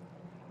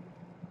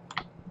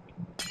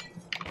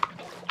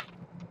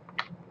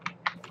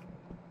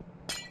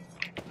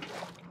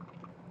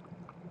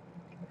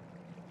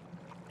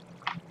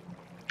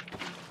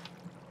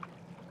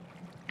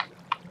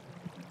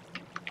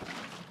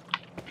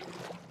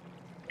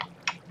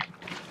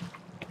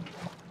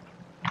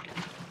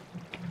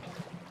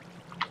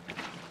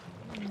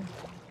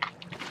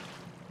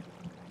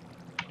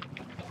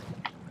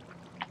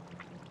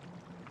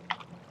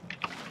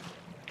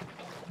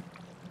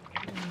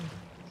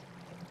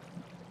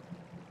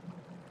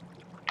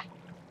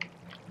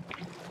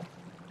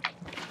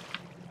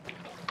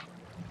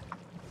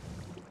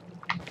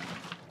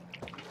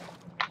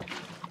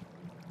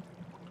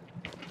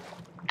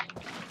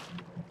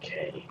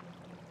 Okay,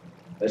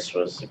 this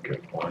was a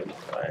good one,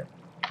 but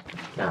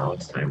now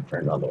it's time for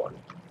another one.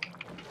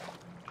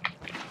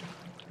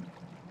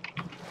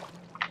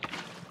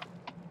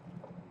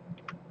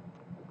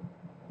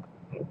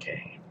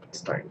 Okay, it's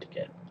starting to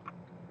get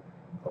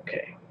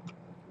okay.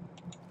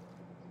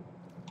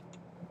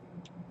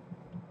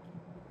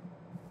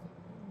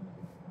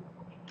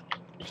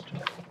 Just do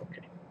that.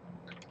 Okay.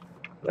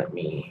 Let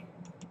me.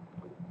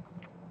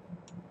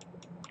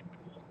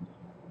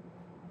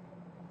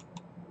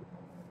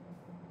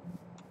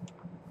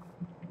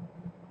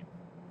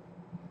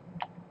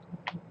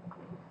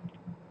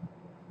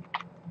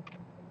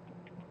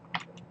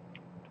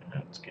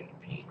 That's gonna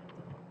be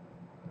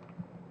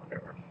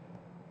whatever.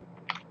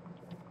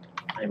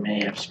 I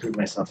may have screwed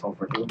myself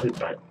over a little bit,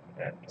 but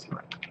that's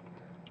not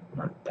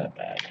that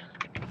bad.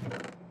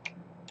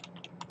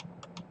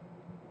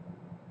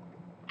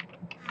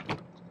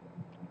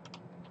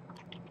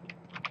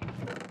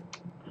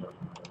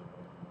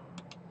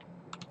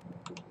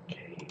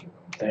 Okay,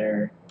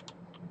 there,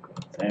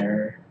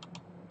 there.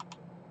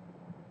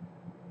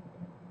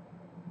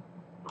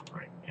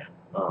 Alright, yeah.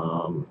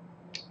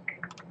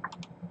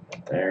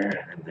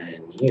 There, and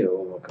then you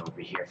will go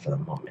over here for the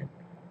moment.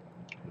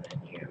 And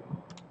then you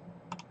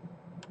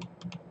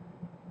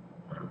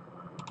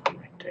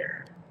right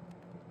there.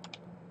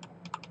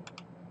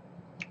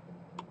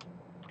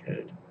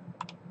 Good.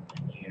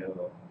 And you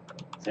go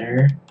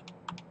there.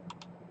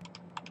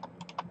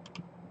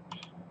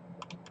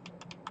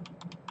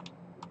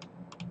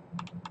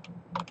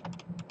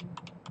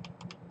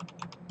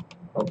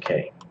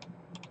 Okay.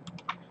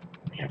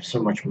 We have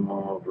so much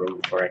more room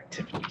for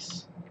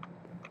activities.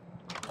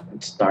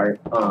 Let's start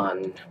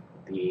on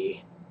the.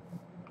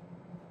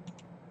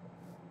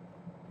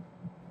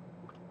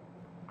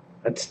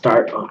 Let's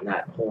start on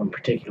that hole in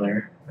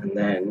particular, and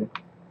then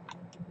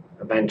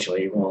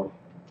eventually we'll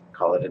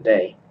call it a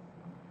day.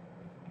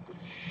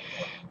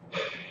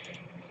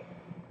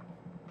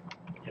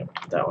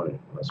 Yep, that one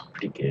was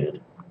pretty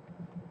good.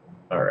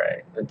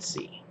 Alright, let's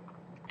see.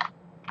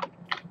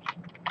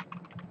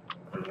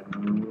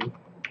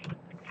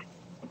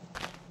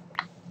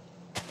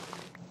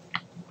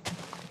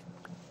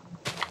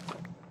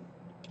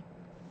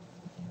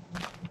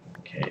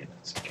 Okay,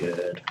 that's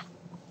good.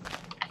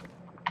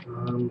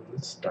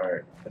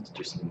 Let's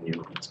do something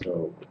new. Let's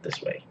go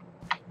this way.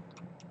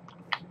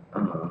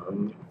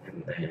 And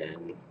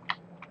then,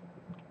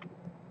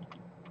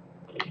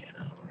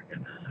 yeah, we're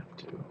gonna have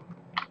to,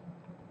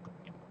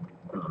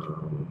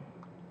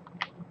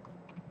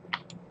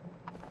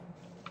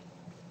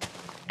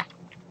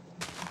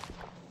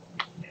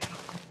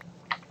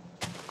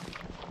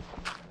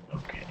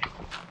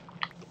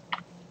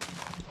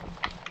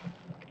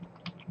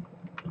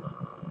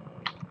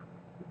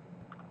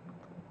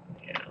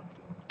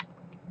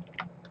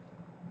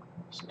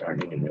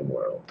 Starting a new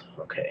world.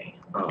 Okay.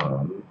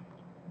 Let me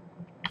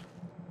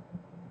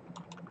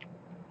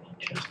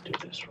just do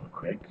this real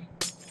quick.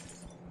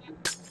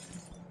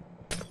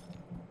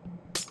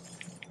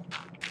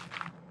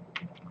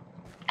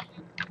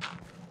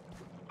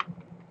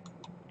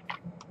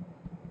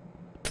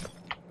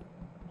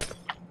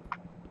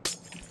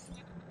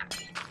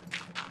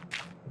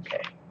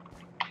 Okay.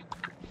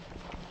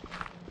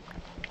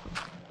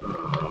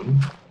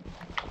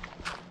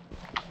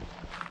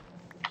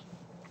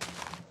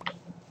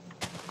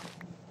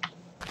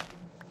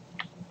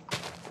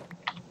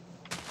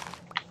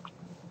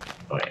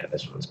 Oh yeah,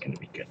 this one's gonna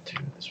be good too.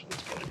 This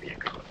one's gonna be a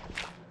good one.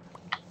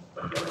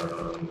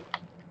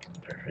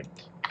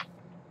 Perfect.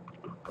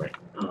 Right.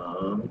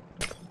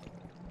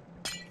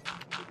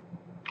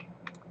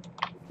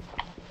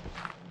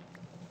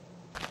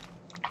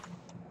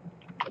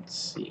 Let's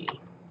see.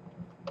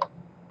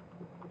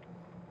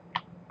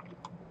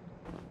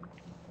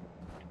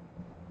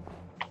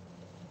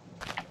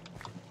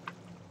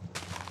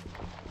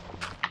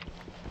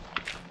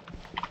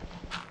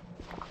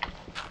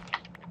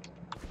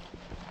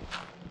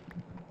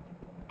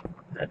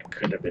 That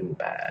could have been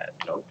bad.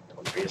 Nope,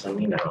 don't freeze on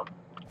me now.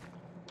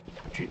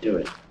 Don't you do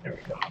it. There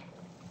we go.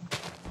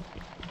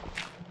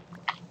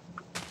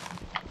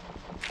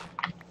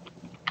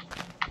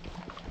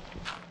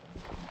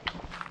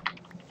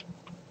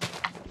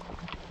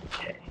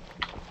 Okay.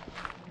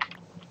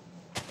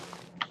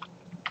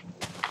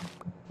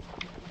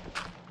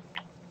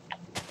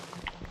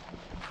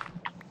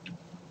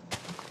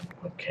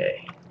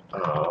 Okay.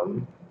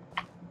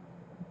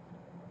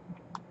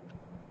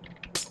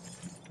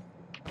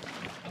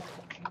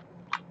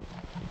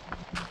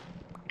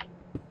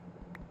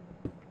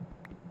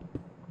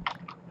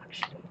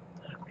 Actually,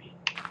 that'd be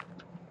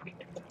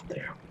get that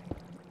there.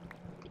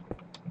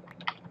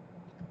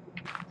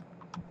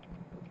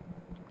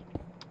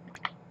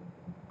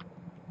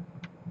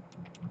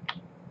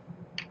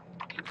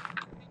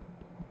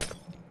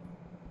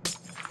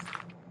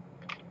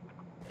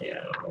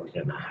 Yeah, we're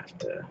gonna have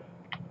to,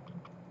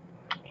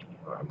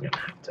 or I'm gonna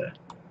have to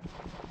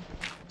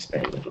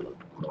expand it a little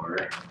bit more.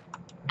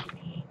 Let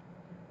me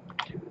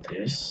do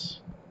this.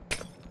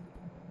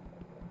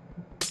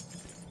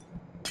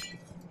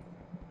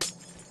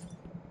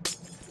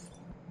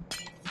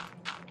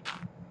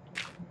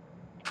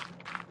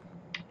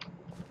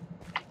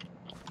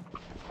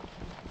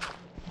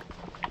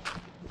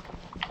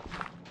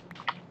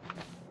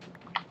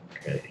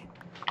 Okay,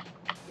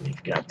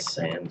 we've got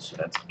sand, so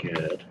that's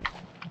good.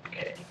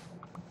 Okay,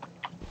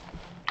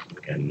 I'm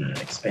gonna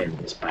expand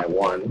this by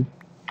one.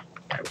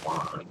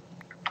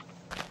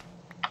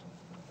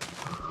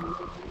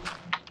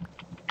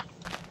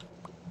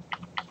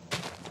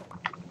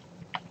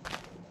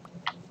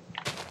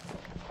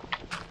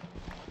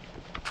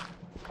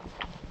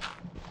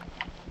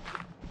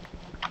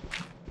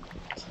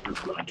 It's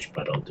not much,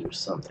 but I'll do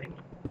something.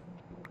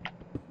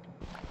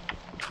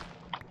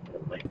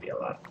 It might be a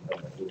lot,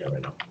 but you never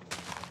know.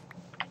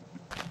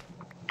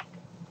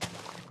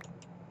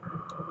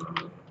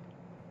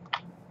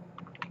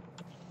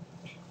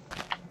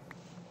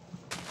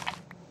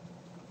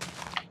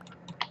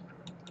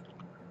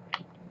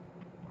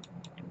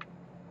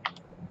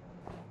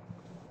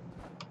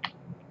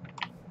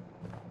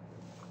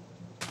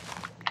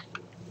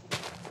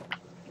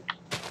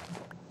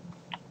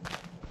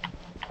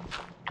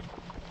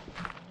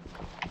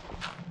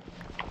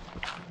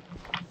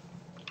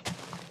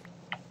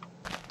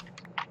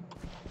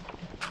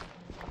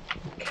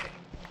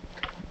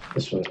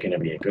 This one's gonna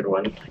be a good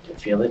one. I can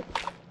feel it.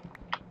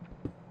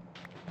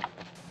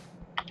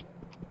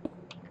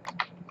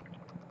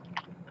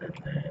 And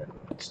then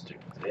let's do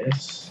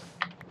this.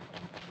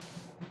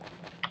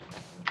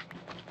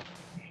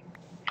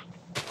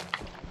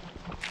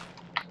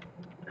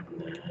 And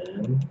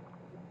then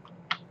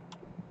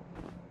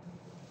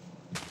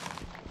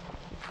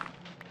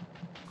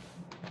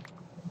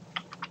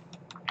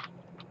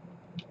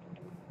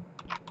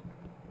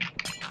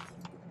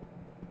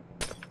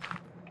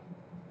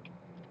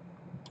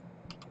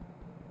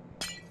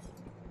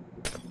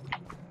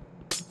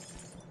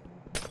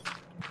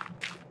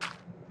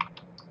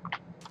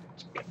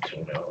good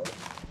to know.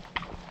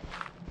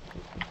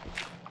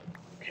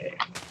 Okay.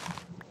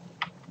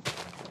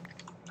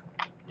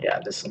 Yeah,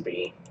 this will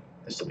be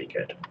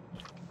good.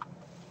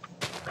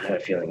 I have a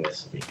feeling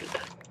this will be good.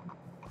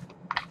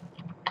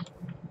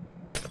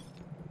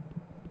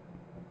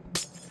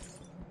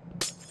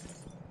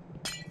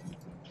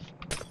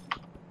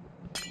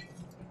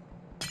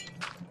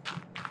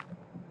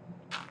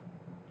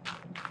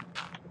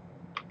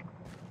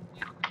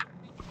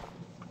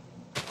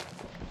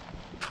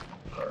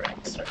 Alright,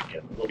 it's starting to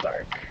get a little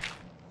dark.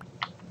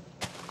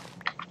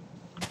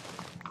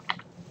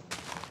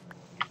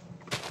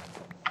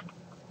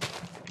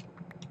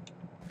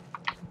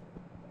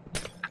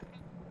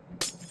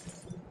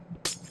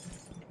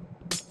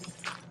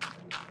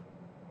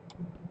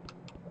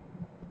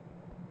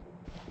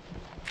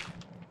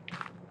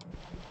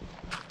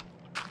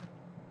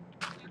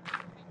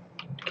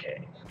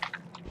 Okay.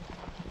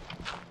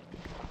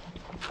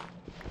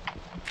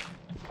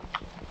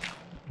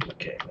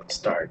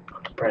 start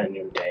on a brand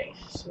new day,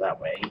 so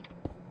that way.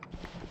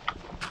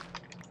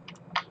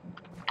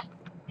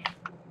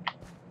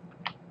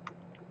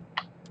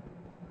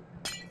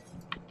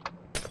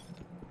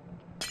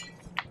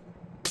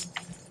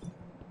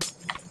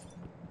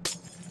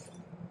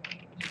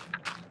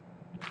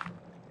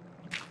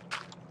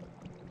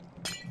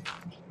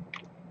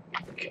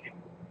 Okay.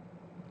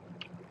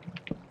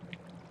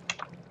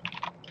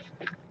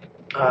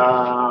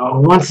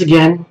 Once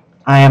again,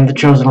 I am the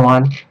Chosen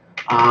One.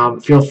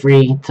 Feel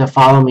free to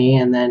follow me,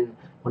 and then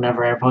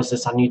whenever I post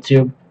this on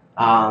YouTube,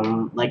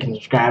 like and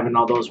subscribe and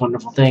all those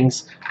wonderful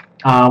things.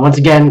 Once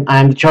again, I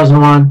am the Chosen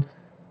One.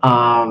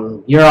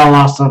 You're all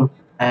awesome,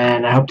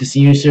 and I hope to see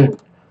you soon.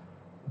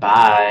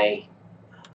 Bye.